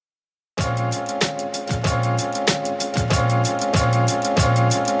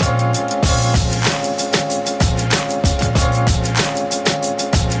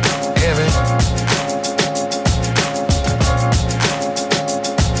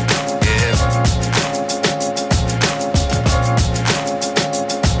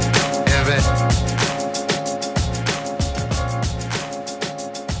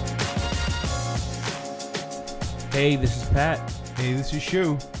Hey, this is Pat. Hey, this is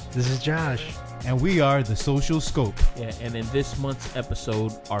Shu. This is Josh. And we are The Social Scope. Yeah, and in this month's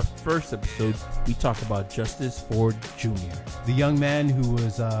episode, our first episode, we talk about Justice Ford Jr. The young man who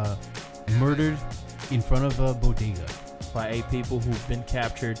was murdered in front of a bodega. By 8 people who've been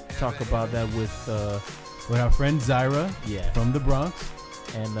captured. Talk about that with our friend Zaira from the Bronx.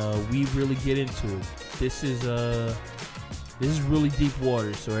 And we really get into it. This is really deep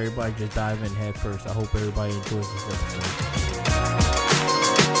water, so everybody just dive in head first. I hope everybody enjoys this episode.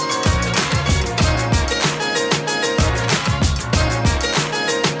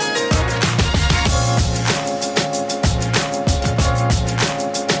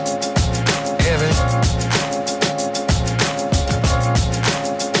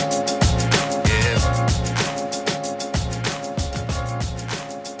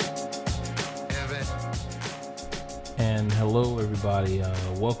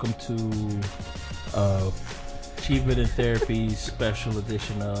 Welcome to Achievement in Therapy's special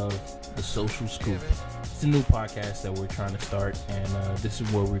edition of The Social Scoop. It's a new podcast that we're trying to start, and this is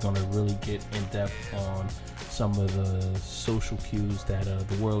where we're going to really get in depth on some of the social cues that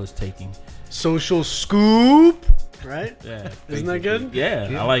the world is taking. Social Scoop, right? Yeah. Isn't that good? Yeah,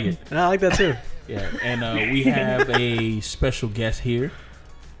 I like it. And I like that too. Yeah, and we have a special guest here.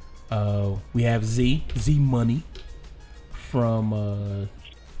 We have Z Money from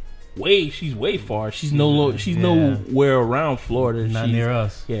she's way far. She's nowhere around Florida. Not she's near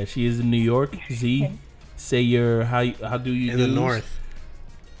us. Yeah, she is in New York. Z, say your how do you in the north?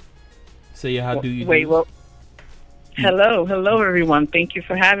 Say your how do you wait. Well, hello everyone. Thank you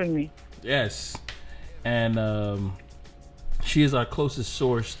for having me. Yes, and she is our closest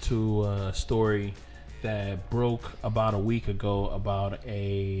source to a story that broke about a week ago about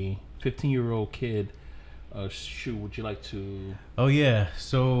a 15-year-old kid. Shu, would you like to? Oh yeah.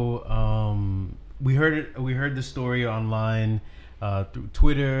 So we heard the story online through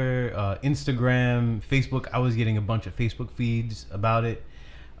Twitter, Instagram, Facebook. I was getting a bunch of Facebook feeds about it.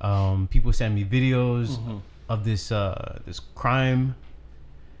 People sent me videos of this crime.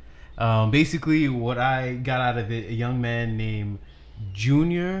 Basically, what I got out of it, a young man named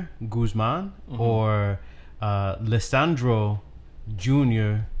Junior Guzman or Lisandro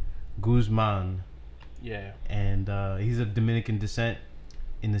Junior Guzman. Yeah, and he's of Dominican descent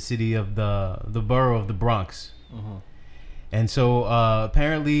in the city of the borough of the Bronx. And so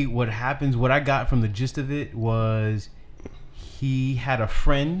apparently what I got from the gist of it was he had a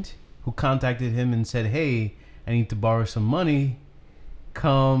friend who contacted him and said, hey, I need to borrow some money.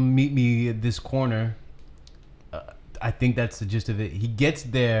 Come meet me at this corner. I think that's the gist of it. He gets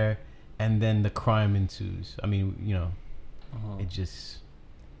there and then the crime ensues. I mean, it's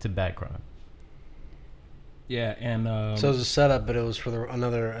a bad crime. Yeah, and so it was a setup, but it was for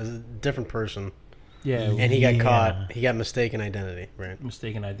a different person. Yeah, and he got caught. He got mistaken identity, right?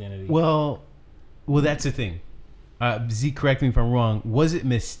 Mistaken identity. Well, that's the thing. Z, correct me if I'm wrong. Was it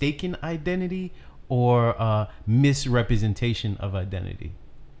mistaken identity or misrepresentation of identity?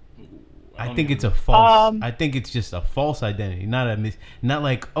 I think it's a false. I think it's just a false identity, not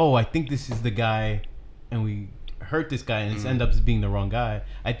like, oh, I think this is the guy, and we hurt this guy, and it ends up being the wrong guy.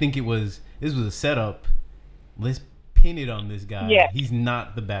 I think this was a setup. Let's pin it on this guy. Yeah. He's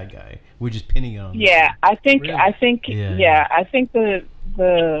not the bad guy. We're just pinning it on. Yeah, I think. Really? I think. Yeah. I think the.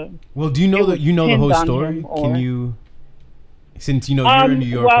 Well, do you know the whole story? Can you? Since you're a New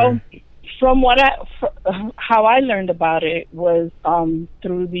Yorker. Well, from how I learned about it was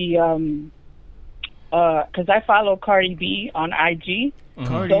through the because I follow Cardi B on IG.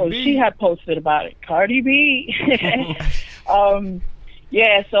 Cardi B. She had posted about it. Cardi B.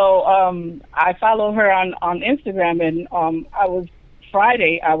 Yeah, so I follow her on Instagram, and I was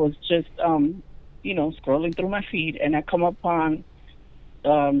just scrolling through my feed, and I come upon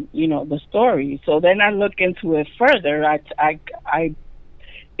the story. So then I look into it further. I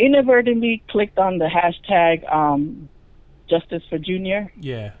inadvertently clicked on the hashtag Justice for Junior.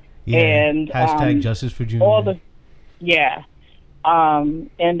 Yeah. And hashtag Justice for Junior.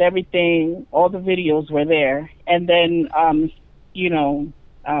 And everything, all the videos were there, and then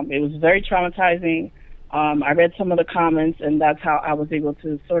it was very traumatizing. I read some of the comments, and that's how I was able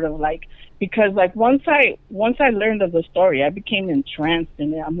to sort of because once I learned of the story, I became entranced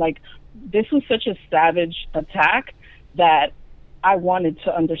in it. I'm like, this was such a savage attack that I wanted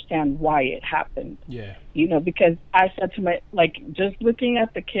to understand why it happened. Yeah. Because I said to just looking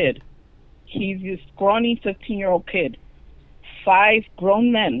at the kid, he's this scrawny 15-year-old kid. 5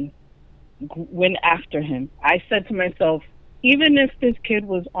 grown men went after him. I said to myself, even if this kid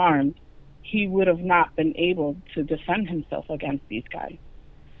was armed, he would have not been able to defend himself against these guys.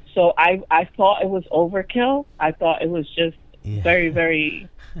 So I thought it was overkill. I thought it was just very, very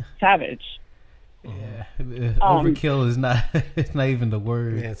savage. Yeah, overkill is not. It's not even the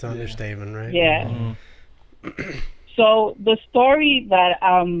word. Yeah, it's an understatement, right? Yeah. Mm-hmm. So the story that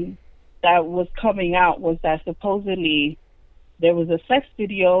that was coming out was that supposedly there was a sex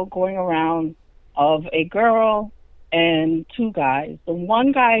video going around of a girl and two guys. The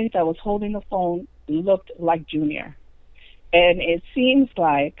one guy that was holding the phone looked like Junior, and it seems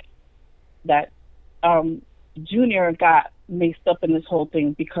like that Junior got mixed up in this whole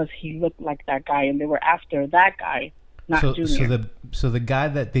thing because he looked like that guy, and they were after that guy, not Junior. So the guy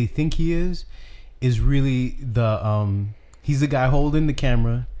that they think he is really the he's the guy holding the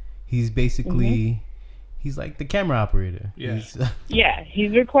camera. He's basically he's like the camera operator. Yeah.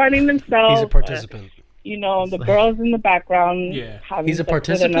 He's recording himself. He's a participant. The girls in the background. Yeah. Having He's a sex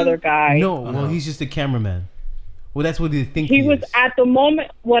participant? with another guy. No, well, he's just a cameraman. Well, that's what they think He was is. at the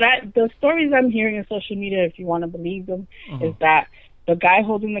moment. The stories I'm hearing in social media, if you want to believe them, is that the guy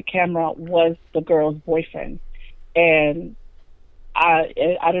holding the camera was the girl's boyfriend, and I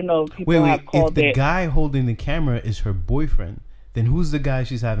don't know if people have called If the it. guy holding the camera is her boyfriend, then who's the guy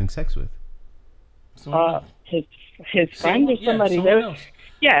she's having sex with? His friend or somebody. someone else.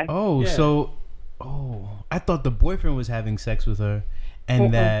 Yeah. I thought the boyfriend was having sex with her,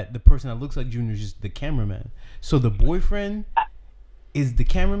 and that the person that looks like Junior is just the cameraman. So the boyfriend is the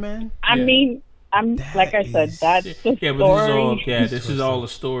cameraman? I mean, like I said, that's the story. This is all a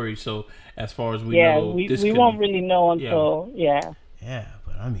story. So as far as we know, we won't really know until Yeah,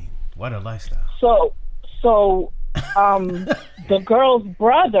 but I mean, what a lifestyle. So the girl's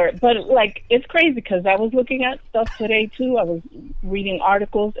brother, but like it's crazy because I was looking at stuff today too. I was reading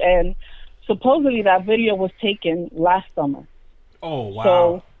articles, and supposedly that video was taken last summer. Oh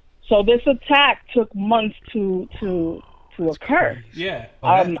wow! So this attack took months to occur. Yeah.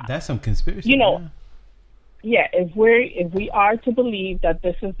 That's some conspiracy. If we are to believe that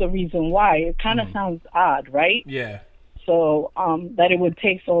this is the reason why, it kind of sounds odd, right? Yeah. So that it would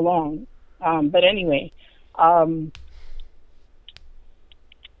take so long. But anyway, sorry,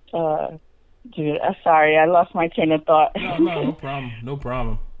 I lost my train of thought. No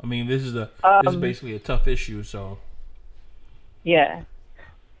problem. I mean, this is basically a tough issue. So. Yeah.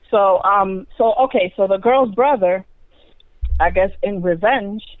 So the girl's brother, I guess in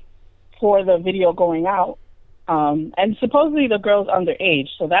revenge for the video going out, and supposedly the girl's underage,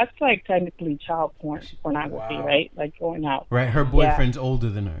 so that's like technically child pornography, right? Like going out. Right, her boyfriend's older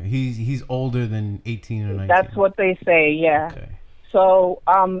than her. He's older than 18 or 19. That's what they say, yeah. Okay. So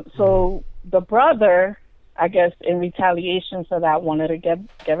the brother, I guess in retaliation for that, wanted to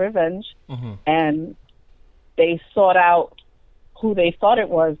get revenge, and they sought out who they thought it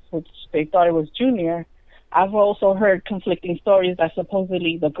was, which they thought it was Junior. I've also heard conflicting stories that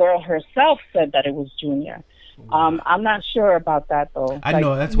supposedly the girl herself said that it was Junior. I'm not sure about that though. I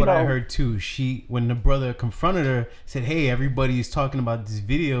know that's what I heard too. When the brother confronted her, said, "Hey, everybody is talking about this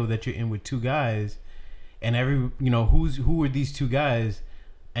video that you're in with two guys, and who are these two guys?"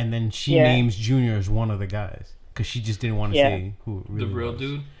 And then she names Junior as one of the guys because she just didn't want to say who it really the real was.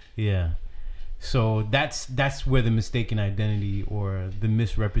 Dude. Yeah. So that's where the mistaken identity or the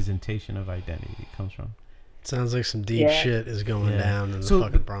misrepresentation of identity comes from. Sounds like some deep shit is going down in the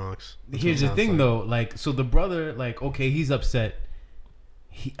fucking Bronx. Here's the thing, though. Like, so the brother, like, okay, he's upset.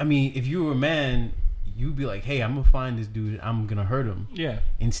 I mean, if you were a man, you'd be like, hey, I'm going to find this dude. I'm going to hurt him. Yeah.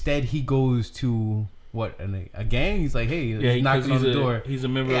 Instead, he goes to, a gang? He's like, hey, he's knocking on the door. He's a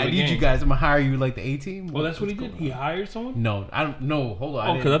member of the gang. I need you guys. I'm going to hire you like the A-team. Well, that's what he did. He hired someone? No, I don't know. Hold on.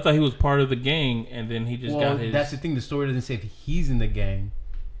 Oh, because I thought he was part of the gang, and then he just got his... that's the thing. The story doesn't say if he's in the gang.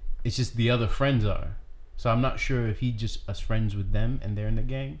 It's just the other friends are. So I'm not sure if he just is friends with them and they're in the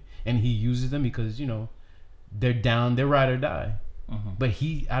gang and he uses them because, they're down, they're ride or die. But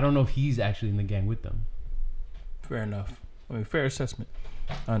I don't know if he's actually in the gang with them. Fair enough. I mean, fair assessment.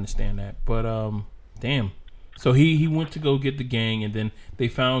 I understand that. But, damn. So he went to go get the gang and then they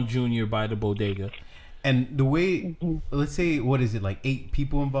found Junior by the bodega. And the way, let's say, what is it, like 8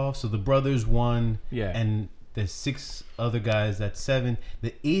 people involved? So the brothers, 1, and there's 6 other guys, that's 7.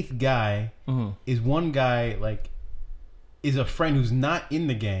 The 8th guy is one guy, is a friend who's not in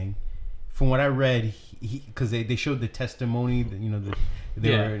the gang. From what I read, because they showed the testimony,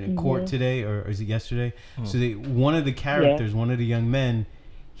 they were in court today, or is it yesterday? So one of the characters, one of the young men,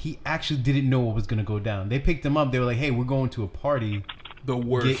 he actually didn't know what was going to go down. They picked him up. They were like, hey, we're going to a party. The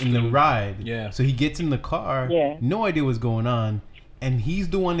worst. Get in the ride. Yeah. So he gets in the car. No idea what's going on. And he's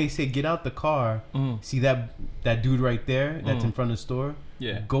the one they say, get out the car. See that dude right there that's in front of the store?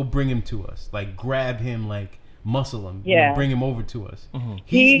 Yeah. Go bring him to us. Like, grab him, like, muscle him, Yeah. bring him over to us. Mm-hmm.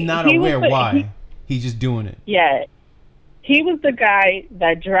 He's not he aware was the- why. He's just doing it. Yeah. He was the guy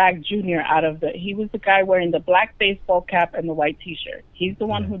that dragged Junior out of he was the guy wearing the black baseball cap and the white t-shirt. He's the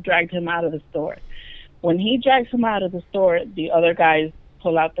one who dragged him out of the store. When he drags him out of the store, the other guys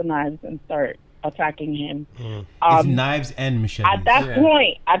pull out the knives and start attacking him. It's knives and machetes. At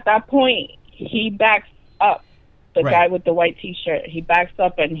that point, he backs up. The Right. guy with the white t-shirt, he backs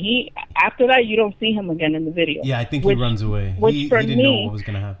up, and after that, you don't see him again in the video. Yeah, I think Which- he runs away. which He for didn't know me- what was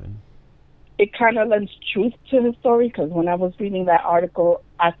going to happen. It kind of lends truth to his story, because when I was reading that article,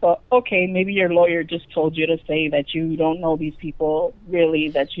 I thought, okay, maybe your lawyer just told you to say that you don't know these people really,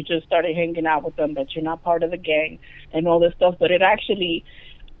 that you just started hanging out with them, that you're not part of the gang, and all this stuff. But it actually,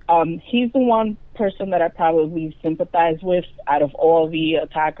 he's the one person that I probably sympathize with out of all the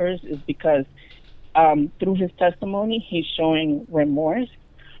attackers, is because through his testimony, he's showing remorse.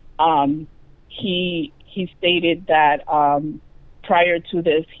 He stated that prior to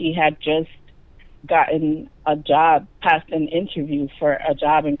this, he had just gotten a job, passed an interview for a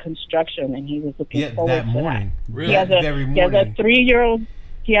job in construction, and he was looking Yeah, forward that to morning. Really? He has a Very he has a morning. 3-year-old.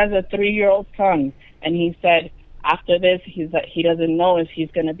 He has a 3-year-old son, and he said after this, he doesn't know if he's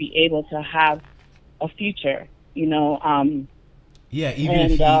going to be able to have a future. You know, Yeah, even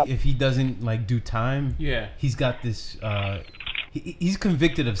And, if he doesn't like do time, Yeah. he's got this. He's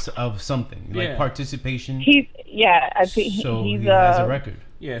convicted of something like Yeah. participation. I think so he's he has a record.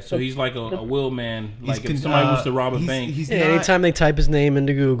 Yeah, so he's like a will man. Like He's if somebody wants to rob a he's- bank. he's Yeah, not anytime they type his name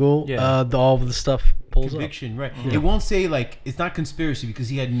into Google, Yeah. all of the stuff pulls conviction, right? Mm-hmm. It won't say like it's not conspiracy because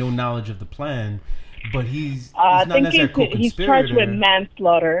he had no knowledge of the plan, but he's I not think necessarily he's charged with co-conspirator.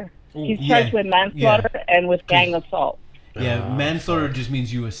 manslaughter. He's Yeah, charged with manslaughter and with gang assault. Yeah, manslaughter just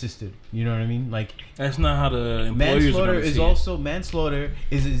means you assisted. You know what I mean? Like That's not how the employers are manslaughter gonna is see it. also manslaughter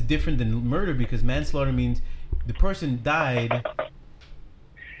is different than murder because manslaughter means the person died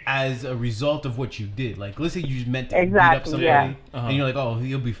as a result of what you did. Like let's say you just meant to beat up Exactly, somebody yeah. and you're like, oh,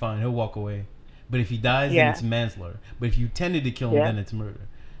 he'll be fine, he'll walk away. But if he dies, Yeah. then it's manslaughter. But if you tended to kill him, Yeah. then it's murder.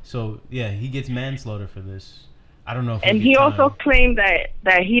 So yeah, he gets manslaughter for this. I don't know if And he'll he get also time. claimed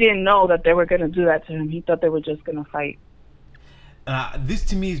that he didn't know that they were going to do that to him. He thought they were just going to fight. This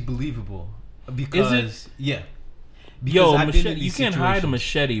to me is believable because yeah. Because Yo, I've been in machete. You these can't hide a situations.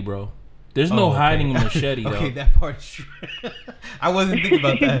 machete, bro. There's no Oh, okay. hiding a machete, though. Okay, that part's true. I wasn't thinking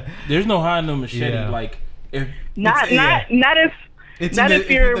about that. There's no hiding a machete. Yeah. Like if Not yeah. not if It's not in the-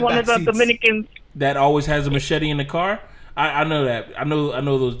 if you're it's in the one of the back seats. Dominicans. that always has a machete in the car. I know that. I know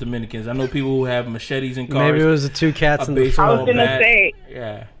those Dominicans. I know people who have machetes in cars. Maybe it was the two cats a in the baseball I was front. gonna bat. say-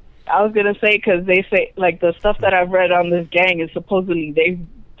 Yeah. I was gonna say because they say like the stuff that I've read on this gang is supposedly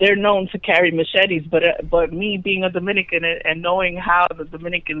they're known to carry machetes, but me being a Dominican and knowing how the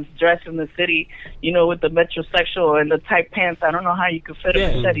Dominicans dress in the city, you know, with the metrosexual and the tight pants, I don't know how you could fit Yeah.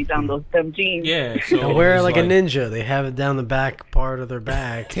 a machete down them jeans. Yeah. So They wear it it's like a ninja. They have it down the back part of their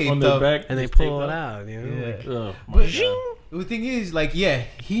back, Taped on the up. back, and they just pull taped it up. out. You know, Yeah. like, Oh, my But God. the thing is, like, yeah,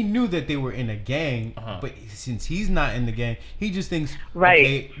 he knew that they were in a gang, but since he's not in the gang, he just thinks, Right.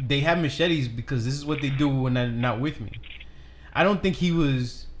 okay, they have machetes because this is what they do when they're not with me. I don't think he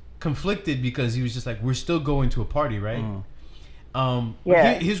was conflicted because he was just like, we're still going to a party, right?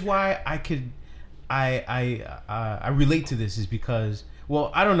 Yeah. Here's why I relate to this is because,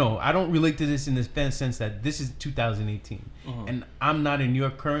 well, I don't know. I don't relate to this in the sense that this is 2018, and I'm not in New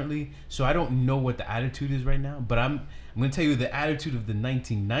York currently, so I don't know what the attitude is right now. But I'm going to tell you the attitude of the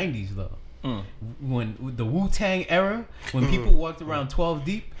 1990s, though. When the Wu-Tang era, when people walked around 12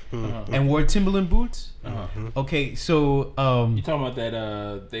 deep and wore Timberland boots. Okay, so You talking about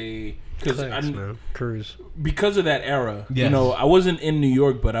that? thanks, man. Cruise. Because of that era, Yes. you know, I wasn't in New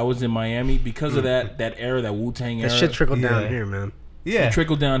York, but I was in Miami. Because of that era, that Wu-Tang era, That shit trickled down Yeah. here, man. yeah, it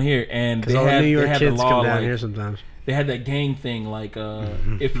trickled down here, and Because they all the had, New York they had kids the law, come down like, here sometimes. they had that gang thing, like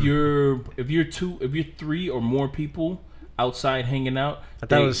if you're 3 or more people outside hanging out, I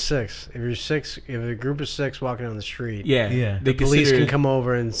thought it was 6. If you're 6, if a group of 6 walking down the street, yeah, Yeah. they police consider- can come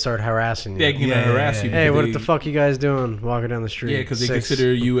over and start harassing you. They can Yeah, harass yeah, you. yeah. Hey, because what they- the fuck you guys doing walking down the street? Yeah, because they 6.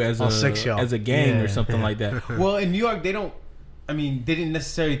 consider you as All a 6 y'all. gang Yeah. or something like that. Well, in New York, they don't. I mean, they didn't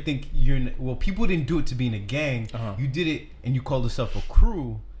necessarily think well, people didn't do it to be in a gang. You did it, and you called yourself a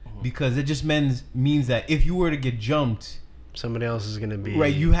crew because it just means that if you were to get jumped, Somebody else is gonna be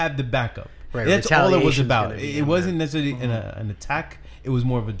right, you had the backup. Right, That's all it was retaliation's about. gonna be It in wasn't there. necessarily an attack. It was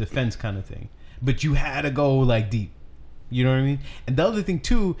more of a defense kind of thing. But you had to go like deep. You know what I mean? And the other thing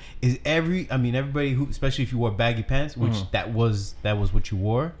too is everybody who, especially if you wore baggy pants, which that was what you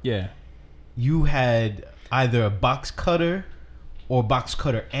wore. Yeah, You had either a box cutter or box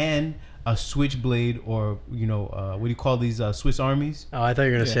cutter and a switchblade or what do you call these Swiss armies? Oh, I thought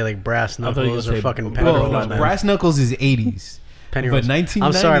you were gonna say like brass I thought you were knuckles gonna or say fucking penny penny rolls. rolls. Well, brass knuckles is 80s. Penny but rolls. 1990s.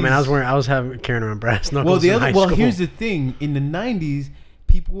 I'm sorry, man. I was carrying around brass knuckles. Well, in high school. here's the thing. In the 90s,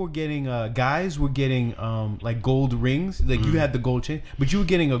 people were getting guys were getting like gold rings. Like you had the gold chain, but you were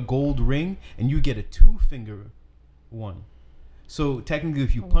getting a gold ring, and you get a 2-finger one. So technically,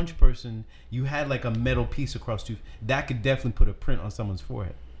 if you punch a person, you had like a metal piece across two. That could definitely put a print on someone's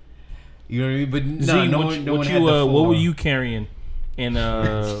forehead. You know what I mean? But no one had the full what were on. you carrying in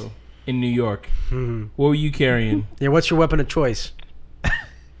New York? What were you carrying? Yeah, what's your weapon of choice?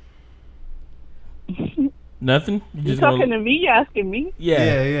 Nothing. You talking to me? You asking me?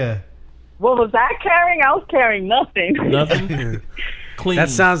 Yeah. What was I carrying? I was carrying nothing. Nothing. Clean. That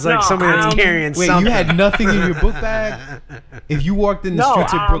sounds like No, somebody that's carrying Wait, something. you had nothing in your book bag? If you walked in the No,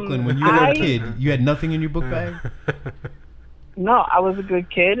 streets of Brooklyn when you were a I- kid, you had nothing in your book bag? No, I was a good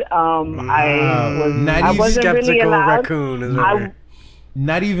kid. I Not even wasn't really skeptical allowed. raccoon. Is I, over.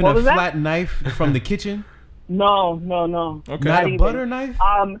 Not even What a was that? flat knife from the kitchen? no. Okay. Not a even. butter knife?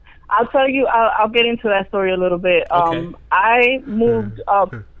 I'll tell you. I'll get into that story a little bit. Okay. I moved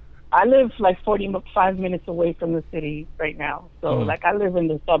up. I live like 45 minutes away from the city right now. So like I live in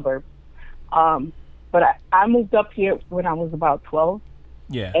the suburbs. But I moved up here when I was about 12.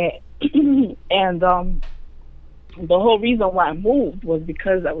 Yeah. And the whole reason why I moved was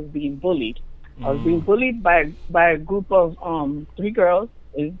because I was being bullied. I was being bullied by a group of 3 girls.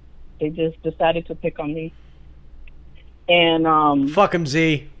 They just decided to pick on me. And Fuck him,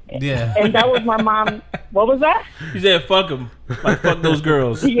 Z. Yeah. and that was my mom. What was that? You said fuck them. Like fuck those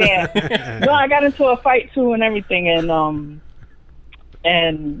girls. Yeah. No, I got into a fight too and everything, and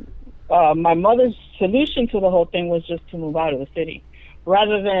my mother's solution to the whole thing was just to move out of the city.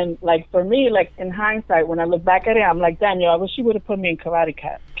 Rather than, like, for me, like, in hindsight, when I look back at it, I'm like, Daniel, I wish you would have put me in karate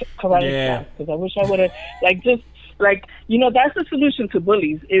class, because I wish I would have, like, just, like, that's the solution to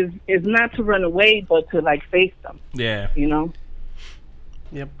bullies, is not to run away, but to, like, face them, Yeah.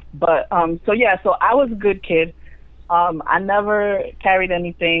 Yep. But, so I was a good kid. I never carried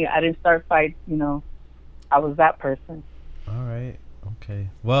anything. I didn't start fights, I was that person. All right. Okay.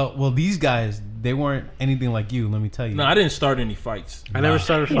 Well, these guys, they weren't anything like you, let me tell you. No, I didn't start any fights. I never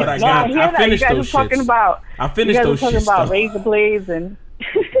started But fighting. I hear that. You finished guys those are talking shits. about, I you finished guys are those talking shits. about though. razor blades and...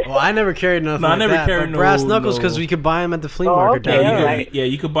 Well, I never carried nothing No, I like never that. carried but brass no- knuckles no- because we could buy them at the flea Oh, market okay, down Yeah, here. alright.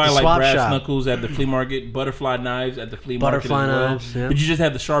 you could buy The like swap brass shop. knuckles at the flea market, butterfly knives at the flea market Butterfly as well. knives, yeah. But you just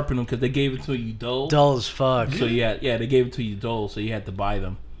had to sharpen them because they gave it to you dull. Dull as fuck. So they gave it to you dull, so you had to buy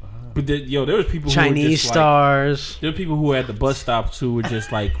them. But there was people who were Chinese just, like, stars. there were people who were at the bus stops who were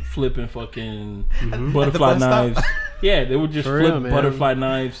just like flipping fucking At butterfly the bus stop? knives. Yeah, they would just For flip real, man. butterfly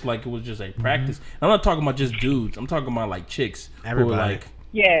knives like it was just like practice. I'm not talking about just dudes. I'm talking about like chicks who were Everybody. like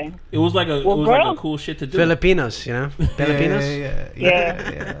Yeah. it was like a girls- cool shit to do. Filipinos, Filipinos?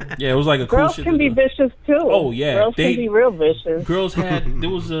 Yeah. Yeah, it was like a cool Girls shit can to be do. vicious too. Oh, yeah. Girls They- can be real vicious. Girls had there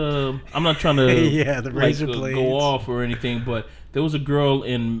was a I'm not trying to Yeah, the razor blades. go off or anything, but there was a girl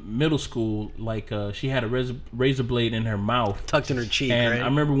in middle school like she had a razor blade in her mouth. Tucked in her cheek, And right? I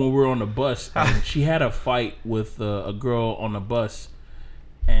remember when we were on the bus, and she had a fight with a girl on the bus,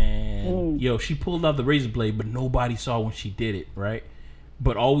 and she pulled out the razor blade, but nobody saw when she did it, right?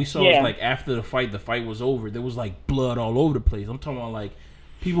 But all we saw was like after the fight was over, there was like blood all over the place. I'm talking about like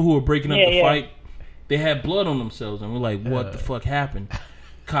people who were breaking up the fight, they had blood on themselves, and we're like, what the fuck happened?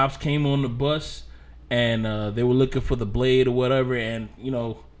 Cops came on the bus, and they were looking for the blade or whatever, and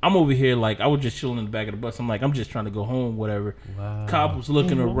I'm over here like I was just chilling in the back of the bus. I'm like, I'm just trying to go home, whatever. Wow. Cop was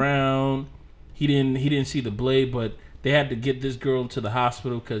looking around. He didn't see the blade, but they had to get this girl to the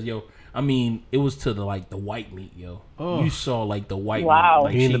hospital because it was to the white meat, yo. Oh. You saw like the white Wow. meat.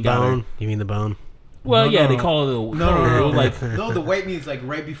 Like, You mean she the got her- bone? You mean the bone? Well, No, yeah, no, they no. call it No. like No, the white meat is like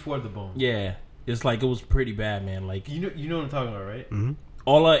right before the bone. yeah. It's like it was pretty bad, man. Like You know what I'm talking about, right?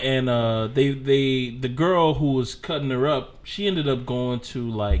 the girl who was cutting her up, she ended up going to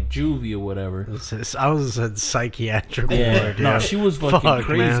like juvie or whatever. I was at psychiatric Yeah, ward. no, she was fucking Fuck,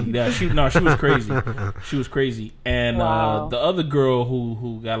 crazy. man. Yeah, she was crazy. She was crazy. And Wow. the other girl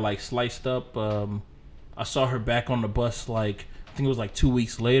who got like sliced up, I saw her back on the bus like I think it was like 2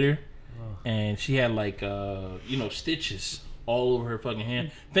 weeks later, and she had like stitches all over her fucking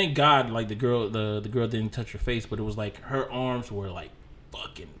hand. Thank God, like the girl didn't touch her face, but it was like her arms were like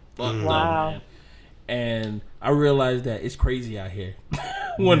fucking fucked up, Wow. man. And I realized that it's crazy out here.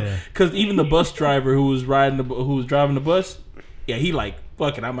 Because even the bus driver who was driving the bus, yeah, he like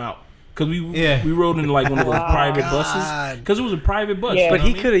fuck it, I'm out. because we rode in like one of those private buses because it was a private bus. Yeah. But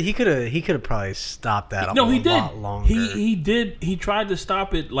he could have probably stopped that. No, he did. Lot longer. He did. He tried to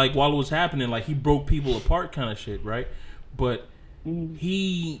stop it like while it was happening. Like he broke people apart, kind of shit, right? But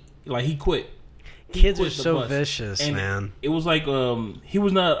he quit. Kids are quit the so bus. vicious, And man. It was like he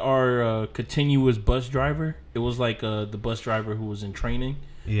was not our continuous bus driver. It was like the bus driver who was in training.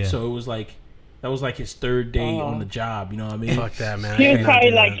 Yeah. So it was like that was like his third day on the job. You know what I mean? Fuck that, man. He I was cannot probably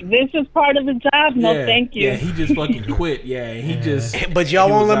do like, "This is part of the job. No, Yeah, thank you." Yeah, he just fucking quit. Yeah, he just. that. But y'all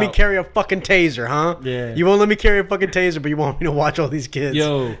he won't was let me out. carry a fucking taser, huh? Yeah. You won't let me carry a fucking taser, but you want me to watch all these kids.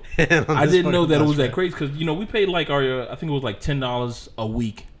 Yo, on I this didn't know fucking that it bus was that ride. crazy because we paid like our I think it was like $10 a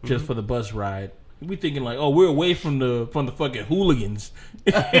week just for the bus ride. We thinking like, oh, we're away from the fucking hooligans.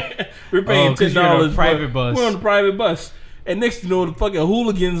 We're paying 'cause $10 you're on a for- private bus. We're on a private bus, and next you know the fucking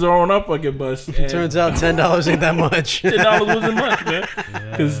hooligans are on our fucking bus. And Turns out $10 ain't that much. $10 wasn't much, man,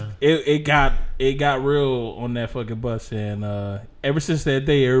 because it got real on that fucking bus, and ever since that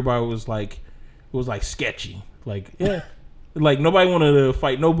day, everybody was like, it was like sketchy, like like nobody wanted to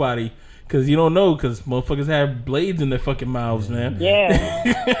fight nobody. Cause you don't know, cause motherfuckers have blades in their fucking mouths, man. Yeah,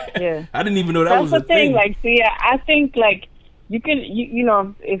 yeah. I didn't even know that That's was the a thing. thing. Like, see, I think like you can, you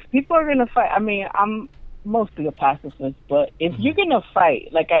know, if people are gonna fight. I mean, I'm mostly a pacifist, but if you're gonna fight,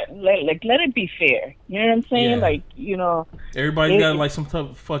 like, let it be fair. You know what I'm saying? Yeah. Like, you know, Everybody's got like some type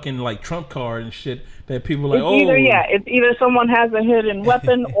of fucking like Trump card and shit that people are like, it's either someone has a hidden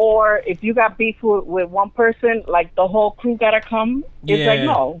weapon, or if you got beef with one person, like the whole crew gotta come. It's like,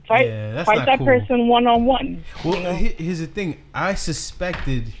 no, fight that's fight not that cool. person one-on-one. Well, here's the thing. I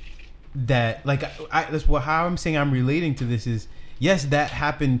suspected that, like, that's how I'm saying I'm relating to this is, yes, that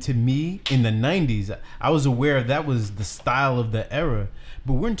happened to me in the 90s. I was aware that was the style of the era.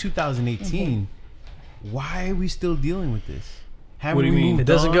 But we're in 2018. Why are we still dealing with this? Haven't What do you we mean? moved It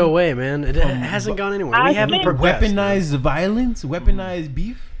doesn't on go away, man. It hasn't gone anywhere. I We haven't think- progressed. Weaponized violence? Weaponized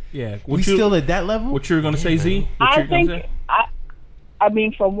beef? yeah. We still at that level? What you were gonna say, Z? What I you were gonna think say? I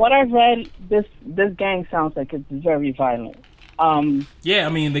mean, from what I've read, this gang sounds like it's very violent. Yeah, I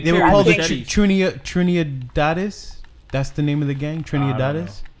mean They were carry called the machetes. Trinidades? That's the name of the gang?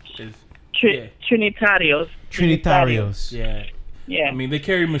 Trinidades? It's- yeah. Trinitarios. Trinitarios. Yeah. Yeah. I mean, they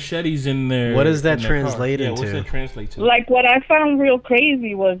carry machetes in their. What does that in their car. translate Yeah, what's into? that translate to? Like, what I found real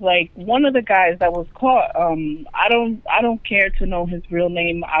crazy was like one of the guys that was caught. I don't care to know his real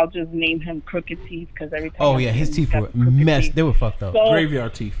name. I'll just name him Crooked Teeth because every time. Oh, I yeah. see His him, teeth he's were got crooked messed. teeth. They were fucked up. So,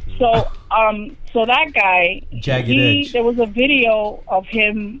 Graveyard teeth. so that guy, Jagged edge. there was a video of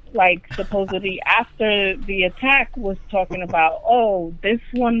him, like, supposedly after the attack was talking about, oh, this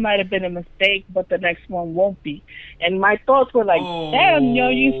one might have been a mistake, but the next one won't be. And my thoughts were like, damn,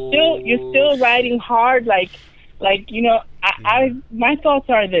 you're still riding hard, like, you know, my thoughts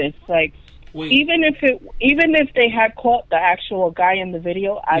are this, like, Wait. even if they had caught the actual guy in the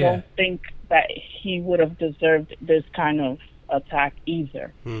video, I don't think that he would have deserved this kind of attack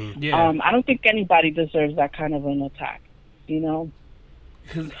either. Yeah. I don't think anybody deserves that kind of an attack, you know.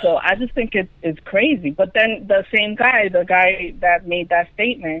 So I just think it's crazy. But then the same guy, the guy that made that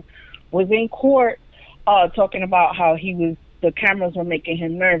statement, was in court talking about how the cameras were making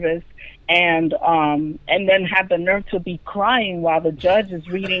him nervous, and then had the nerve to be crying while the judge is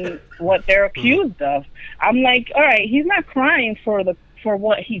reading what they're accused of. I'm like, all right, he's not crying for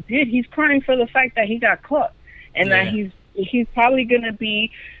what he did. He's crying for the fact that he got caught, and that he's probably going to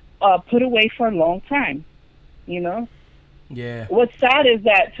be put away for a long time, you know? Yeah. What's sad is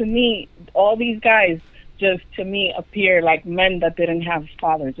that, to me, all these guys just, to me, appear like men that didn't have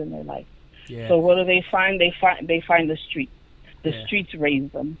fathers in their life. Yeah. So what do they find? They find the streets. The streets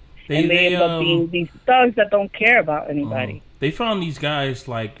raise them. And they end up being these thugs that don't care about anybody. They found these guys,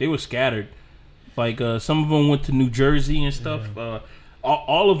 like, they were scattered. Like, some of them went to New Jersey and stuff.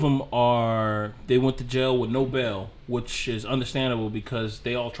 All of them they went to jail with no bail, which is understandable because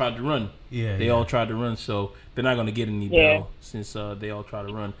they all tried to run. They all tried to run, so they're not going to get any bail since they all tried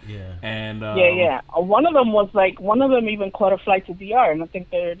to run. And one of them even caught a flight to DR, and I think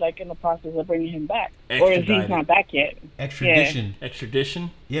they're like in the process of bringing him back, or if he's not back yet.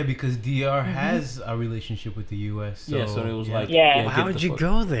 Extradition. Yeah, because DR has a relationship with the U.S. So, so it was like, How would you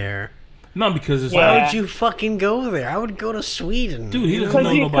go there? No, because it's why would you fucking go there? I would go to Sweden. Dude, he doesn't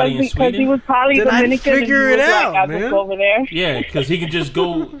know nobody in Sweden. Because he was probably Dominican. Figure it out, I'll man. just go over there. Yeah, because he could just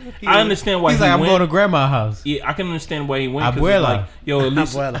go. I understand why he's he like, I'm went. going to grandma's house. Yeah, I can understand why he went. Abuela. Like, yo, at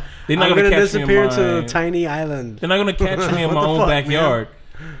least Abuela. they're not I'm gonna gonna catch disappear me in to my, a tiny island. They're not gonna catch me in my What the own fuck, backyard.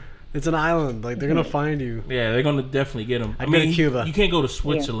 It's an island. Like they're gonna find you. Yeah, they're gonna definitely get him. I'd go to Cuba. You can't go to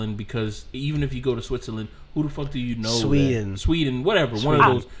Switzerland because even if you go to Switzerland, who the fuck do you know? Sweden, whatever. One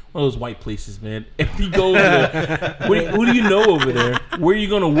of those white places, man. If you go over there, who do you know over there? Where are you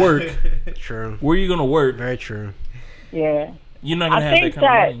gonna work? True. Where are you gonna work? Very true. Yeah. You're not gonna I have think that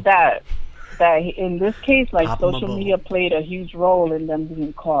kind of money. that in this case, like Pop social bubble. media played a huge role in them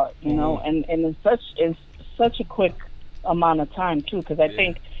being caught, you know, and in such a quick amount of time too, because I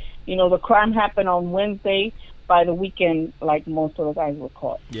think, you know, the crime happened on Wednesday. By the weekend, like most of the guys were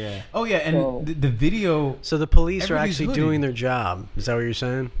caught. Yeah. Oh yeah, and So- the video. So the police are Everybody's actually hooded. doing their job. Is that what you're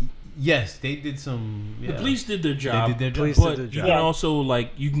saying? Yes, they did some. Yeah. The police did their job. They did their job. Police did But their you job. can Yeah. also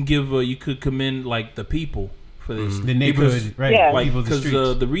like you could commend like the people for this. The neighborhood, Because- right? Yeah. Like People of the because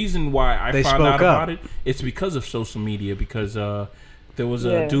streets. the reason why I They found spoke out up. about it, it's because of social media. Because there was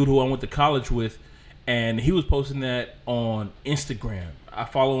a Yeah. dude who I went to college with, and he was posting that on Instagram. I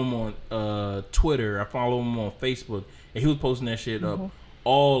follow him on Twitter. I follow him on Facebook, and he was posting that shit up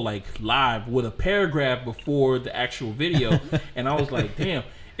all like live with a paragraph before the actual video. And I was like, damn.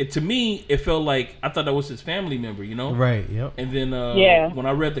 To me, it felt like I thought that was his family member, you know? Right. Yep. And then Yeah. when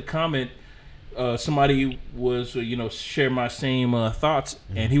I read the comment, somebody was share my same thoughts,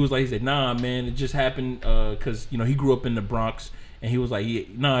 and he said, "Nah, man, it just happened because he grew up in the Bronx, and he was like,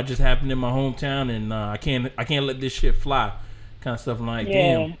 nah, it just happened in my hometown, and I can't let this shit fly," kind of stuff. I'm like,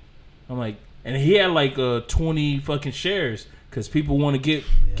 Yeah. damn. I'm like, and he had like 20 fucking shares because people want to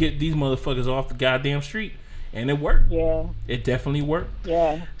get these motherfuckers off the goddamn street, and it worked. Yeah, It definitely worked.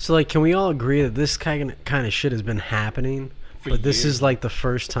 yeah. So like, can we all agree that this kind of shit has been happening? For But this years. is like the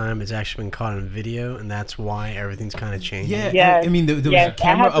first time it's actually been caught on video, and that's why everything's kind of changing. Yeah. Yes. I mean, there was Yes, a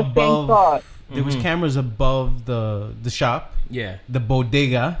camera I had the same above. thought. There was cameras above the shop, Yeah. the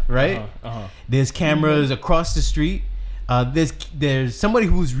bodega, right? There's cameras across the street. There's somebody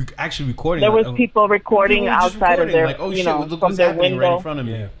who's actually recording. There was Like, people recording people were just outside of recording, their, like, oh you shit, know, look from what's their happening window. right in front of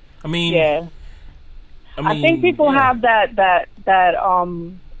me. Yeah. I mean, Yeah, I think people yeah. have that.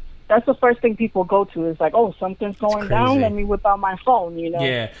 That's the first thing people go to is like, oh, something's going down. crazy. Let me whip out my phone. You know.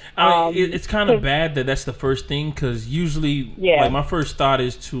 Yeah, it's kind of 'cause- bad that that's the first thing because usually, Yeah. like my first thought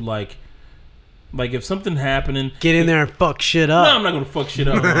is to like if something happening, Get in there and fuck shit no, up. I'm not gonna fuck shit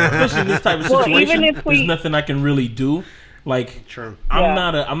up, especially in this type of Well, situation. even if There's we- nothing I can really do. Like, True. I'm Yeah.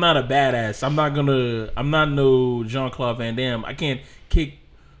 not a badass. I'm not no Jean-Claude Van Damme. I can't kick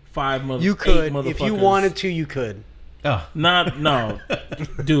You could, if you wanted to, you could. Oh, No,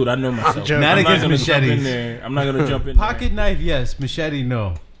 dude, I know myself. joking. Not I'm against gonna jump in machetes. there. I'm not gonna jump in pocket there. knife, yes. Machete,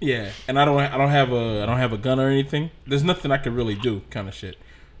 no. Yeah, and I don't have a gun or anything. There's nothing I can really do, kind of shit.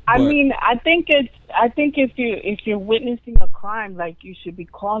 I But- mean, I think if you're witnessing a crime, like you should be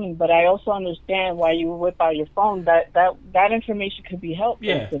calling. But I also understand why you whip out your phone. That information could be helpful.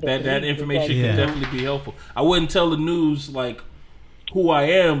 Yeah, to the that police. information Yeah. can definitely be helpful. I wouldn't tell the news like who I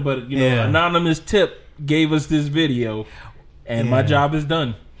am, but Yeah. anonymous tip gave us this video, and my Yeah. job is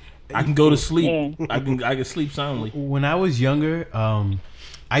done. I can go to sleep. Yeah. I can sleep soundly. When I was younger,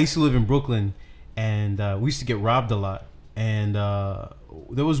 I used to live in Brooklyn, and we used to get robbed a lot. And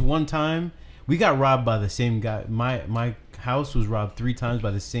there was one time we got robbed by the same guy. My house was robbed 3 times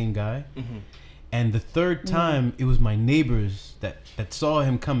by the same guy. And the third time, it was my neighbors that saw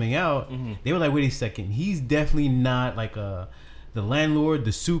him coming out. They were like, "Wait a second, he's definitely not like the landlord,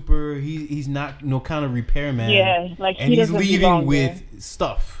 the super. He's not no kind of repairman. Yeah, like and he he's doesn't leaving belong with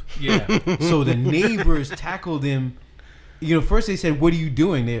stuff." Yeah, So the neighbors tackled him. First they said, "What are you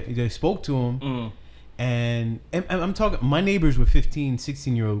doing?" They spoke to him. And I'm talking, my neighbors were 15,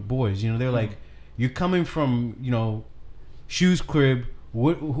 16-year-old boys. They're like, "You're coming from, Shoes Crib.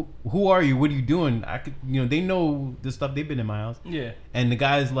 Who are you? What are you doing?" I could, they know the stuff. They've been in my house. yeah. And the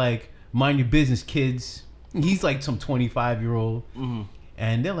guy's like, "Mind your business, kids." He's like some 25-year-old.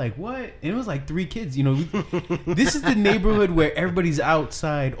 And they're like, "What?" And it was like 3 kids. This is the neighborhood where everybody's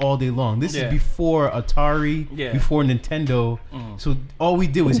outside all day long. This Yeah. is before Atari, Yeah. before Nintendo. So all we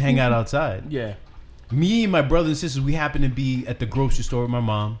did was hang out outside. Yeah. Me and my brothers and sisters, we happened to be at the grocery store with my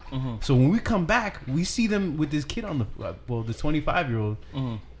mom. So when we come back, we see them with this kid on the 25-year-old.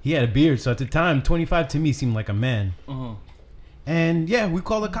 He had a beard, so at the time, 25 to me seemed like a man. And yeah, we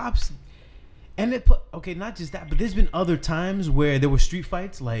call the cops. And not just that, but there's been other times where there were street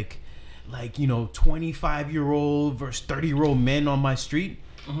fights, like 25-year-old versus 30-year-old men on my street.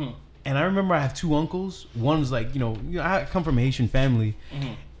 And I remember I have 2 uncles. One's like, I come from a Haitian family.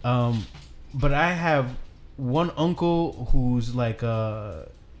 But I have one uncle who's like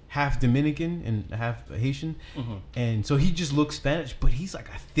half Dominican and half Haitian. And so he just looks Spanish, but he's like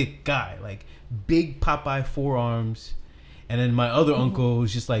a thick guy, like big Popeye forearms. And then my other uncle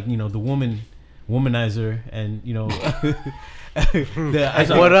was just like, the womanizer, and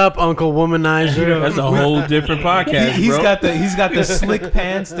What up, Uncle Womanizer? That's a whole different podcast. He's bro. got the slick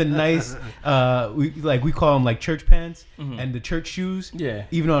pants, the nice we call them like church pants, and the church shoes. Yeah.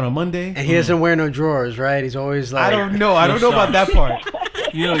 Even on a Monday. And he doesn't wear no drawers, right? He's always like, I don't know about that part.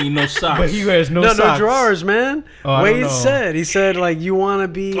 You don't need no socks. But he wears no no socks. drawers, man. Oh, I don't Wade know. he said like, you want to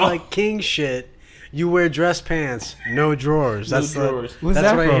be like king shit. You wear dress pants, no drawers. No That's drawers. What's that's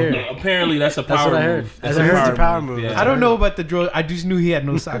that what from? I hear. Apparently, that's a That's power what I heard. move. That's I heard it's a power move. Yeah. I don't know about the draw. I just knew he had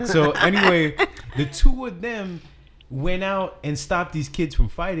no socks. So anyway, the two of them went out and stopped these kids from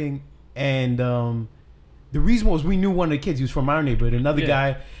fighting. And the reason was we knew one of the kids. He was from our neighborhood. Another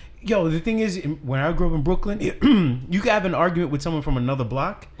guy. Yo, the thing is, when I grew up in Brooklyn, you could have an argument with someone from another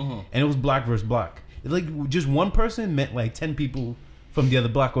block, and it was block versus block. Like just one person meant like 10 people from the other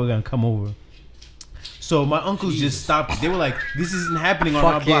block were gonna come over. So my uncles just stopped. They were like, "This isn't happening on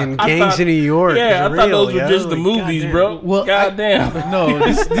Fucking our block." gangs in New York. Yeah, I is thought real, those were yo. just the Like, movies, goddamn. bro. Well, goddamn. No,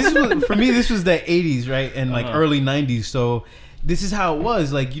 this was for me. This was the '80s, right, and like early '90s. So this is how it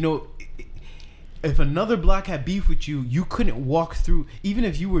was. Like if another block had beef with you, you couldn't walk through. Even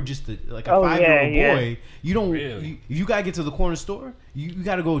if you were just a 5-year-old boy, you don't. Really? You gotta get to the corner store. You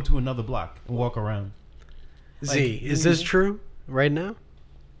gotta go to another block and walk around. Z, is this true right now?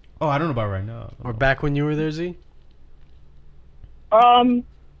 Oh, I don't know about right now. Or back when you were there, Z?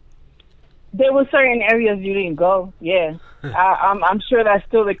 There were certain areas you didn't go. Yeah, I'm sure that's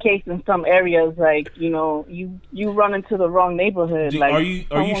still the case in some areas. Like you run into the wrong neighborhood. Like, are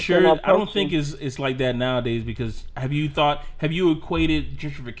you sure? I don't think it's like that nowadays. Because have you equated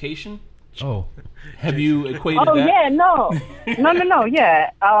gentrification? Oh, Have you equated Oh that? yeah, no, yeah.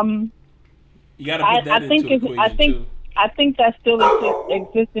 You got to put that into equation too. I think that still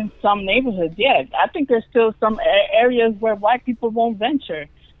exists in some neighborhoods. Yeah, I think there's still some areas where white people won't venture.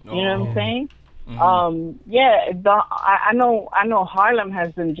 You know what I'm saying? Mm-hmm. I know Harlem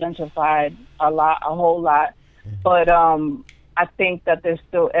has been gentrified a whole lot, but I think that there's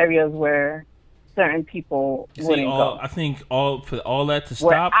still areas where certain people wouldn't go. I think for all that to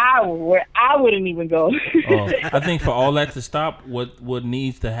stop, where I wouldn't even go. I think for all that to stop, what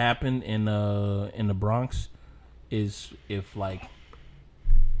needs to happen in the Bronx is if like,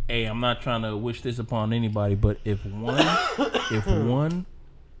 hey, I'm not trying to wish this upon anybody, but if one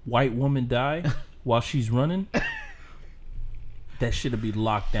white woman die while she's running, that shit'll be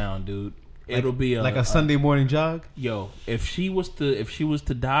locked down, dude. It'll be like a Sunday morning jog. Yo, if she was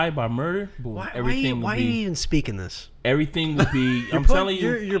to die by murder, boom, Why would are you be, even speaking this? everything would be. I'm telling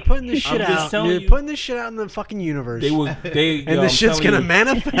you, you're putting this shit I'm just out. telling You're you. putting this shit out in the fucking universe. and this shit's gonna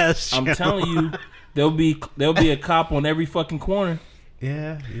manifest. I'm telling you, there'll be a cop on every fucking corner.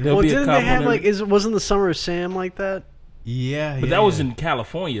 Yeah, There'll Well, be a didn't cop they have on every, wasn't the Summer of Sam like that? yeah. but that was in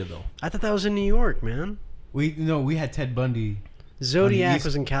California though. I thought that was in New York, man. we had Ted Bundy. Zodiac East-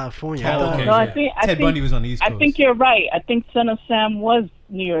 was in California. Oh, I thought- okay. No, Yeah. Ted Bundy was on the East Coast. I think you're right. I think Son of Sam was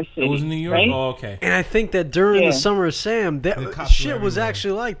New York City. It was in New York. Right? Oh, okay. And I think that during Yeah. the Summer of Sam, The that cops shit were was everywhere.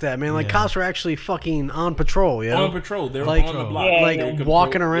 actually like that, man. Like Yeah. cops were actually fucking on patrol, yo. On patrol, they were Like- on the block, Yeah, like yeah.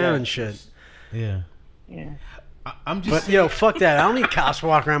 walking around and shit. Yeah. Yeah. I'm just. But yo, fuck that. I don't need cops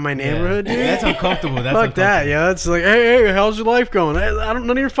walking around my neighborhood, dude. That's uncomfortable. That's Fuck that, uncomfortable. yeah. It's like, hey, how's your life going? I don't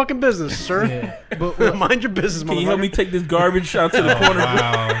none of your fucking business, sir. Yeah. But Mind your business, Can you help me motherfucker. take this garbage out to the corner?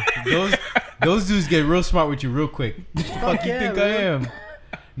 wow, those dudes get real smart with you real quick. Fuck you yeah, think man. I am?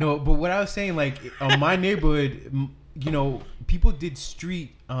 No, but what I was saying, like on my neighborhood, people did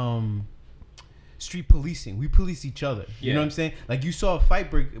street policing. We police each other. You know what I'm saying? Like you saw a fight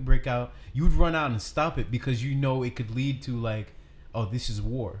break out, you would run out and stop it because you know it could lead to like, oh, this is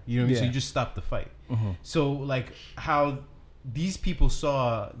war. You know what I mean? So Yeah. you just stop the fight. So like how these people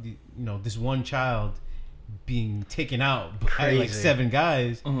saw this one child being taken out by like Crazy. 7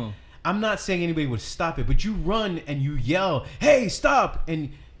 guys. I'm not saying anybody would stop it, but you run and you yell, "Hey, stop!"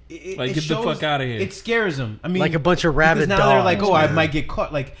 and it Like, get the shows- fuck outta here. It scares them. I mean, Like a bunch of rabid because now they're like, dogs, "Oh, I man. might get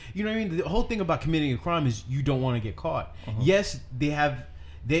caught." Like, you know what I mean? The whole thing about committing a crime is you don't want to get caught. Yes, they had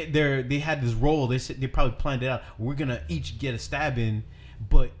this role. They probably planned it out. We're gonna each get a stab in,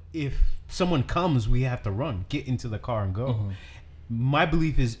 but if someone comes, we have to run, get into the car, and go. My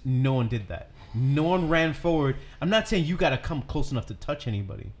belief is no one did that. No one ran forward. I'm not saying you got to come close enough to touch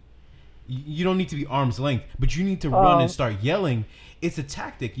anybody. You don't need to be arm's length, but you need to run and start yelling. It's a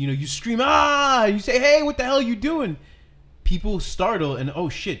tactic. You scream, ah! You say, hey, what the hell are you doing? People startle and, oh,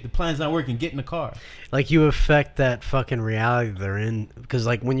 shit, the plan's not working. Get in the car. Like you affect that fucking reality they're in, because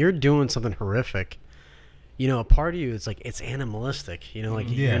like when you're doing something horrific, a part of you, it's like it's animalistic. Like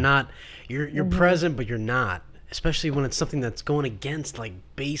Yeah. you're not, you're present, but you're not. especially when it's something that's going against like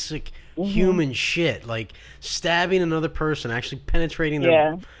basic human shit, like stabbing another person, actually penetrating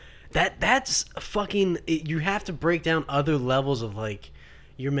their. That's fucking. You have to break down other levels of like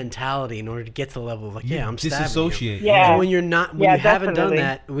your mentality in order to get to the level of like, I'm disassociate. stabbing you. Yeah. And when you're not, when you haven't done definitely.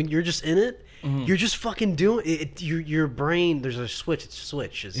 that, when you're just in it, you're just fucking doing it. Your brain, there's a switch. It's a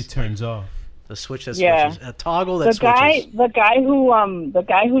switch. It turns off. A switch that Yeah. switches. A toggle that The switches. the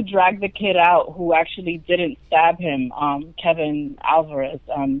guy who dragged the kid out, who actually didn't stab him, Kevin Alvarez.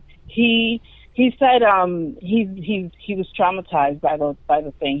 He said he was traumatized by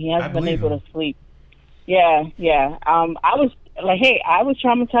the thing. He hasn't been able to sleep. Yeah. I was like, hey, I was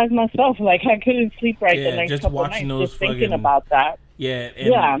traumatized myself. Like I couldn't sleep the next just couple watching nights those just thinking fucking- about that. Yeah,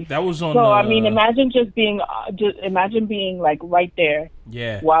 and that was on. So the, I mean, imagine imagine being like right there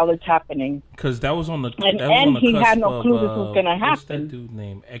while it's happening. Because that was on the And he had no cusp clue of, this was gonna What's happen. that dude's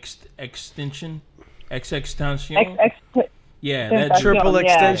name? Extension. Yeah, that dude, Triple Yeah.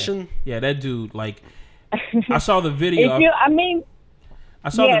 extension. yeah, that dude. Like, I saw the video. I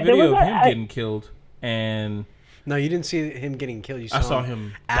saw yeah, the there video was of him getting killed, and No, you didn't see him getting killed. You saw, I saw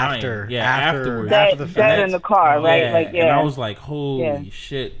him after. dying. Yeah, after, afterwards. after the dead fact. in the car, right? And I was like, holy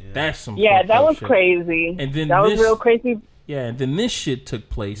shit, that's some. Yeah, fucked that up was shit. crazy. And then that was this- real crazy. Yeah, and then this shit took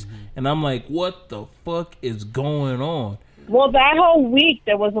place, and I'm like, what the fuck is going on? Well, that whole week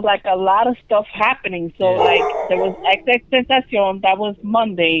there was like a lot of stuff happening. So like there was XXXTentacion. That was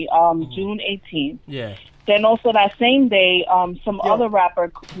Monday, June 18th. Yeah. Then also that same day, some other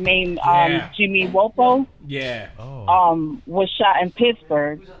rapper named Jimmy Wopo Yeah. was shot in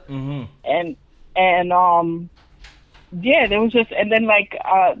Pittsburgh. Mm-hmm. And there was just, and then like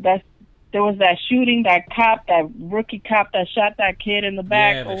there was that shooting, that rookie cop that shot that kid in the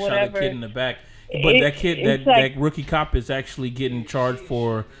back or whatever. Shot a kid in the back. But that rookie cop is actually getting charged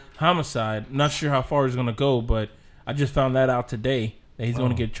for homicide. Not sure how far he's going to go, but I just found that out today that he's going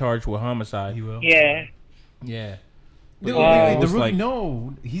to get charged with homicide. He will. Yeah. Yeah. Wait, it the was rookie? like-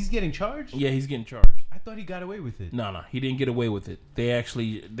 No, he's getting charged. Yeah, he's getting charged. I thought he got away with it. No, he didn't get away with it. They're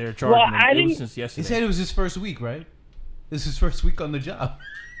charging him. It was since He yesterday. said it was his first week, right? This is his first week on the job.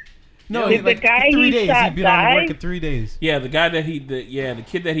 No, Did the guy 3 he days. shot He'd been on die? work in 3 days. Yeah, the guy that the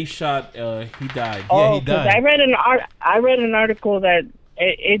kid that he shot, he died. Yeah, he because died. I read an article that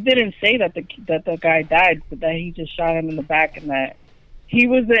it didn't say that the guy died, but that he just shot him in the back, and that he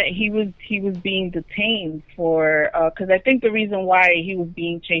was being detained for because I think the reason why he was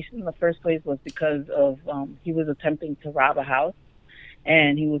being chased in the first place was because of he was attempting to rob a house,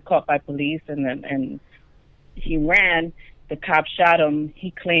 and he was caught by police, and he ran. The cop shot him.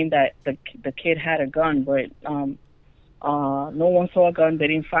 He claimed that the kid had a gun, but no one saw a gun. They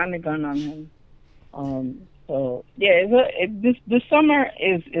didn't find a gun on him. So yeah, this summer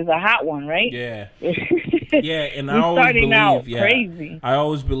is a hot one, right? Yeah. Yeah, and I We're always starting believe, out crazy. I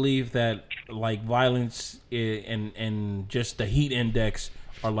always believe that like violence and just the heat index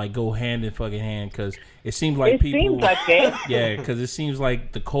are like go hand in fucking hand because it seems like It people. seems like it. Yeah, because it seems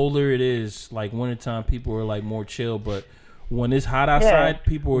like the colder it is, like wintertime, people are like more chill, but when it's hot outside,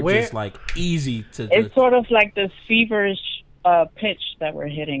 people are just like easy to. It's sort of like this feverish pitch that we're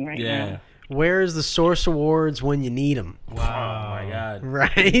hitting right now. Where is the Source Awards when you need them? Wow. Oh my god.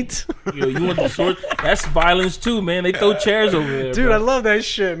 Right? Yo, you want the Source? That's violence too, man. They throw chairs over there, Dude, bro. I love that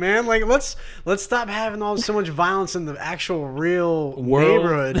shit, man. Like, let's stop having so much violence in the actual real World.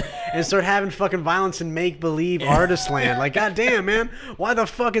 neighborhood and start having fucking violence in make believe artist land. Like, goddamn, man, why the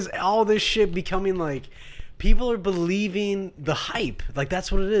fuck is all this shit becoming like? People are believing the hype. Like,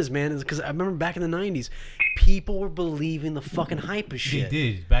 that's what it is, man. Because I remember back in the 90s, people were believing the fucking hype of shit.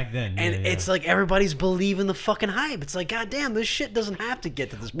 They did back then. And it's like everybody's believing the fucking hype. It's like, goddamn, this shit doesn't have to get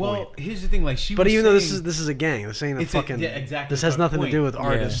to this point. Well, here's the thing. Like But even though this is a gang, this ain't a It's fucking. exactly. This has my nothing point. to do with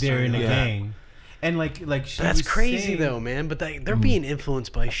artists. They're in a Yeah. gang, and like she That's was crazy saying- though, man. But they're being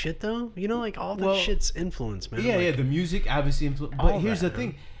influenced by shit though. You know, like all that Well, shit's influence, man. Yeah, like, yeah. The music obviously influenced. all But here's that, the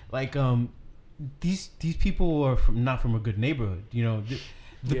man. thing, like these people are not from a good neighborhood. You know,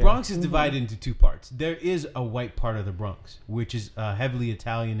 the Bronx is divided into two parts. There is a white part of the Bronx, which is heavily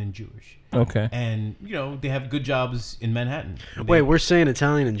Italian and Jewish. Okay. And you know they have good jobs in Manhattan. Wait, we're saying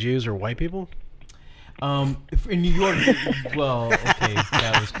Italian and Jews are white people? In New York, well, okay,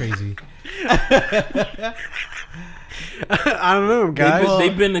 that was crazy. I don't know, guys.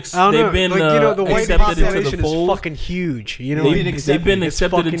 They've been I don't know. they've been Like, you know, the white accepted into population the is fold. fucking huge. You know, They've been It's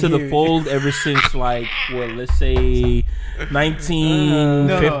accepted fucking into the huge. fold ever since like let's say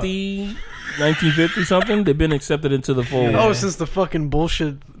 1950. 1950 something. They've been accepted into the fold. Oh, since the fucking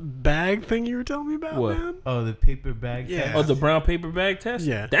bullshit bag thing you were telling me about, What? man. Oh, the paper bag Yeah. test. Oh, the brown paper bag test?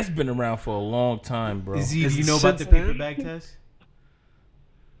 Yeah. That's been around for a long time, bro. Z, Is do you it know about the since paper then? bag test?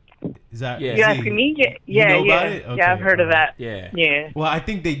 Is that Yeah. You Z, asking me? you Yeah, know yeah, about it? Okay, yeah. I've heard of alright. that. Yeah. Yeah. Well, I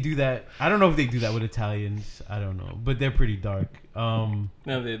think they do that. I don't know if they do that with Italians. I don't know, but they're pretty dark. No,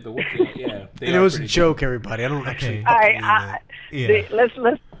 the yeah. They And it are was a pretty joke, everybody. I don't actually. Okay. fucking mean I that. Yeah.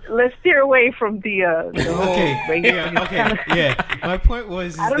 let's steer away from the whole Okay. race Yeah. thing. Okay. Yeah. My point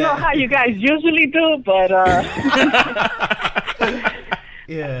was. I don't know how you guys usually do, but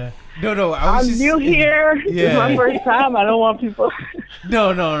Yeah. No. I was I'm just, new here. Yeah. It's my first time. I don't want people.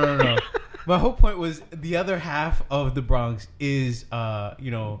 No. My whole point was the other half of the Bronx is,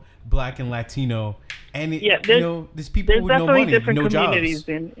 Black and Latino, and Yeah, there's- there's people There's with no definitely money, different no communities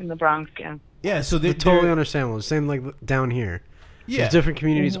jobs. in the Bronx. Yeah. Yeah, so I they're totally they're- understandable. Same like down here. Yeah, There's different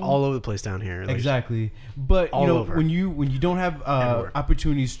communities all over the place down here. Like, exactly. But all over. when you don't have Everywhere.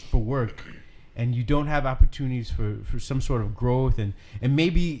 opportunities for work, and you don't have opportunities for some sort of growth, and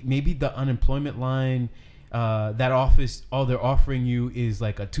maybe the unemployment line, that office, all they're offering you is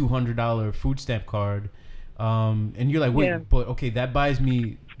like a $200 food stamp card, and you're like, wait, Yeah. but okay, that buys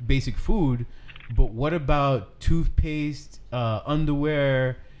me basic food, but what about toothpaste,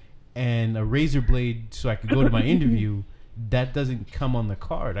 underwear, and a razor blade so I could go to my interview? That doesn't come on the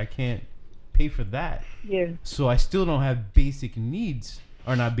card. I can't pay for that. Yeah. So I still don't have basic needs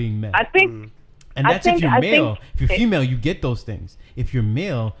are not being met. I think. And I that's think- if you're I male. think If you're it- female, you get those things. If you're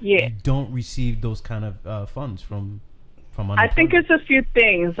male, Yeah. you don't receive those kind of funds from I think it's a few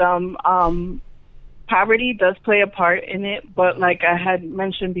things. Poverty does play a part in it, but like I had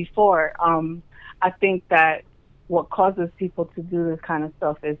mentioned before, I think that what causes people to do this kind of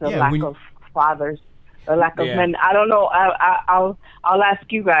stuff is a Yeah, lack when- of fathers, a lack of Yeah. men. I don't know. I'll ask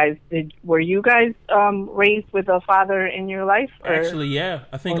you guys. Were you guys raised with a father in your life? Or? Actually, yeah.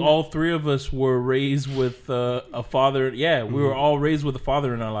 I think all three of us were raised with a father. Yeah, we were all raised with a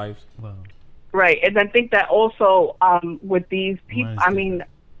father in our lives. well, Right, and I think that also with these people. Mine's I mean,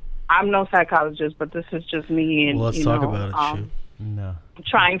 I'm no psychologist, but this is just me and Well, let's talk about it. Shit. no.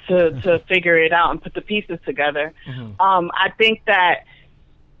 trying to figure it out and put the pieces together. I think that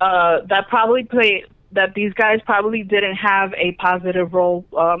that probably played that these guys probably didn't have a positive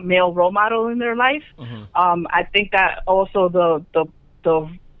male role model in their life. I think that also the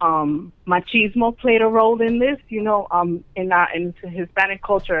machismo played a role in this. In Hispanic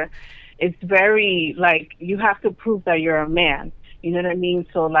culture, it's very like you have to prove that you're a man. You know what I mean?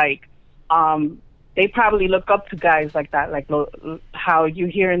 So like, they probably look up to guys like that, like how you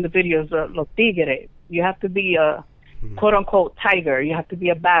hear in the videos, los tigres. You have to be a quote unquote tiger. You have to be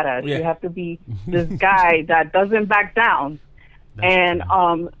a badass. Yeah. You have to be this guy that doesn't back down. And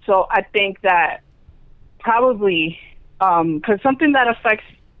so I think that probably because something that affects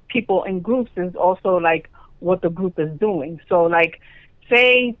people in groups is also like what the group is doing. So like,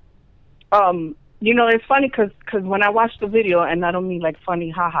 say. It's funny because when I watched the video, and I don't mean like funny,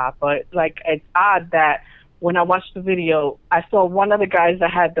 haha, but like it's odd that when I watched the video, I saw one of the guys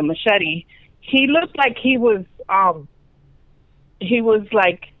that had the machete. He looked like he was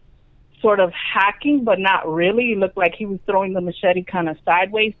like sort of hacking, but not really. It looked like he was throwing the machete kind of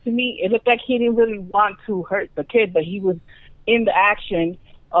sideways to me. It looked like he didn't really want to hurt the kid, but he was in the action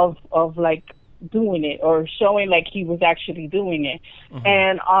of like doing it or showing like he was actually doing it.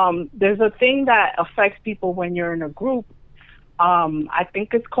 And there's a thing that affects people when you're in a group. I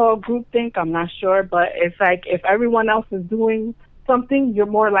think it's called groupthink. I'm not sure, but it's like if everyone else is doing something, you're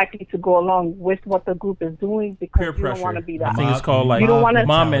more likely to go along with what the group is doing because Peer you pressure. don't want to be the I think it's called like You don't wanna-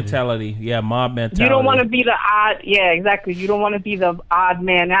 mob mentality. Yeah, mob mentality. you don't want to be the odd. Yeah, exactly. You don't want to be the odd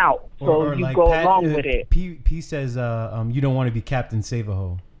man out, so Or you like go Pat- along with it. P says, you don't want to be Captain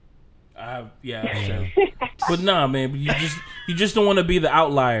Save-A-Ho. Yeah. But nah, man, you just don't want to be the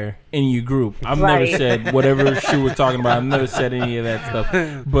outlier in your group. I've never Right. said whatever she was talking about. I've never said any of that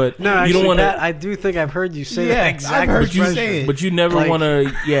stuff. But No, you actually, don't want Pat, to. I do think I've heard you say Yeah, that I've exact heard you expression. say it. But you never Like- want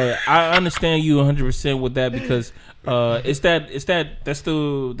to. Yeah, I understand you 100% with that because that's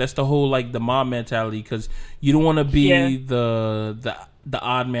the whole like the mob mentality because you don't want to be Yeah. the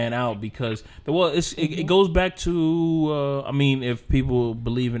odd man out because it goes back to I mean if people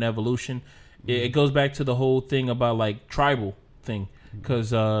believe in evolution, it goes back to the whole thing about like tribal thing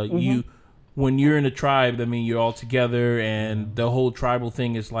because you when you're in a tribe, I mean you're all together and the whole tribal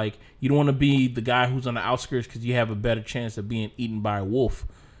thing is like you don't want to be the guy who's on the outskirts because you have a better chance of being eaten by a wolf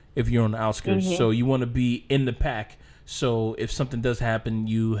if you're on the outskirts. So you want to be in the pack. So if something does happen,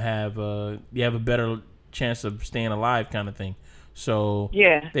 you have a better chance of staying alive, kind of thing. So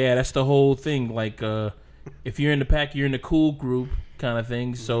Yeah. that's the whole thing. Like, if you're in the pack, you're in the cool group kind of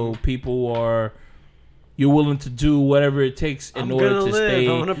thing. So you're willing to do whatever it takes in order to stay.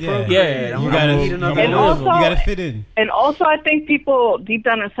 I'm gonna procreate. Yeah, I'm you gonna gotta- eat another you And one. also- you gotta fit in. And also, I think people deep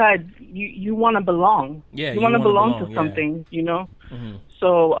down inside, you want to belong. Yeah, you want to wanna belong belong, to yeah. something, you know. Mhm.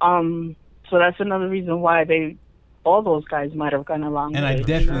 So, so that's another reason why all those guys might have gone along. And with I it, you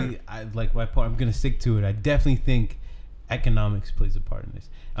definitely, I like my point. I'm gonna stick to it. I definitely think economics plays a part in this.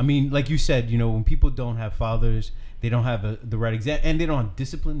 I mean, like you said, when people don't have fathers, they don't have the right example, and they don't have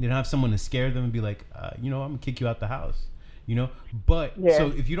discipline. They don't have someone to scare them and be like, I'm gonna kick you out the house. But Yeah. so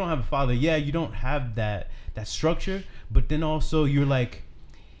if you don't have a father, you don't have that structure. But then also you're like,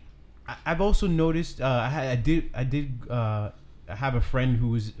 I've also noticed. I did have a friend who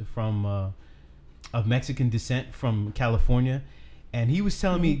was from of Mexican descent from California, and he was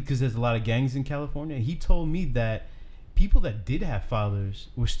telling me, because there's a lot of gangs in California, he told me that people that did have fathers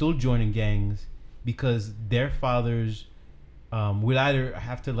were still joining gangs because their fathers would either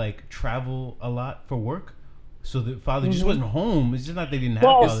have to like travel a lot for work, so the father just wasn't home. It's just not they didn't have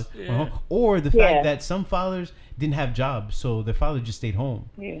Well, fathers, yeah. or the Yeah. fact that some fathers didn't have jobs, so their father just stayed home.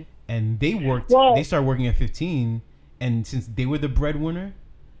 Yeah. And they worked. Well- They started working at 15, and since they were the breadwinner,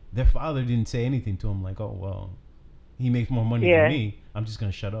 their father didn't say anything to him. Like, "Oh well, he makes more money Yeah. than me. I'm just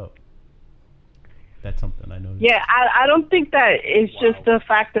gonna shut up." That's something I noticed. Yeah, I don't think that it's just the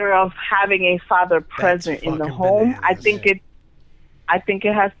factor of having a father present in the fucking home. I bananas. think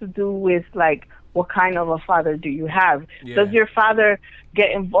it has to do with like what kind of a father do you have? Yeah. Does your father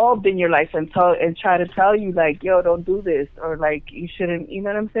get involved in your life and try to tell you like, yo, don't do this, or like you shouldn't, you know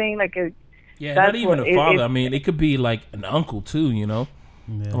what I'm saying? Like Yeah, That's not even what a father. it- I mean, it could be like an uncle too. Yeah.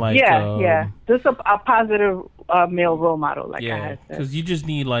 Like yeah. Just a positive male role model, like I yeah, had said. because you just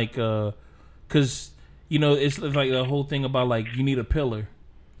need like because it's like the whole thing about like you need a pillar,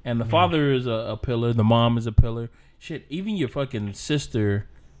 and the father is a pillar, the mom is a pillar. Shit, even your fucking sister,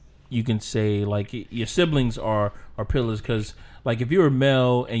 you can say like your siblings are pillars, because like if you're a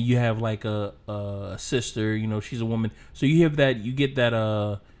male and you have like a sister, she's a woman, so you get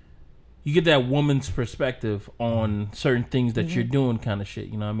that woman's perspective on certain things that you're doing, kind of shit.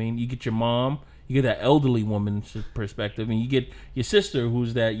 You know what I mean? You get your mom, you get that elderly woman's perspective, and you get your sister,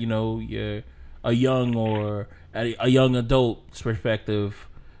 who's that, you're a young or a young adult's perspective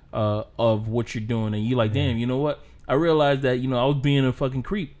of what you're doing, and you like, damn, you know what? I realized that I was being a fucking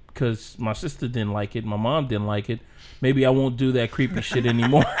creep because my sister didn't like it, my mom didn't like it. Maybe I won't do that creepy shit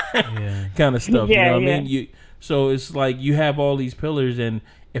anymore, kind of stuff. Yeah, you know what yeah. I mean? So it's like you have all these pillars, and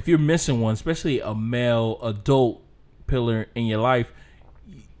if you're missing one, especially a male adult pillar in your life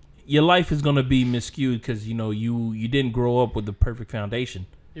is going to be miscued because you didn't grow up with the perfect foundation.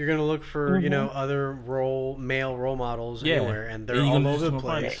 You're gonna look for other male role models Yeah. anywhere, and they're And you're all gonna over the just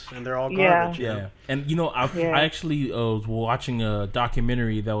find place, and they're all Yeah. garbage. Yeah, and I actually was watching a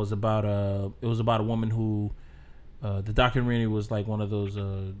documentary that was about a woman who the documentary was like one of those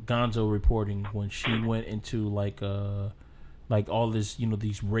Gonzo reporting, when she went into like all this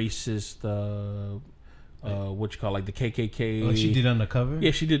these racist what you call like the KKK. Oh, she did undercover.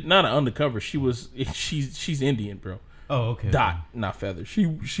 Yeah, she did not an undercover. She's Indian, bro. Oh, okay. Dot, not feather.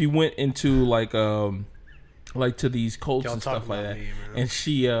 She went into like to these cults Y'all and stuff talking like about that, me, man. and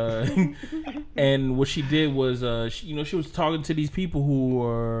she and what she did was she was talking to these people who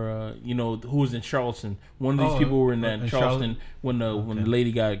were who was in Charleston. One of these people were in that in Charleston when the Okay.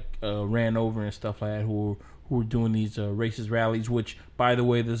 lady got ran over and stuff like that, who were doing these racist rallies. Which, by the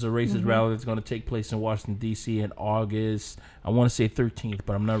way, there's a racist rally that's going to take place in Washington D.C. in August. I want to say 13th,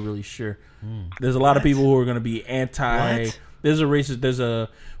 but I'm not really sure. There's a lot of people who are going to be anti. What? There's a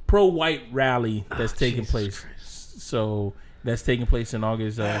pro-white rally that's taking place. So that's taking place in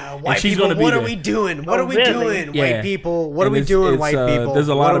August. And White she's people, gonna be what are there. we doing? What Oh, are we really? doing, Yeah. white people? What are And we it's- doing, it's, white people? There's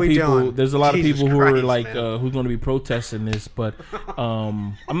a lot what of are we people. doing? There's a lot Jesus of people who are Christ, like man. who's going to be protesting this, but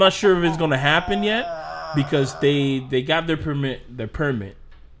I'm not sure if it's going to happen yet because they got their permit,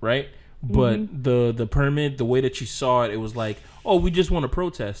 right? But the permit, the way that you saw it, it was like, oh, we just want to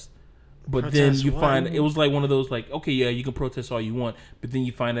protest. But then Protest you what? find it was like one of those like, okay, yeah, you can protest all you want, but then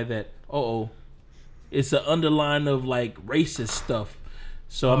you find out that it's an underline of like racist stuff.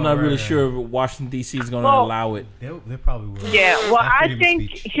 So I'm not really right. sure if Washington D.C. is going to Well, allow it. They probably will. Yeah, well, Have I freedom of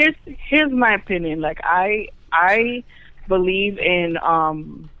think speech. here's my opinion. Like, I believe in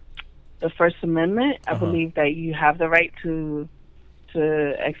the First Amendment. I believe that you have the right to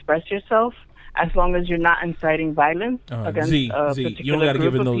express yourself. as long as you're not inciting violence against Z, a Z, particular you don't gotta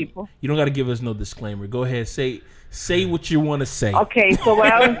group give us of no. people. You don't gotta give us no disclaimer. Go ahead, say what you want to say. Okay, so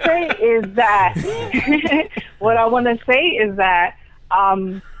what I would say is that what I want to say is that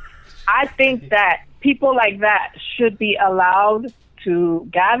I think that people like that should be allowed to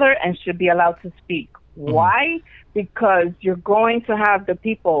gather and should be allowed to speak. Why? Because you're going to have the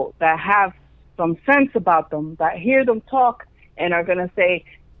people that have some sense about them, that hear them talk and are going to say,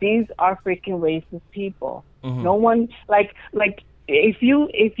 these are freaking racist people. No one, like if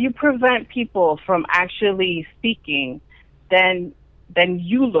you prevent people from actually speaking, then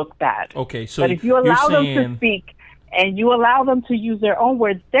you look bad. Okay, so but if you allow them saying, to speak and you allow them to use their own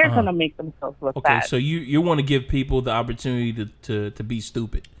words, they're going to make themselves look bad. Okay, so you want to give people the opportunity to be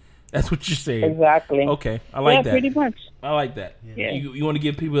stupid. That's what you're saying. Exactly. Okay, I like that. Yeah, pretty much. I like that. Yeah. You want to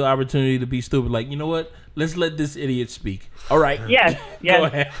give people the opportunity to be stupid. Like, you know what? Let's let this idiot speak. All right. Yes. Go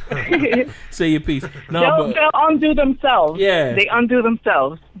ahead. Say your piece. No, They'll undo themselves. Yeah. They undo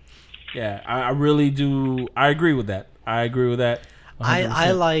themselves. Yeah, I really do. I agree with that. 100%.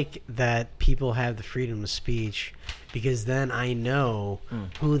 I like that people have the freedom of speech because then I know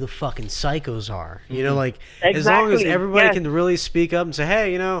who the fucking psychos are. You know, like, as long as everybody can really speak up and say,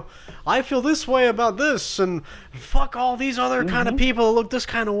 hey, you know, I feel this way about this and fuck all these other kind of people that look this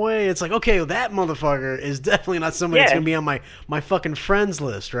kind of way. It's like, okay, well, that motherfucker is definitely not somebody that's going to be on my fucking friends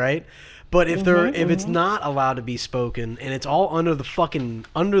list, right? But if if it's not allowed to be spoken and it's all under the fucking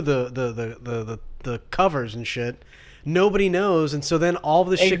the covers and shit, nobody knows, and so then all of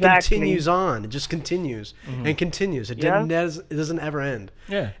this shit continues on. It just continues and continues. It doesn't ever end.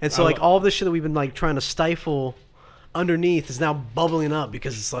 Yeah. And so like all of this shit that we've been like trying to stifle underneath is now bubbling up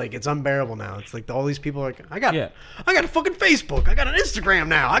because it's like it's unbearable now. It's like all these people are like, I got a fucking Facebook, I got an Instagram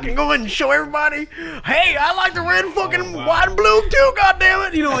now. I can go ahead and show everybody, hey, I like the red fucking white and blue too,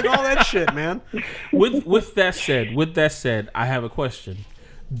 goddammit. You know, like all that shit, man. With that said, I have a question.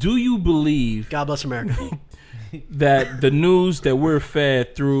 Do you believe God bless America. that the news that we're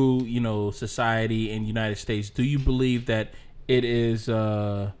fed through, you know, society in the United States, do you believe that it is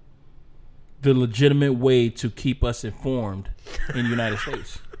the legitimate way to keep us informed in the United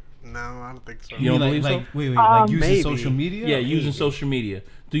States? No, I don't think so. You don't believe so? Wait, like using maybe. social media? Yeah, using social media.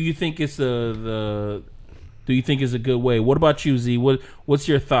 Do you think it's do you think it's a good way? What about you, Z? What's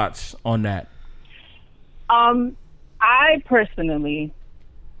your thoughts on that? I personally,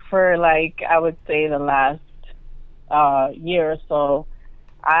 for like I would say the last year or so,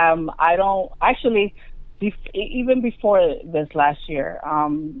 I don't actually even before this last year,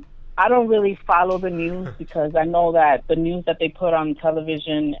 I don't really follow the news because I know that the news that they put on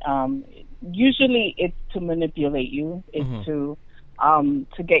television, usually it's to manipulate you. It's to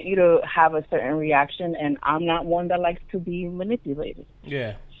get you to have a certain reaction, and I'm not one that likes to be manipulated.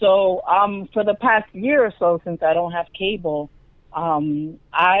 Yeah. So for the past year or so, since I don't have cable,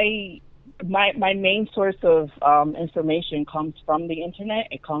 my main source of information comes from the internet.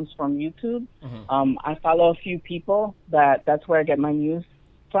 It comes from YouTube. I follow a few people that's where I get my news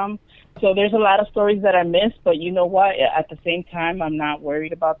from. So there's a lot of stories that I miss, but you know what? At the same time, I'm not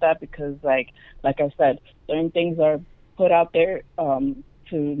worried about that because, like I said, certain things are put out there to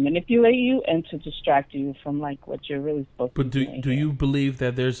manipulate you and to distract you from like what you're really supposed to be doing. But do you believe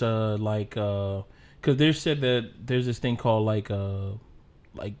that there's a because they said that there's this thing called like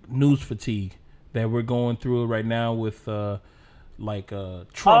news fatigue that we're going through right now with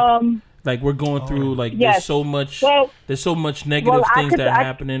Trump. Like we're going through there's so much negative things that are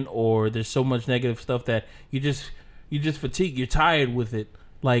happening, or there's so much negative stuff that you just fatigue. You're tired with it.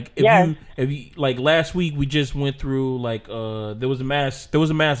 Like if you like last week we just went through there was a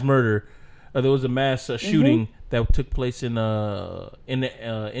mass murder, there was a mass shooting that took place in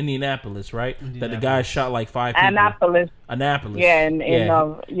Indianapolis, right? That the guy shot like 5 people. Annapolis.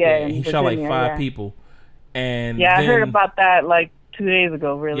 Yeah, he shot like 5 people. And I heard about that like 2 days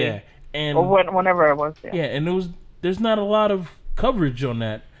ago, really. Yeah. And or whenever it was. Yeah, and there's not a lot of coverage on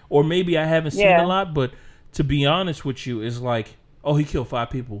that, or maybe I haven't seen a lot. But to be honest with you, it's like, oh, he killed 5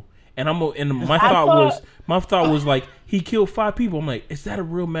 people, and my thought was like, he killed 5 people. I'm like, is that a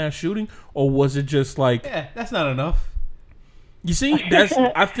real mass shooting, or was it just like? Yeah, that's not enough. You see,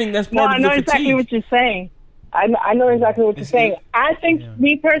 I think that's part of the fatigue. I know exactly what you're saying. I know exactly what you're saying. I think,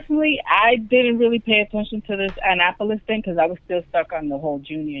 me personally, I didn't really pay attention to this Annapolis thing because I was still stuck on the whole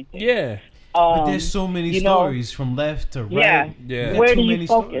Junior thing. Yeah. But there's so many stories from left to right. Yeah. Where do you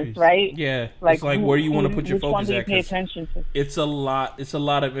focus, right? Yeah. It's like where do you want to put your focus one do you at? Pay attention to? It's a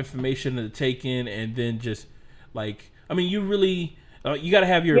lot of information to take in, and then just you really you got to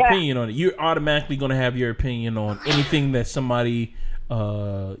have your opinion on it. You're automatically going to have your opinion on anything that somebody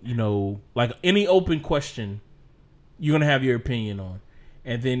you know, like any open question, you're gonna have your opinion on,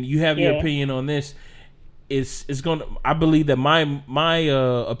 and then you have your opinion on this. It's gonna. I believe that my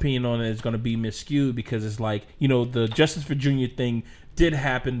opinion on it is gonna be miscued because it's like, you know, the Justice for Junior thing did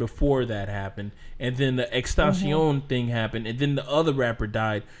happen before that happened, and then the Extension thing happened, and then the other rapper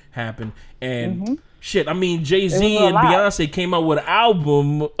died happened, and shit. I mean, Jay-Z and Beyonce came out with an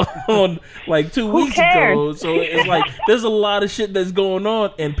album on like 2 weeks ago, so it's like there's a lot of shit that's going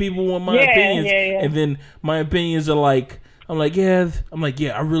on, and people want my opinions, and then my opinions are like. I'm like, yeah,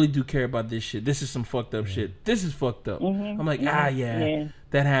 I really do care about this shit. This is some fucked up shit. This is fucked up. I'm like, that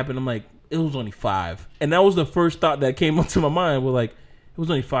happened. I'm like, it was only 5. And that was the first thought that came up to my mind. We're like, it was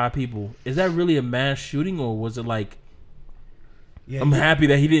only 5 people. Is that really a mass shooting, or was it like, I'm happy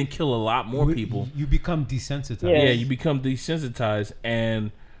that he didn't kill a lot more people. You become desensitized. Yeah, you become desensitized,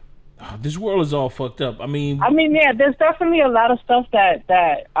 and this world is all fucked up. I mean, yeah, there's definitely a lot of stuff that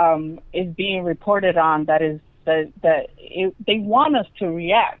is being reported on that is, they want us to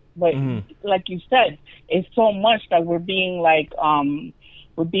react, but like you said, it's so much that we're being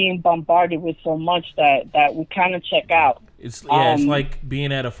bombarded with so much that we kind of check out. It's it's like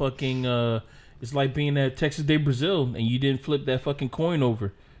being at a fucking it's like being at Texas Day Brazil and you didn't flip that fucking coin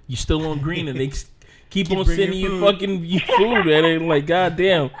over. You still on green and they keep on sending you fucking food, and it's like,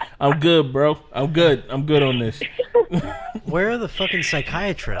 goddamn, I'm good, bro. I'm good on this. Where are the fucking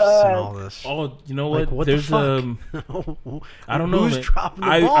psychiatrists in all this? Oh, you know what? Like, what There's the fuck? I don't know. Who's Man. dropping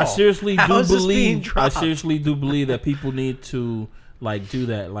the ball? I seriously How do is this being believe. I dropped? seriously do believe that people need to like do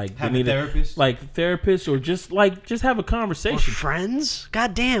that. Like Have they a need therapist? like therapists, or just have a Or conversation. friends?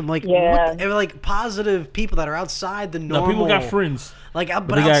 God damn! Like Yeah. like positive people that are outside the normal. No, people got friends. Like,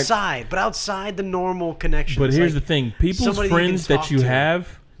 but they got- outside the normal connections. But here's like, the thing: people's somebody you can friends that talk you to.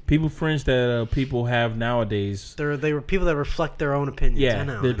 have, friends that people have nowadays. They were people that reflect their own opinions. Yeah, I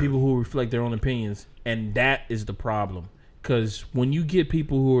know, they're I know. people who reflect their own opinions, and that is the problem. Because when you get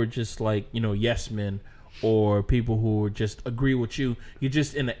people who are just like, you know, yes men, or people who are just agree with you, you're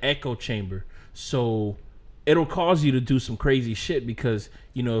just in an echo chamber. So it'll cause you to do some crazy shit because,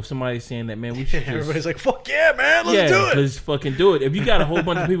 you know, if somebody's saying that, man, we should just... Everybody's like, fuck yeah, man, let's do it. Let's fucking do it. If you got a whole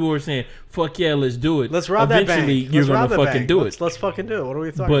bunch of people who are saying, fuck yeah, let's do it. Let's rob that bank. Eventually, you're going to fucking do it. Let's fucking do it. What are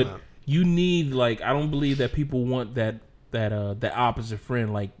we talking But about? you need, like, I don't believe that people want that opposite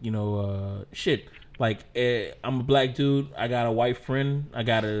friend, like, you know, shit. Like, I'm a black dude. I got a white friend. I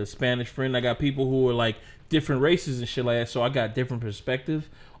got a Spanish friend. I got people who are like different races and shit like that. So I got different perspective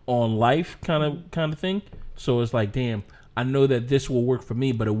on life, kind of thing. So it's like, damn, I know that this will work for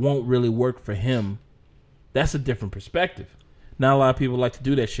me, but it won't really work for him. That's a different perspective. Not a lot of people like to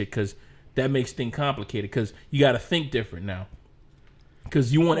do that shit because that makes things complicated. Because you got to think different now.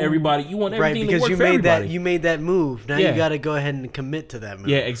 Because you want everybody, you want everything to work for everybody. You made that move. Now Yeah. you got to go ahead and commit to that move.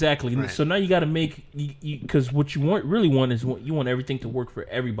 Yeah, exactly. Right. So now you got to make, because what you really want is you want everything to work for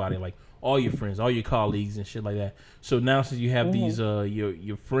everybody, like all your friends, all your colleagues, and shit like that. So now since you have these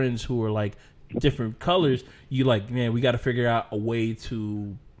your friends who are like different colors, you like, man, we got to figure out a way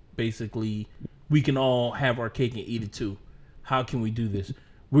to basically we can all have our cake and eat it too. How can we do this?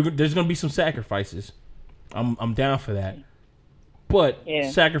 There's gonna be some sacrifices. I'm down for that. But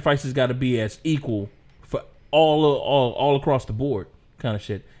sacrifices got to be as equal for all across the board, kind of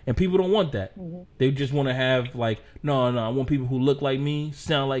shit. And people don't want that. They just want to have like, no, I want people who look like me,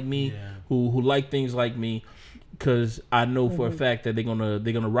 sound like me, who like things like me, because I know for a fact that they're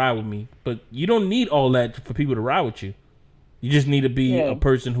gonna ride with me. But you don't need all that for people to ride with you. You just need to be a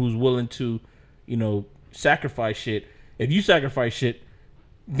person who's willing to, you know, sacrifice shit. If you sacrifice shit,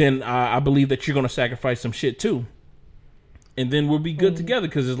 then I believe that you're gonna sacrifice some shit too. And then we'll be good together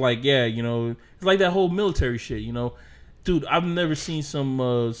because it's like, yeah, you know, it's like that whole military shit, you know, dude. I've never seen some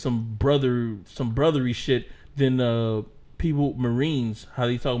brothery shit than people, Marines, how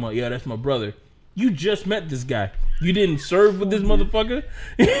they talking about, yeah, that's my brother. You just met this guy. You didn't serve with this motherfucker.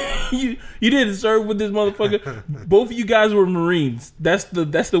 you didn't serve with this motherfucker. Both of you guys were Marines. That's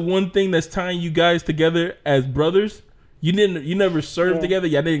the one thing that's tying you guys together as brothers. You never served together.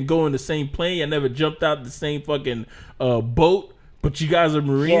 Y'all didn't go in the same plane. Y'all never jumped out the same fucking boat. But you guys are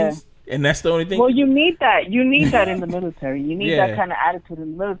Marines, and that's the only thing. Well, you need that. You need that in the military. You need that kind of attitude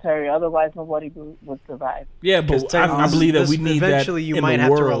in the military. Otherwise, nobody would survive. Yeah, but I believe that we need that. Eventually, you might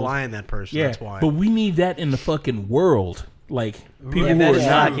have to rely on that person. Yeah, that's why. but we need that in the fucking world. Like people and who that are is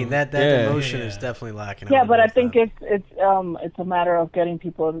not lacking. That emotion is definitely lacking. Yeah, but I think it's a matter of getting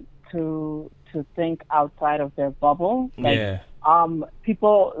people to think outside of their bubble. Like,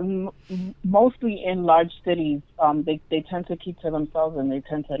 people mostly in large cities, they tend to keep to themselves and they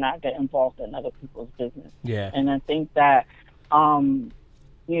tend to not get involved in other people's business. Yeah. And I think that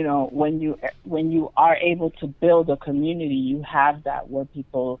you know, when you are able to build a community, you have that where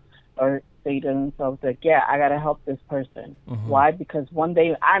people are say to themselves like, yeah, I gotta help this person. Why? Because one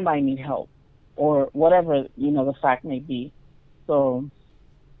day I might need help, or whatever, you know, the fact may be. So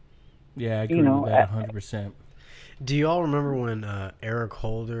yeah, I agree with that 100%. Do you all remember when Eric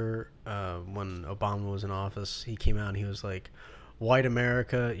Holder, when Obama was in office, he came out and he was like, white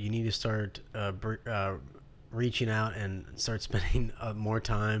America, you need to start reaching out and start spending more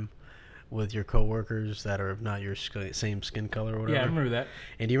time with your coworkers that are not your same skin color or whatever. Yeah, I remember that.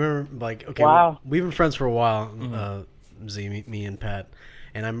 And do you remember, like, okay, wow. we've been friends for a while, Z, me and Pat.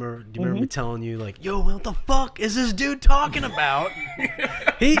 And I remember, do you remember me telling you, like, yo, what the fuck is this dude talking about?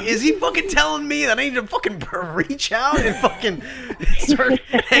 Is he fucking telling me that I need to fucking reach out and fucking start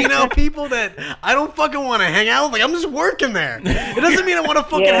hanging out with people that I don't fucking want to hang out with? Like, I'm just working there. It doesn't mean I want to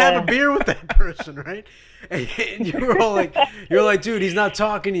fucking have a beer with that person, right? And you're all like, dude, he's not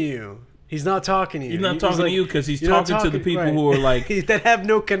talking to you. He's not talking to you. He's not talking to you because he's talking to the people who are like that have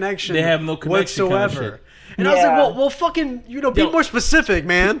no connection. They have no connection whatsoever. Kind of shit. And I was like, well, fucking, you know, be more specific,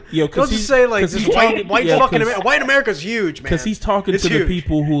 man. Yo, don't just say like this white America's huge, man. Because he's talking to the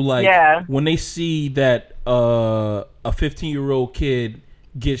people who like when they see that a 15-year-old kid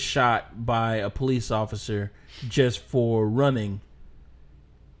gets shot by a police officer just for running.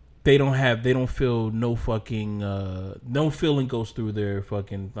 They don't feel no fucking no feeling goes through their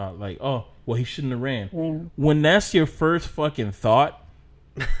fucking thought like, oh, well, he shouldn't have ran. When that's your first fucking thought,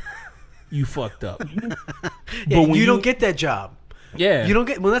 you fucked up. But when you don't get that job. Yeah. You don't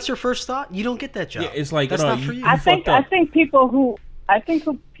get when that's your first thought, you don't get that job. Yeah, it's like that's not for you. I think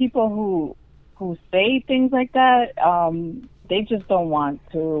people who say things like that, they just don't want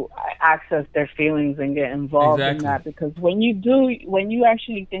to access their feelings and get involved in that, because when you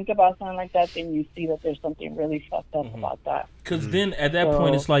actually think about something like that, then you see that there's something really fucked up about that. Because then at that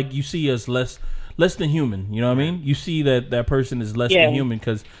point, it's like you see us less than human. You know what I mean? You see that person is less than human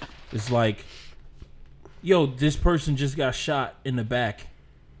because it's like, yo, this person just got shot in the back,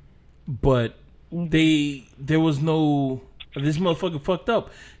 but there was no. This motherfucker fucked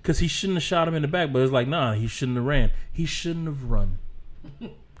up because he shouldn't have shot him in the back. But it's like, nah, he shouldn't have ran. He shouldn't have run.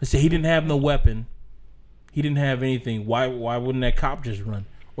 I said he didn't have no weapon. He didn't have anything. Why wouldn't that cop just run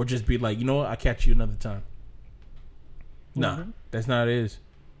or just be like, you know what? I'll catch you another time. Nah, that's not it.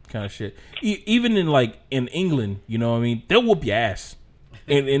 Kind of shit. Even in England, you know what I mean? They'll whoop your ass.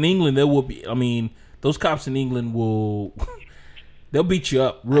 In England, they'll whoop you. I mean, those cops in England will... They'll beat you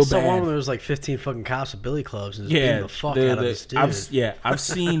up real bad. I saw one where there was like 15 fucking cops at billy clubs and just beating the fuck out of this dude. I've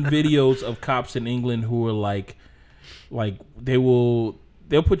seen videos of cops in England who are like they'll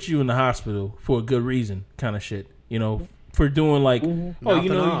put you in the hospital for a good reason, kind of shit. You know, for doing like,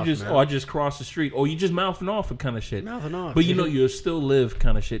 I just crossed the street, or you just mouthing off and kind of shit. Mouthing off, but you know you'll still live,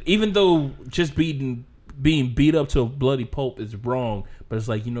 kind of shit. Even though just being beat up to a bloody pulp is wrong, but it's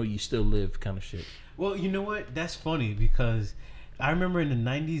like, you know, you still live, kind of shit. Well, you know what? That's funny because I remember in the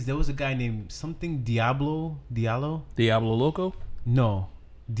 90s, there was a guy named something Diablo Loco? No.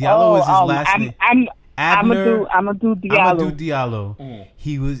 Diallo was his last name. Amadou Diallo. Amadou Diallo.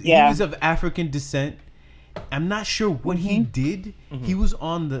 He was of African descent. I'm not sure what he did. He was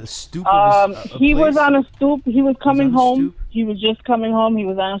on the stoop of he was on a stoop. He was coming home. He was just coming home. He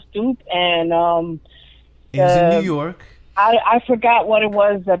was on a stoop, and it was in New York. I forgot what it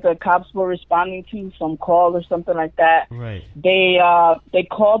was that the cops were responding to, some call or something like that. Right. They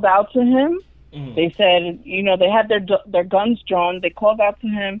called out to him. They said, you know, they had their guns drawn. They called out to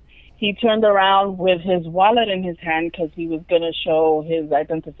him. He turned around with his wallet in his hand because he was going to show his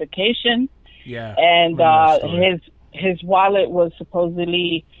identification. Yeah. And his wallet was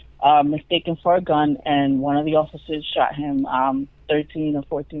supposedly mistaken for a gun, and one of the officers shot him 13 or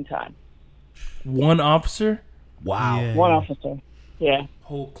 14 times. One officer? Wow. Yeah. One officer. Yeah.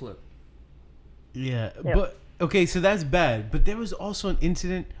 Whole clip. Yeah. But okay, so that's bad. But there was also an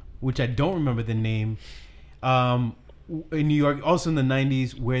incident, which I don't remember the name, in New York, also in the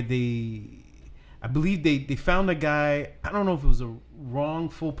 90s, where I believe they found a guy. I don't know if it was a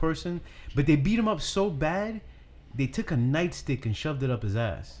wrongful person, but they beat him up so bad, they took a nightstick and shoved it up his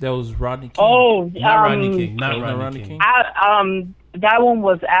ass. That was Rodney King. Oh, not Rodney King. Not Rodney King. That one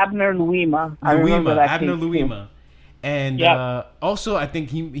was Abner Louima. I remember that Abner Louima. And also, I think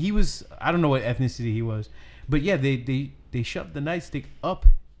he was, I don't know what ethnicity he was, but yeah, they shoved the nightstick up.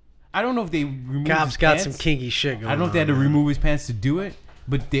 I don't know if they removed Cops his got pants. some kinky shit going on. I don't know if they had to remove his pants to do it,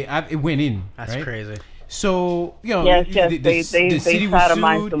 but it went in. That's right? crazy. So, you know, the city was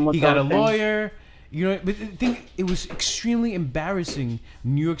sodomized them with sued. He got a those lawyer. You know, but the thing, it was extremely embarrassing.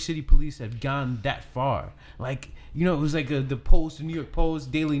 New York City police had gone that far. Like, You know, it was like the Post, the New York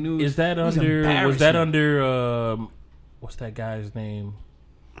Post, Daily News. Is that It was under? Was that embarrassing. under? What's that guy's name?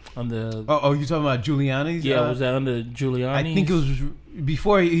 On the Oh, you talking about Giuliani's? yeah, was that under Giuliani? I think it was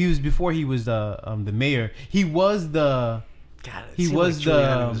before he was the mayor. He was the God, it He seemed was like the-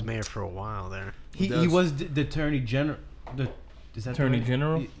 Giuliani was mayor for a while there. he does. was the attorney general. Is that the Attorney right-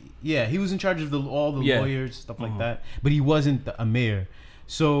 General? Yeah, he was in charge of all the Yeah. lawyers, stuff like Mhm. that. But he wasn't a mayor.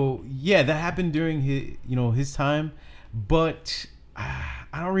 So yeah, that happened during his time. But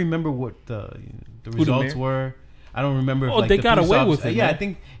I don't remember what the results mayor? were. I don't remember. If, Oh, they the got police away officer- with it, Yeah, man. I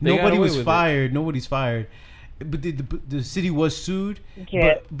think They got nobody away was with it. fired. Nobody's fired. But the city was sued.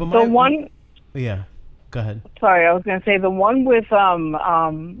 Yeah. But the one. Yeah. Go ahead. Sorry, I was gonna say the one with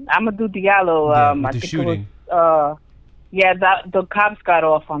Amadou Diallo. Yeah, I with the think shooting. it was. Yeah, that the cops got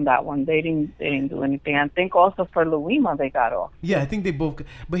off on that one. They didn't do anything. I think also for Luima they got off. Yeah, I think they both.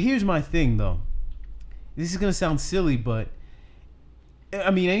 But here's my thing, though. This is gonna sound silly, but I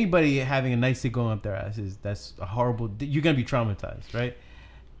mean, anybody having a night stick going up their asses, that's a horrible. You're gonna be traumatized, right?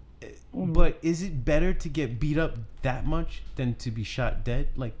 But is it better to get beat up that much than to be shot dead?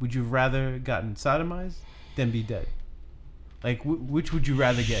 Like, would you rather gotten sodomized than be dead? Like, which would you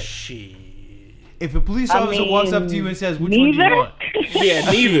rather get? If a police officer walks up to you and says, "Which one do you neither. want?"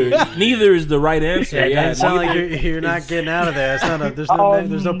 yeah, neither is the right answer. Yeah, Yeah, it sounds like neither. you're not getting out of there. It's not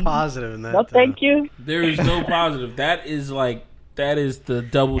there's no positive in that. No, thank you. There is no positive. That is the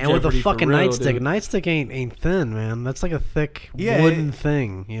double And with jeopardy a fucking for real, nightstick, dude. nightstick ain't thin, man. That's like a thick Yeah, wooden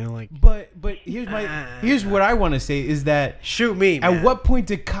thing. You know, like But here's what I want to say is that shoot me. Man. at what point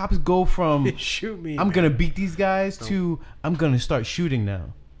did cops go from shoot me? I'm man. gonna beat these guys to I'm gonna start shooting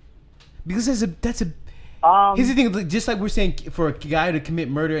now? Because that's a here's the thing, like, just like we're saying for a guy to commit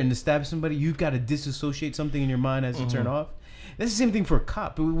murder and to stab somebody, you've got to disassociate something in your mind as to turn off. That's the same thing for a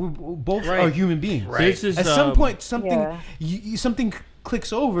cop. We're both Right. are human beings. Right. This is, At some point, something Yeah. something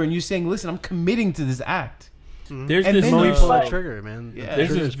clicks over, and you're saying, "Listen, I'm committing to this act." There's And this. then When you you pull But- that trigger, man. Yeah. The There's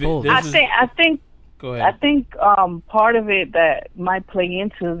trigger's this vi- pulled. there's- I think Go I ahead. think part of it that might play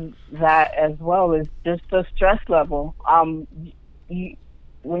into that as well is just the stress level.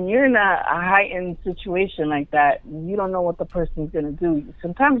 When you're in a heightened situation like that, you don't know what the person's going to do.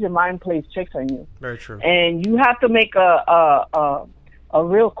 Sometimes your mind plays tricks on you, Very true. and you have to make a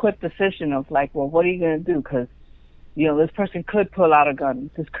real quick decision of like, well, what are you going to do? Because this person could pull out a gun.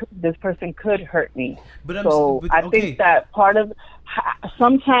 This person could hurt me. But I think that part of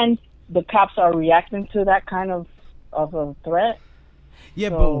sometimes the cops are reacting to that kind of a threat. Yeah,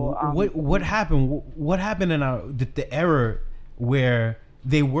 So, but what happened? What happened in the era where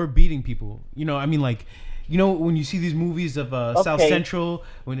they were beating people? I mean, like, when you see these movies of South Okay. Central,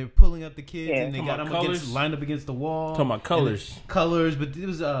 when they're pulling up the kids Yeah. and they got them Talking about lined up against the wall. Talking about And Colors. Colors, but it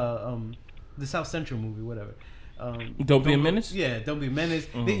was the South Central movie, whatever. Don't Be a Menace? Yeah, Don't Be a Menace.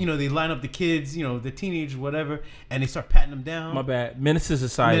 They, they line up the kids, the teenagers, whatever, and they start patting them down. My bad. Menace to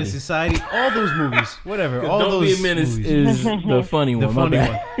Society. Menace Society, all those movies, whatever. All Don't those Be a Menace movies. is the funny one. The my funny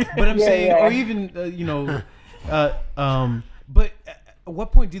bad. one. But I'm saying, yeah. or even, but at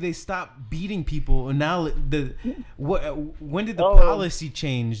what point do they stop beating people? And now when did the policy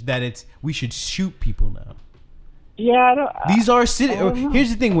change that we should shoot people now? Yeah, I don't, These are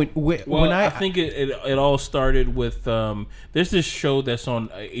here's the thing when I think it all started with there's this show that's on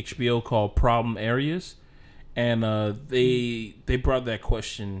HBO called Problem Areas, and they brought that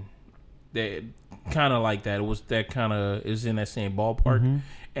question that kind of like that. It was that kind of is in that same ballpark,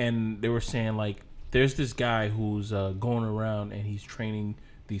 and they were saying like there's this guy who's going around and he's training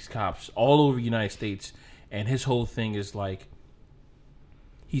these cops all over the United States, and his whole thing is like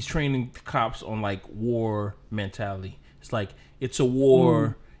he's training cops on like war mentality. It's like it's a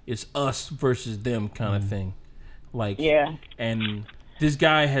war, it's us versus them kind of thing. Like Yeah. And this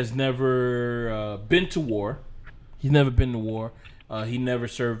guy has never been to war. He's never been to war. He never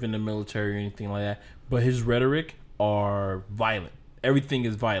served in the military or anything like that. But his rhetoric are violent. Everything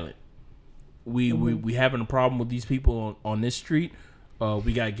is violent. We having a problem with these people on this street.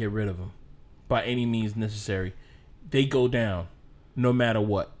 We gotta get rid of them by any means necessary. They go down, no matter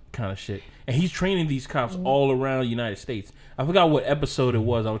what kind of shit. And he's training these cops all around the United States. I forgot what episode it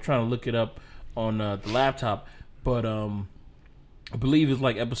was. I was trying to look it up on the laptop, but I believe it's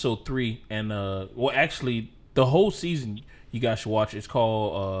like episode 3. And actually, the whole season you guys should watch. It's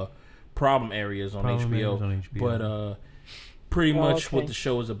called Problem Areas on HBO. But pretty much what the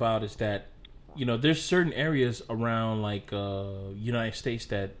show is about is that there's certain areas around like United States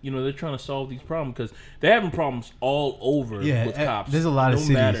that they're trying to solve these problems because they're having problems all over with cops. There's a lot of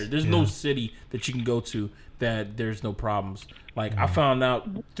cities. Matter. There's no city that you can go to that there's no problems. Like I found out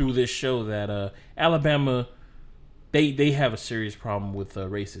through this show that Alabama they have a serious problem with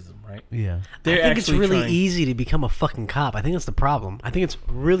racism, right? Yeah. They're I think it's actually really trying- easy to become a fucking cop. I think that's the problem. I think it's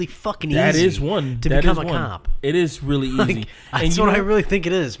really fucking That easy is one to that become is a one. cop. It is really easy. Like, And that's you what know, I really think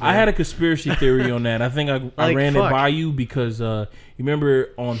it is, man. I had a conspiracy theory on that. I think I Like, ran fuck. it by you because you remember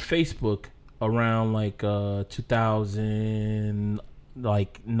on Facebook around like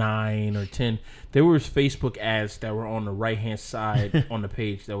 2009 or 10, there was Facebook ads that were on the right hand side on the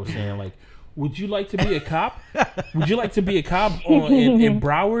page that was saying like, would you like to be a cop? Would you like to be a cop in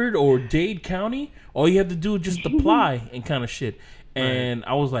Broward or Dade County? All you have to do is just apply and kind of shit. And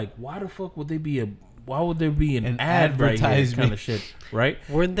I was like, why the fuck would they be why would there be an ad right here advertisement. kind of shit, right?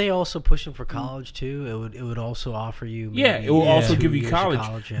 Weren't they also pushing for college too? It would also offer you. Yeah, maybe it will also 2 give you years of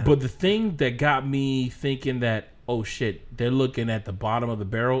college. yeah. But the thing that got me thinking that, oh shit, they're looking at the bottom of the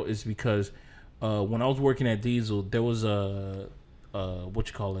barrel is because when I was working at Diesel, there was an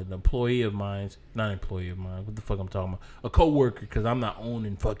employee of mine, not employee of mine, what the fuck I'm talking about? A coworker, because I'm not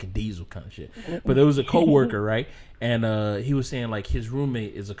owning fucking Diesel kind of shit. But there was a coworker, right? And he was saying like his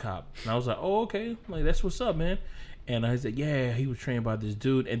roommate is a cop. And I was like, oh, okay. Like, that's what's up, man. And I said, yeah, he was trained by this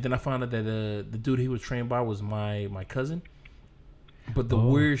dude. And then I found out that the dude he was trained by was my cousin. But the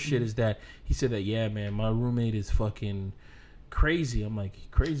weird shit is that he said that, yeah, man, my roommate is fucking crazy. I'm like,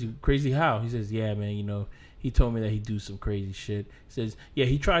 crazy how? He says, yeah, man, you know, he told me that he'd do some crazy shit. He says, yeah,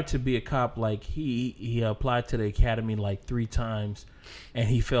 he tried to be a cop. Like, he applied to the academy like 3 times, and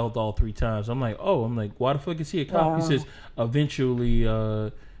he failed all 3 times. I'm like, why the fuck is he a cop? Wow. He says, eventually,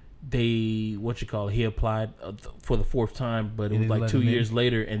 he applied for the 4th time, but it was like 2 years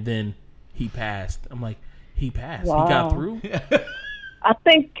later, and then he passed. I'm like, he passed. Wow. He got through?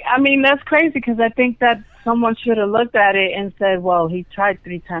 I mean, that's crazy because I think that someone should have looked at it and said, well, he tried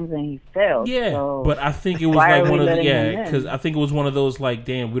 3 times and he failed. Yeah, so but I think it was why like are one we of the, letting him in? because I think it was one of those like,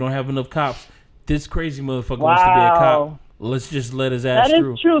 damn, we don't have enough cops. This crazy motherfucker wants to be a cop. Let's just let his ass That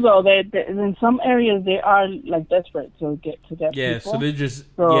through. is true, though. They in some areas they are like desperate to get Yeah, people. so they're just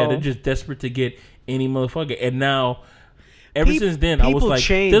So- they're just desperate to get any motherfucker. And now, ever Peop- since then, I was people like,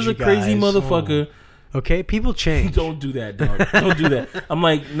 change, there's a you crazy guys. motherfucker. Okay, people change. Don't do that, dog. Don't do that. I'm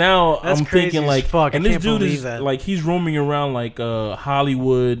like, now That's I'm crazy thinking as like, fuck. I and this can't dude believe is that. like, he's roaming around like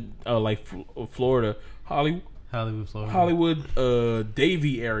Hollywood, Florida, Hollywood, Florida. Hollywood,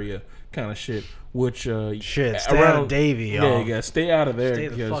 Davie area kind of shit. Which Shit, stay out of Davie, Yeah, y'all. you gotta stay out of there. Stay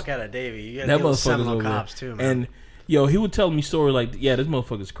the because fuck out of Davie. You that gotta deal with motherfucker's Seminole over cops there. too, man. And yo, he would tell me story like, yeah, this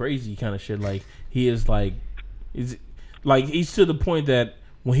motherfucker's crazy kind of shit. Like he is like, he's to the point that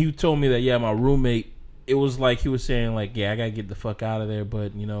when he told me that, yeah, my roommate, it was like he was saying like, yeah, I gotta get the fuck out of there,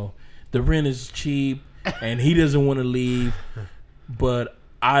 but you know, the rent is cheap and he doesn't want to leave, but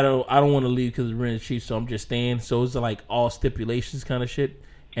I don't want to leave because the rent is cheap, so I'm just staying. So it's like all stipulations kind of shit.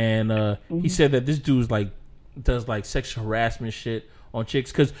 And he said that this dude's like does like sexual harassment shit on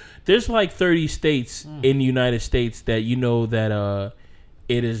chicks because there's like 30 states in the United States that you know that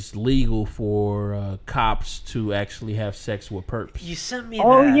it is legal for cops to actually have sex with perps. You sent me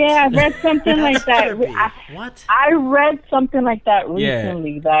Oh that. yeah, I read something like that. What? I read something like that Yeah.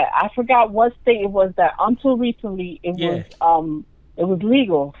 recently. That I forgot what state it was. That until recently it was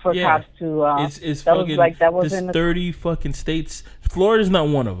legal for Yeah. cops to. It's that fucking was like that was there's in the 30 fucking states. Florida's not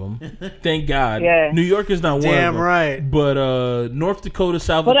one of them. Thank God. Yeah. New York is not one of Damn them. right. But North Dakota,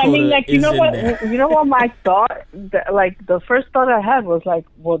 South But Dakota I mean, like is you know in what? there. You know what? My thought, like the first thought I had was like,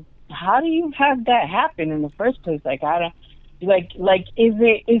 well, how do you have that happen in the first place? Like, I don't. Like, is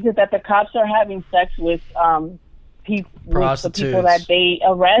it that the cops are having sex with people, with the people that they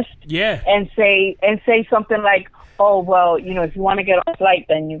arrest, Yeah. and say something like, oh well, you know, if you want to get on a flight,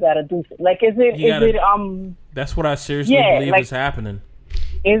 then you gotta do it. Like, is it That's what I seriously Yeah, believe like- is happening.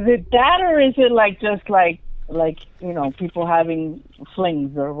 is it that, or is it like just like you know, people having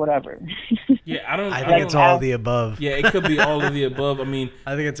flings or whatever? Yeah, I I don't think it's all of the above. Yeah, it could be all of the above. I mean,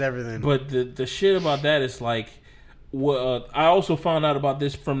 I think it's everything. but the shit about that is like, I also found out about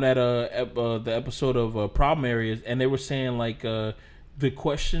this from that the episode of Problem Areas, and they were saying like the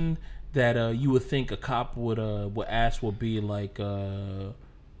question that you would think a cop would ask would be like,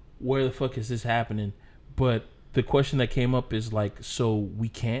 where the fuck is this happening? But the question that came up is like, so we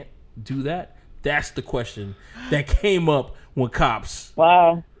can't do that? That's the question that came up when cops.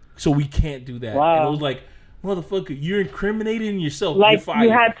 Wow. So we can't do that. Wow. And it was like, motherfucker, you're incriminating yourself. Like You're fired. you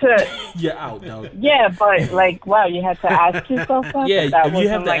had to. You're out, dog. Yeah, but like, wow, you had to ask yourself that. Yeah, That if you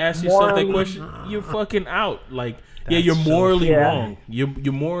have wasn't, to like, ask yourself that morally- question, you're fucking out. Like, That's you're so morally Yeah. wrong. You're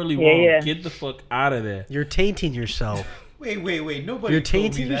morally Yeah, wrong. yeah. Get the fuck out of there. You're tainting yourself. Wait. Nobody. You're told me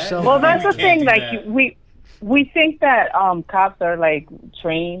tainting that. yourself. Well, that's You the can't thing. do Like that. we think that cops are like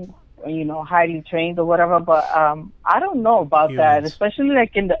trained Heidi trains or whatever. But I don't know about that, Humans. especially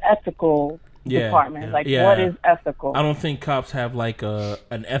like in the ethical department. Like, what is ethical? I don't think cops have like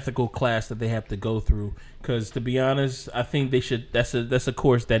an ethical class that they have to go through. Because to be honest, I think they should. That's a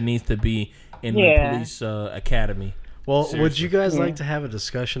course that needs to be in the police academy. Well, Seriously. would you guys like to have a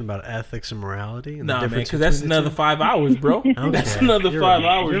discussion about ethics and morality? And the Nah, man, difference because that's between the another two? 5 hours, bro. Okay. That's another You're 5 right.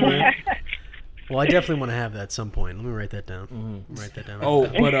 hours, You're man. right. Well, I definitely want to have that at some point. Let me write that down. Write that down. Oh,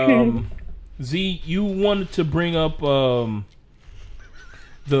 but Z, you wanted to bring up the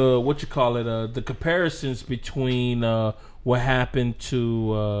the comparisons between what happened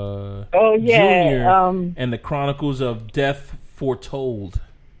to Junior and the Chronicles of Death Foretold.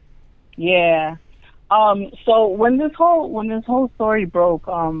 Yeah. So when this whole story broke,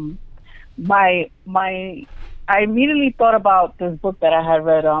 I immediately thought about this book that I had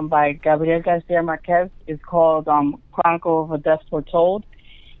read by Gabriel Garcia Marquez. It's called Chronicle of a Death Foretold.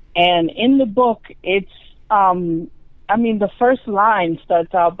 And in the book, it's the first line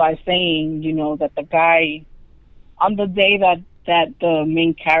starts out by saying, that the guy, on the day that the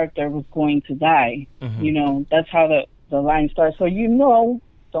main character was going to die, that's how the line starts. So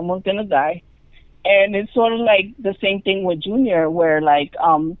someone's gonna die. And it's sort of like the same thing with Junior, where like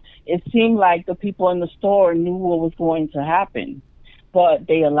it seemed like the people in the store knew what was going to happen, but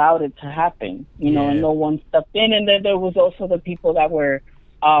they allowed it to happen, and no one stepped in. And then there was also the people that were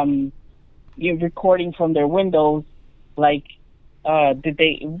recording from their windows. Like, did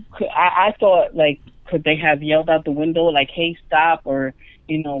they? I thought, like, could they have yelled out the window like, "Hey, stop," or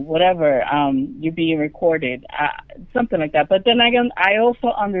whatever, you're being recorded, something like that. But then again, I also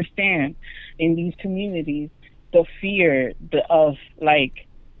understand in these communities the fear of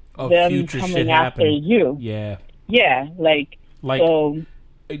them coming after you. Yeah. Yeah, like so.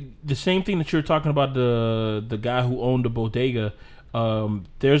 The same thing that you're talking about, the guy who owned the bodega.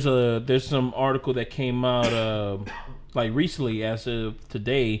 There's some article that came out like recently, as of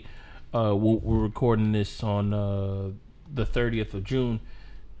today. We're recording this on the 30th of June.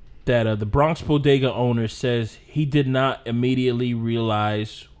 That the Bronx bodega owner says he did not immediately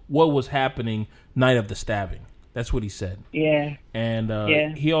realize what was happening night of the stabbing. That's what he said. Yeah.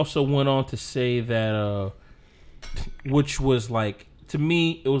 And he also went on to say that, which was like, to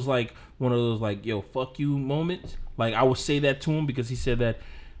me, it was like one of those like, yo, fuck you moments. Like, I would say that to him because he said that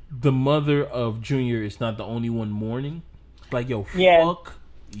the mother of Junior is not the only one mourning. Like, yo, fuck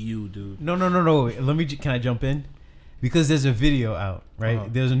you, dude. No. Can I jump in? Because there's a video out, right? Uh-huh.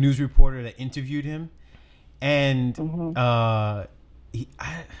 There's a news reporter that interviewed him, and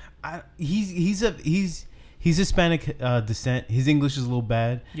he's Hispanic descent. His English is a little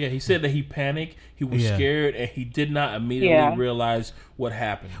bad. Yeah, he said that he panicked, he was scared, and he did not immediately realize what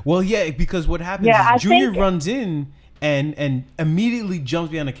happened. Well, yeah, because what happens is Junior runs in and immediately jumps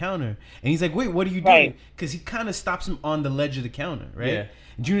behind the counter, and he's like, "Wait, what are you doing?" Because he kind of stops him on the ledge of the counter, right? Yeah.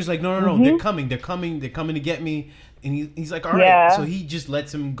 And Junior's like, "No, they're coming to get me." And he's like, all right. So he just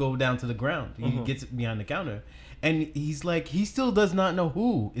lets him go down to the ground. He gets behind the counter. And he's like, he still does not know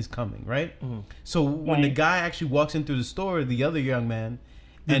who is coming, right? So when the guy actually walks in through the store, the other young man.